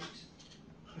navigate.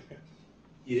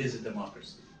 It is a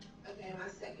democracy. Okay, my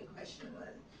second question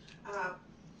was,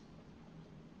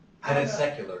 And it's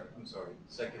secular. I'm sorry,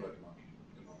 secular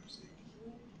democracy.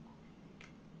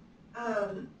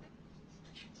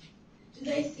 Do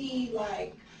they see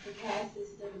like the caste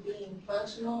system being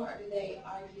functional, or do they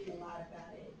argue a lot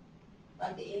about it?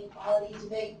 Like the inequality, do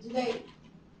they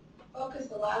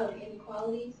focus a lot on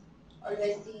inequalities, or do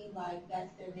they see like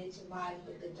that's their niche in life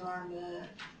with the dharma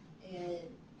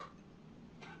and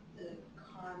the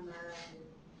karma and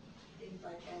things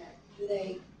like that?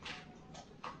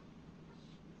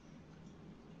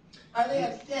 Are they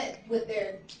upset with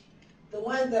the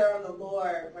ones that are on the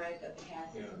lower rank of the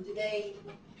caste system? Yeah. Do they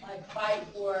like fight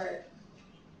for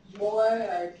more,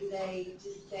 or do they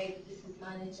just say that this is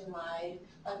my niche in life?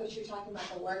 Like what you're talking about,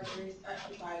 the workers. I'm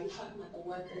sorry, you're talking about the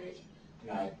workers.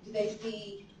 Yeah. Like, do they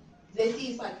see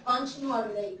it's like functional, or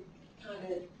do they kind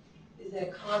of, is there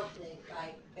a conflict?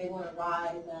 Like they want to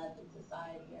rise up in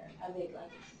society, or have they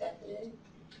like accepted it?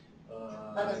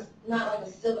 Not like a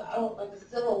civil. I don't like a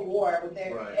civil war. Would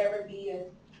there ever be a?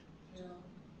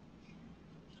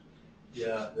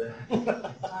 Yeah.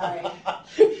 Sorry.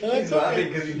 He's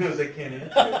laughing because he knows I can't answer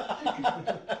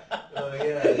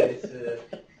it.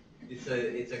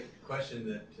 It's a question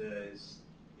that is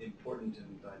important,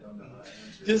 and I don't know how to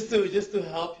answer it. Just to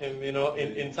help him,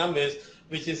 in some ways,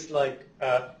 which is like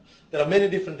there are many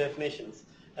different definitions,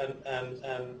 and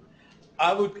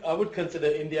I would consider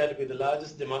India to be the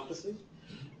largest democracy.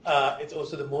 It's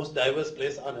also the most diverse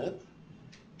place on earth,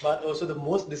 but also the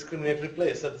most discriminatory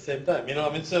place at the same time.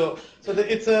 Nehru,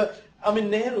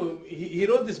 he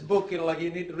wrote this book,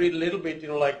 you need to read a little bit,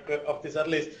 of this, at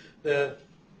least the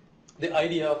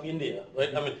idea of India,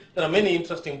 right? There are many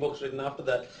interesting books written after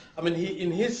that.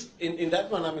 In that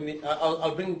one,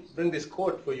 I'll bring this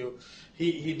quote for you.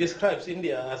 He describes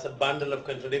India as a bundle of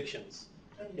contradictions.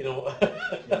 Yeah.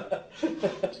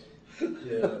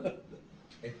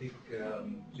 I think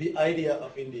the idea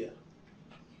of India.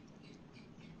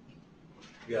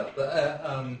 Yeah, but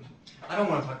I don't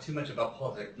want to talk too much about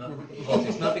politics. Not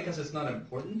because it's not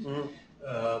important,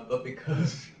 but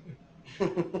because I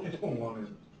don't want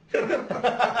to.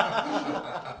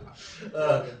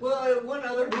 Well, one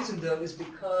other reason though is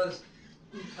because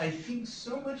I think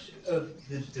so much of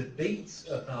the debates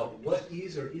about what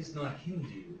is or is not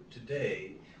Hindu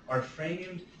today are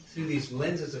framed through these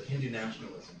lenses of Hindu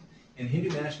nationalism. And Hindu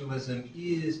nationalism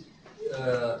is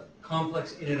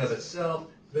complex in and of itself,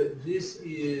 but this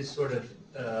is sort of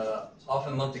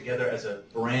often lumped together as a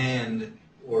brand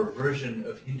or version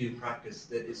of Hindu practice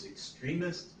that is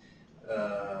extremist,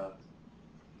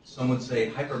 some would say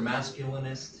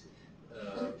hyper-masculinist,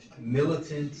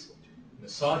 militant,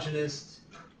 misogynist,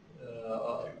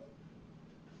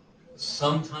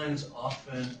 sometimes,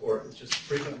 often, or just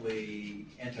frequently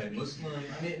anti-Muslim.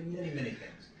 Many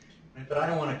things. Right? But I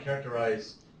don't want to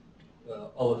characterize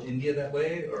all of India that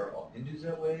way, or all Hindus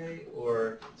that way,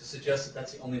 or to suggest that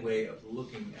that's the only way of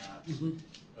looking at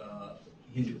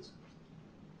Hinduism.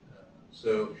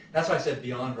 So that's why I said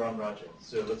beyond Ram Raja.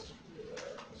 So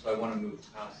I want to move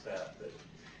past that. But,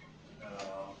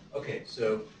 okay,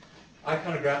 so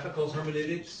iconographical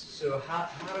hermeneutics. So how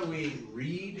do we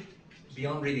read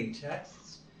beyond reading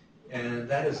texts? And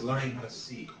that is learning how to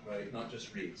see, right? Not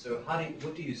just read. So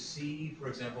what do you see, for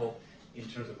example, in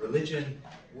terms of religion?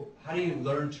 How do you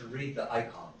learn to read the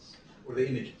icons or the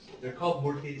images? They're called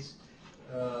murtis.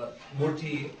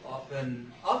 Murti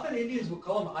often Indians will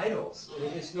call them idols.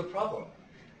 It's no problem.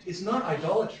 It's not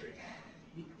idolatry.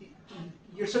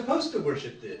 You're supposed to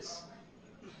worship this.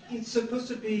 It's supposed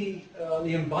to be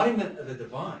the embodiment of the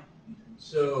divine.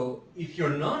 So if you're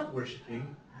not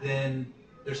worshiping, then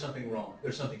there's something wrong.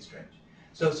 There's something strange.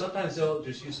 So sometimes they'll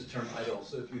just use the term idol.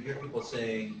 So if you hear people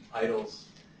saying idols,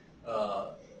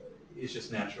 it's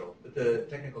just natural. But the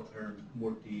technical term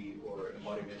murti, or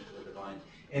embodiment of the divine,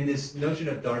 and this notion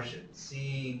of darshan,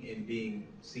 seeing and being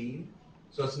seen.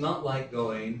 So it's not like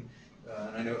going,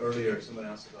 and I know earlier someone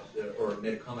asked about or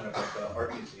made a comment about the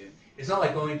art museum. It's not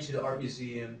like going to the art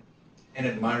museum and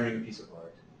admiring a piece of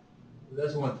art.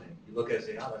 That's one thing. You look at it and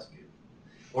say, oh, that's beautiful.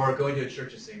 Or going to a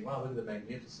church and saying, wow, look at the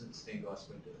magnificent stained glass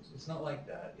windows. It's not like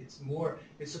that. It's more,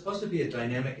 it's supposed to be a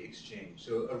dynamic exchange,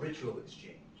 so a ritual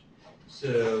exchange.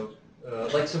 So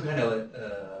like some kind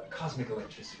of cosmic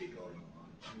electricity going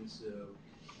on. And so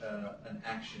an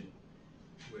action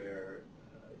where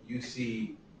you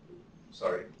see,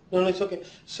 sorry. No, it's okay.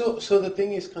 So the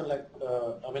thing is kind of like,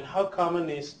 I mean, how common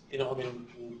is, I mean,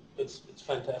 it's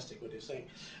fantastic what you're saying.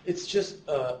 It's just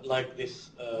like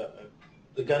this,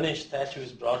 the Ganesh statue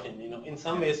is brought in. In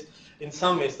some ways,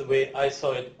 the way I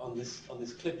saw it on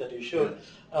this clip that you showed,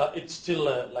 it's still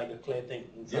like a clay thing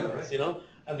in some ways,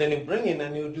 And then you bring in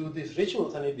and you do these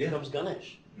rituals and it becomes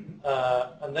Ganesh,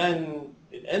 and then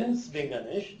it ends being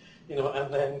Ganesh,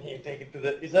 and then you take it to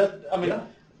the. Is that? I mean.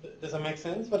 Does that make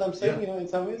sense? What I'm saying, in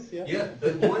some ways, Yeah,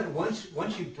 but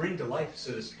once you bring to life,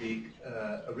 so to speak,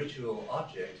 a ritual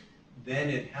object, then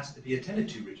it has to be attended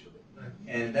to ritually,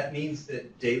 and that means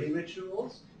that daily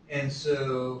rituals. And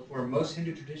so, for most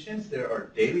Hindu traditions, there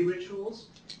are daily rituals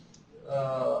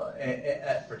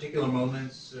at particular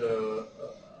moments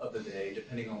of the day,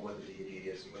 depending on what the deity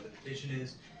is and what the tradition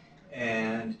is,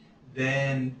 and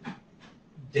then.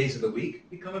 Days of the week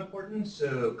become important,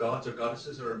 so gods or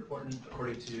goddesses are important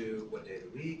according to what day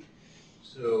of the week.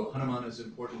 So Hanuman is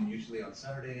important usually on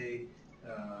Saturday,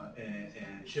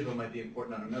 and Shiva might be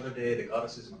important on another day, the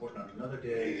goddess is important on another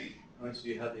day. Right? So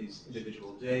you have these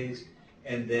individual days,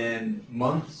 and then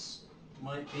months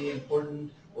might be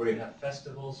important, or you have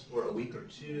festivals for a week or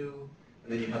two,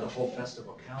 and then you have the whole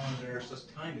festival calendar. So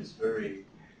time is very,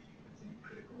 I think,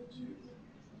 critical to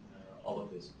all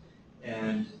of this.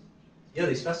 And yeah,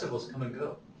 these festivals come and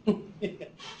go.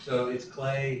 So it's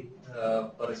clay,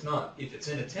 but it's not. If it's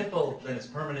in a temple, then it's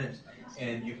permanent,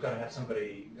 and you've got to have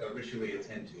somebody ritually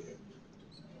attend to it.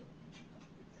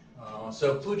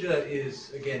 So puja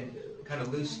is, again, kind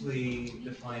of loosely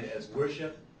defined as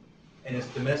worship, and it's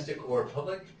domestic or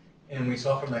public. And we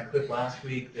saw from that clip last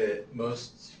week that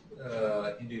most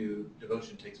Hindu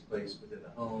devotion takes place within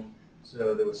the home.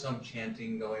 So there was some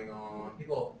chanting going on.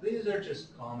 These are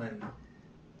just common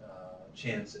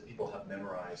chants that people have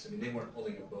memorized. I mean, they weren't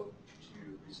holding a book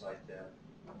to recite them.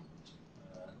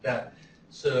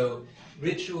 So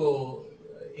ritual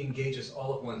engages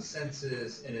all of one's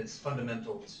senses, and it's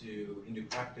fundamental to Hindu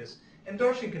practice. And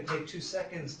darshan can take 2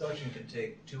 seconds, darshan can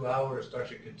take 2 hours,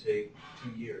 darshan can take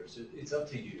 2 years. It's up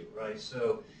to you, right?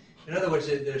 So, in other words,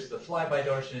 there's the flyby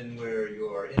darshan where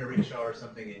you're in a rickshaw or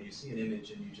something and you see an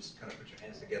image and you just kind of put your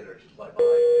hands together as you fly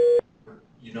by.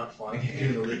 You're not flying if you're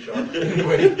in a rickshaw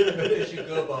anyway, but as you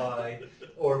go by,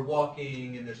 or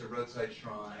walking and there's a roadside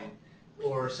shrine,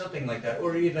 or something like that,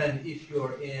 or even if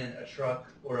you're in a truck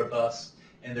or a bus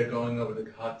and they're going over the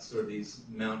ghats or these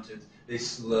mountains, they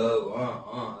slow,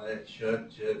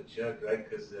 chug, right,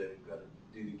 because they've got to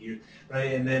do the gear,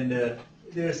 right, and then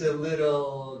there's a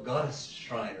little goddess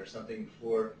shrine or something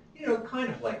for, kind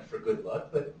of like for good luck,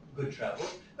 but good travel.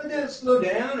 But then slow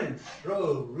down and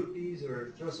throw rupees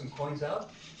or throw some coins out,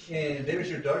 and there's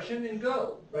your darshan and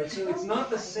go, right? So it's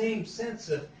not the same sense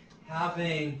of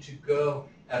having to go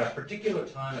at a particular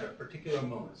time, at a particular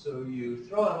moment. So you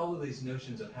throw out all of these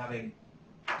notions of having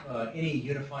any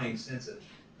unifying sense of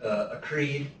a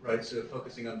creed, right? So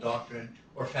focusing on doctrine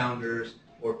or founders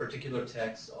or particular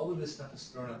texts. All of this stuff is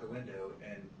thrown out the window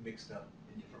and mixed up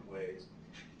in different ways.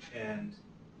 And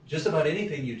just about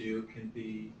anything you do can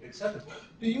be acceptable.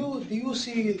 Do you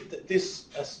see this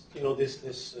as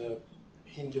this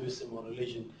Hinduism or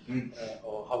religion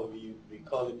or however we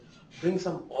call it bring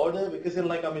some order? Because in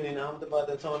Ahmedabad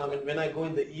and so on, when I go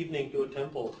in the evening to a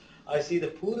temple, I see the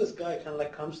poorest guy kind of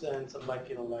like comes there and some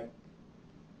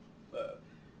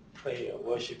pray or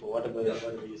worship or whatever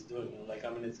he's doing.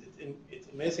 It's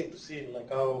amazing to see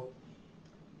how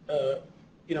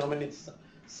it's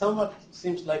somewhat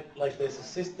seems like there's a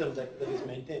system that is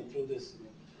maintained through this.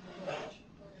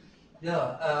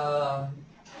 Yeah.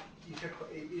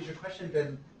 Is your question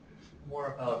then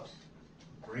more about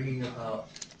bringing about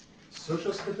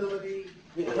social stability,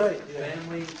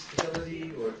 family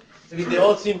stability, or? They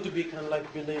all seem to be kind of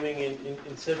like believing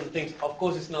in certain things. Of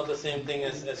course, it's not the same thing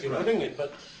as you're putting it,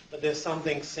 but there's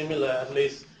something similar. At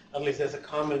least there's a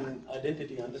common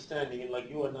identity, understanding, and like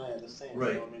you and I are the same.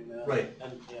 Right. Right.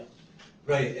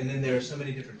 Right, and then there are so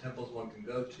many different temples one can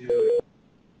go to.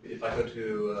 If I go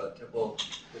to a temple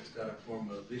that's got a form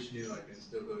of Vishnu, I can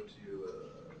still go to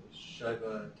a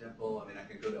Shiva temple.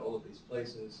 I can go to all of these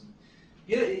places. And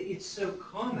it's so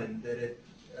common that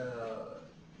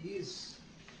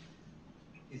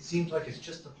it seems like it's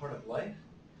just a part of life.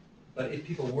 But if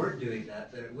people weren't doing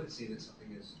that, then it would seem that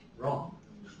something is wrong.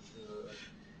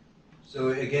 So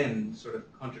again, sort of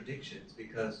contradictions,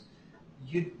 because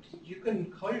you can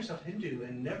call yourself Hindu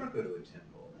and never go to a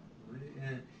temple,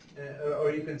 right? Or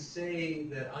you can say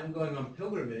that I'm going on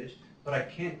pilgrimage, but I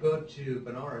can't go to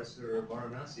Benares or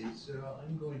Varanasi, so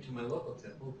I'm going to my local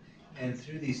temple, and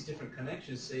through these different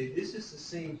connections say this is the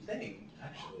same thing,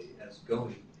 actually, as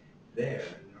going there,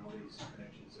 and there are all these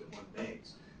connections that one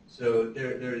makes. So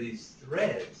there are these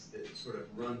threads that sort of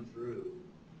run through,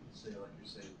 say, like you're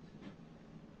saying,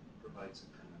 to provide some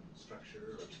kind of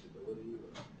structure or stability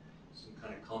or some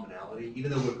kind of commonality.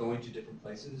 Even though we're going to different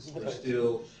places, we're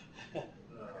still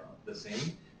the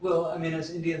same. Well, I mean,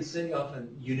 as Indians say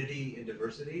often, unity in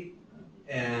diversity,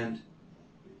 and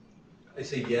I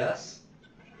say yes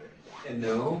and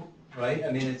no, right?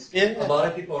 I mean, it's a lot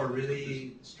of people are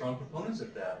really strong proponents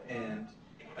of that, and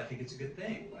I think it's a good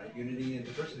thing, right? Unity and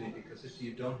diversity, because if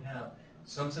you don't have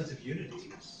some sense of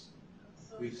unity,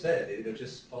 we've said it'll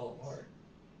just fall apart.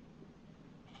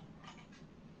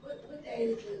 What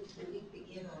day does the week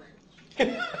begin on?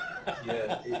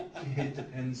 Yeah, it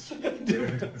depends.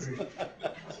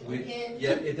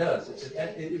 Yeah, it does.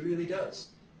 It really does.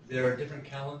 There are different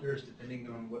calendars depending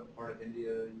on what part of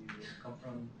India you come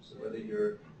from. So whether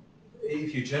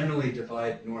if you generally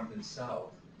divide north and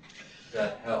south,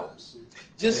 that helps.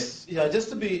 Just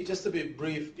to be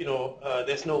brief,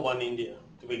 there's no one India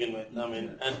to begin with. I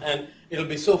mean, and it'll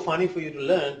be so funny for you to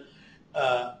learn.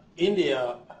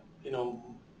 India,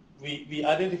 we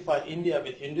identify India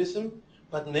with Hinduism,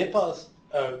 but Nepal's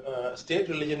state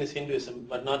religion is Hinduism,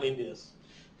 but not India's.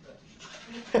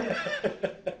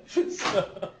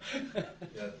 So.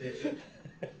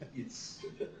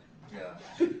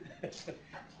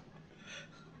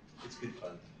 It's good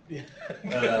fun. Yeah.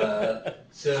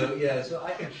 So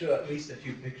I can show at least a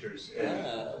few pictures.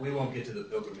 We won't get to the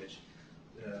pilgrimage.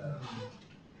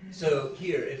 So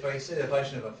here, if I say a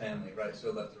Vaishnava family, right,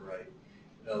 so left to right,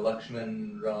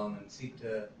 Lakshman, Ram, and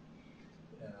Sita.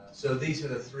 So these are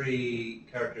the three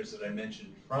characters that I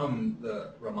mentioned from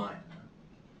the Ramayana.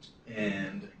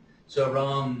 And so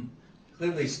Ram,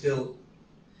 clearly still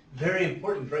very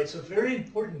important, right? So very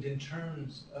important in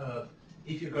terms of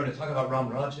if you're going to talk about Ram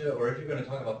Raja or if you're going to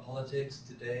talk about politics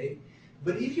today.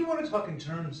 But if you want to talk in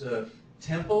terms of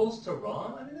temples to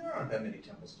Ram, I mean, there aren't that many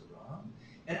temples to Ram.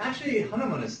 And actually,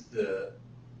 Hanuman is the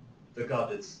god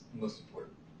that's most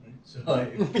important. Right? So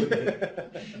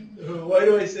why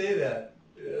do I say that?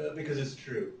 Because it's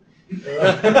true. It's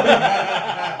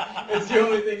the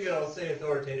only thing that I'll say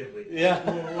authoritatively. Yeah.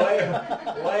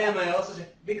 Why am I also saying?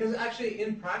 Because actually,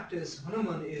 in practice,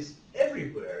 Hanuman is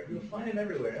everywhere. You'll find him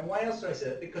everywhere. And why else do I say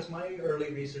that? Because my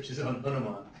early research is on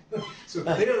Hanuman. So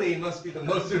clearly, he must be the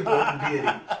most important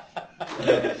deity.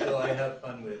 So I have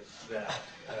fun with that.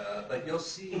 But you'll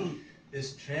see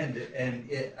this trend, and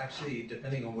it actually,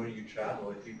 depending on where you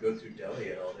travel, if you go through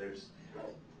Delhi at all,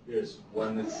 there's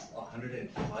one that's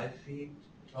 105 feet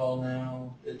tall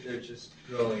now. They're just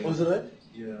growing. Was it right?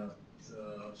 Yeah.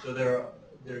 So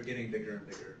they're getting bigger and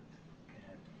bigger,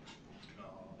 and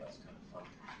that's kind of fun.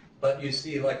 But you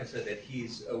see, like I said, that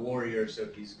he's a warrior, so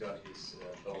he's got his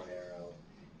bow and arrow.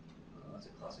 That's a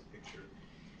classic picture.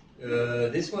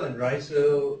 This one, right?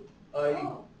 So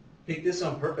I picked this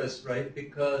on purpose, right?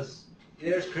 Because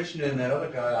there's Krishna and that other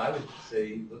guy. I would say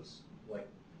he looks like,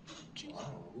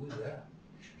 wow, who is that?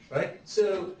 Right?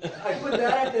 So I put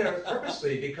that out there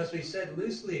purposely because we said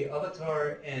loosely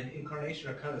avatar and incarnation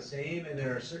are kind of the same, and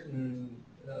there are certain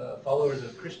followers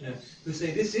of Krishna who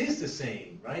say this is the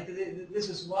same, right? This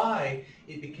is why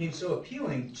it became so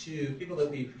appealing to people that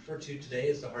we refer to today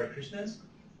as the Hare Krishnas.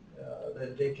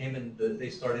 They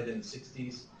started in the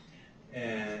 60s,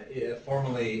 and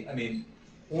formally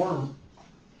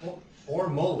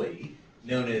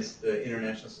known as the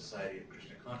International Society of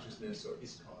Krishna Consciousness, or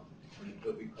ISKCON.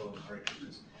 What we call them Hare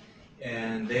Krishnas.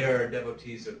 And they are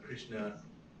devotees of Krishna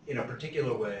in a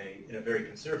particular way, in a very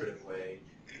conservative way.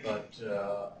 But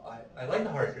I like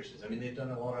the Hare Krishnas. I mean, they've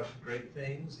done a lot of great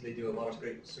things. They do a lot of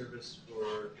great service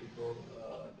for people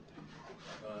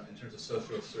in terms of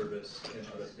social service and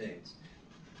other things.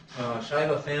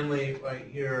 Shaiva family, right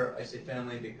here, I say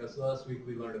family because last week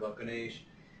we learned about Ganesh,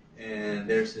 and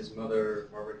there's his mother,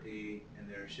 Parvati, and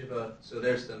there's Shiva. So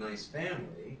there's the nice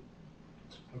family.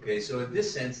 Okay, so in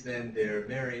this sense, then, they're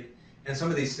married, and some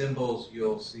of these symbols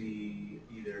you'll see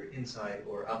either inside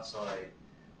or outside,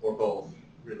 or both,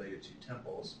 related to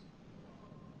temples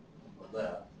on the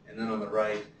left. And then on the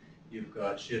right, you've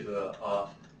got Shiva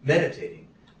off meditating,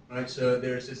 right? So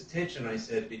there's this tension, I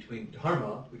said, between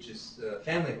dharma, which is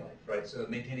family life, right? So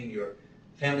maintaining your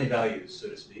family values, so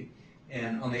to speak,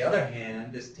 and on the other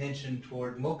hand, this tension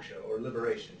toward moksha, or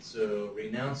liberation, so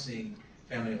renouncing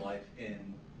family life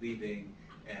and leaving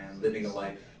and living a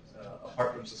life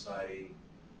apart from society.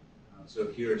 So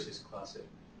here's his classic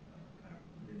kind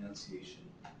of renunciation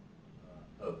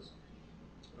pose.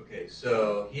 Okay,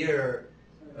 so here,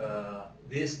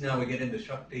 now we get into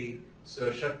Shakti.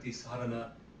 So Shakti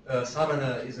sadhana.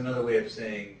 Sadhana is another way of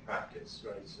saying practice,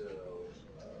 right? So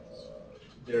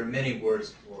there are many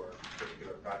words for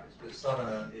particular practice, but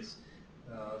sadhana is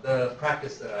the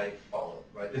practice that I follow,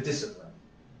 right? The discipline,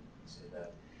 say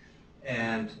that.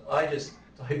 And I just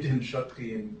typed in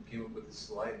Shakti and came up with this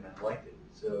slide, and I liked it,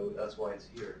 so that's why it's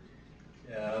here.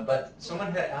 But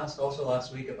someone had asked also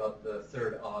last week about the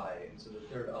third eye, and so the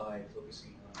third eye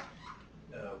focusing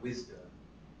on wisdom.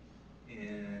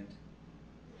 And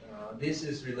this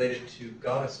is related to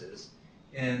goddesses.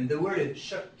 And the word is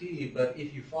Shakti, but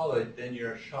if you follow it, then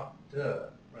you're Shakta,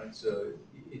 right? So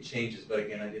it changes, but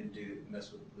again, I didn't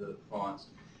mess with the fonts.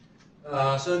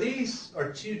 So these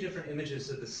are two different images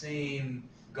of the same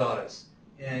goddess.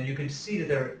 And you can see that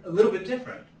they're a little bit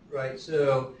different, right?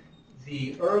 So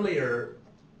the earlier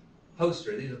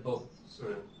poster, these are both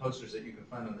sort of posters that you can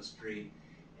find on the street.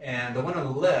 And the one on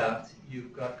the left,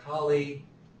 you've got Kiley,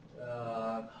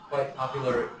 quite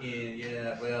popular in,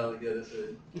 this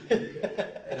is,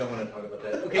 I don't want to talk about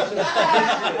that. Okay, so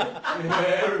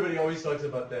everybody always talks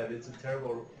about that. It's a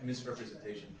terrible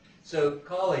misrepresentation. So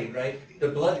Kiley, right, the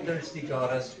bloodthirsty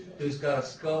goddess who's got a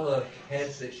skull of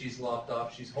heads that she's lopped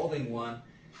off. She's holding one.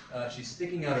 She's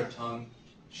sticking out her tongue.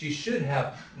 She should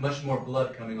have much more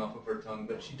blood coming off of her tongue,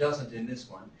 but she doesn't in this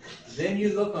one. Then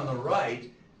you look on the right,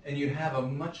 and you have a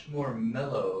much more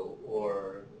mellow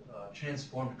or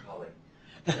transformed Kiley,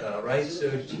 right?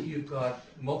 So you've got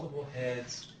multiple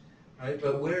heads, right?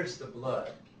 But where's the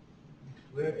blood?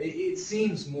 It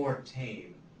seems more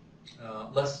tame,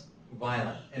 less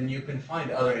violent, and you can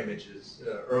find other images,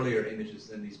 earlier images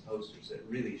than these posters that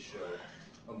really show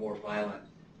a more violent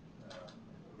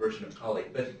version of Kiley.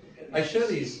 But I show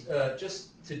these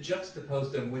just to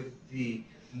juxtapose them with the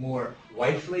more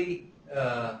wifely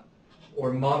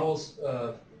or models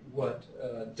of what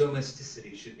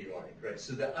domesticity should be like, right?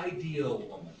 So the ideal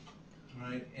woman,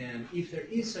 right? And if there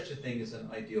is such a thing as an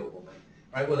ideal woman,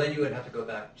 right? Well, then you would have to go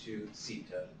back to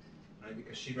Sita, right?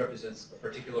 Because she represents a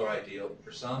particular ideal.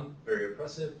 For some, very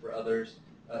oppressive. For others,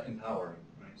 empowering,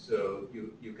 right? So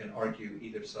you can argue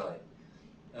either side.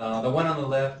 The one on the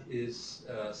left is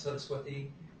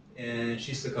Saraswati, and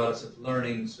she's the goddess of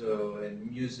learning, so and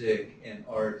music and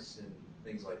arts and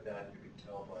things like that. You can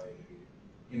tell by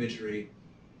the imagery.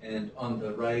 And on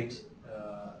the right,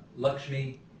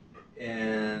 Lakshmi,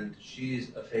 and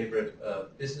she's a favorite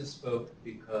of business folk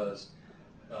because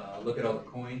look at all the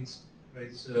coins,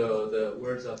 right? So the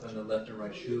words up on the left and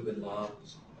right, Shubh and Labh.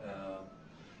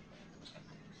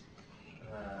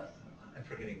 I'm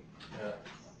forgetting.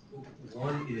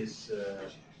 One is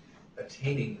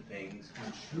attaining things,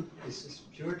 and Shubh is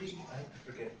purity. I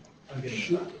forget. I'm getting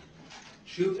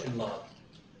Shubh and Labh.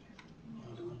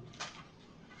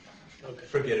 Okay.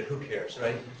 Forget it. Who cares,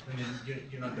 right? I mean,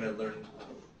 you're not going to learn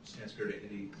Sanskrit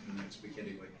next week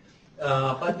anyway.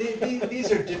 But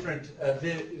these are different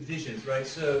visions, right?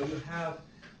 So you have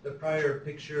the prior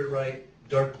picture, right?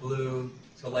 Dark blue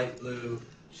to light blue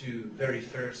to very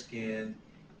fair skin,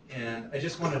 and I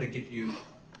just wanted to give you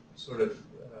sort of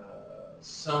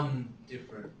some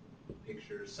different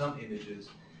pictures, some images.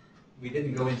 We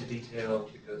didn't go into detail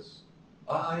because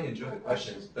I enjoy the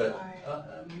questions, but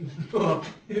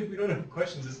if we don't have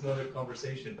questions, it's another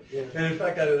conversation. Yeah. And in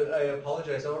fact, I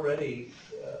apologize already.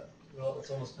 Well, it's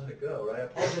almost time to go, right? I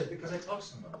apologize because I talk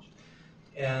so much.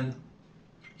 And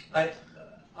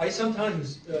I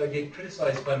sometimes get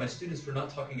criticized by my students for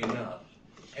not talking enough.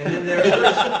 And then they're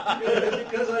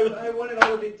because I wanted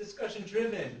all of it discussion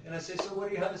driven. And I say, so what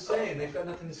do you have to say? And they've got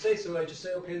nothing to say, so I just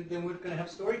say, okay, then we're going to have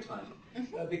story time.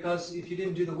 Because if you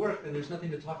didn't do the work, then there's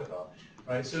nothing to talk about.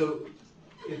 Right, so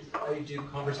I do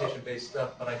conversation-based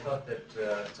stuff, but I thought that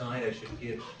tonight I should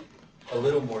give a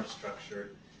little more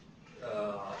structure.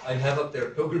 I have up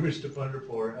there Pilgrimage to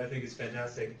Punderpur. I think it's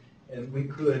fantastic, and we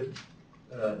could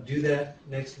do that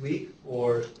next week,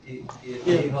 or if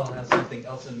Nihal has something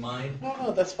else in mind.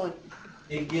 No, that's fine.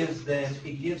 It gives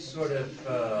sort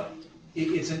of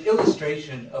it's an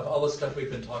illustration of all the stuff we've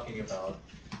been talking about.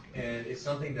 And it's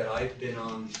something that I've been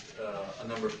on a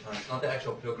number of times. Not the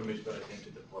actual pilgrimage, but I came to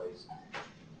the place.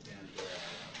 And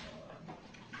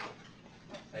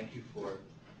thank you for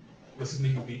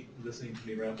listening to me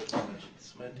ramble so much.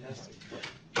 It's fantastic.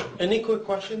 Any quick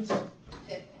questions?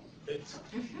 It's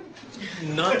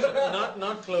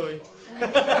not Chloe.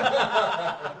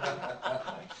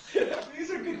 These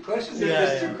are good questions are Yeah,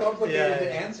 just yeah. too complicated Yeah, to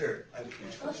yeah. answer.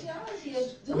 Sociology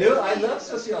is No, I love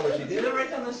sociology. They're right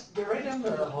down this. They're right down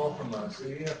the hall from us. So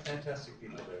you have fantastic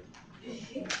people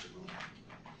there.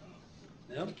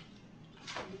 Yep.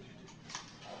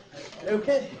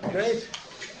 Okay, great.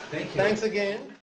 Thank you. Thanks again.